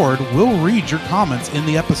record, we'll read your comments in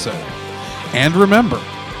the episode. And remember,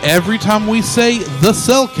 every time we say The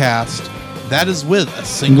Cellcast, that is with a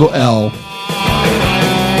single L.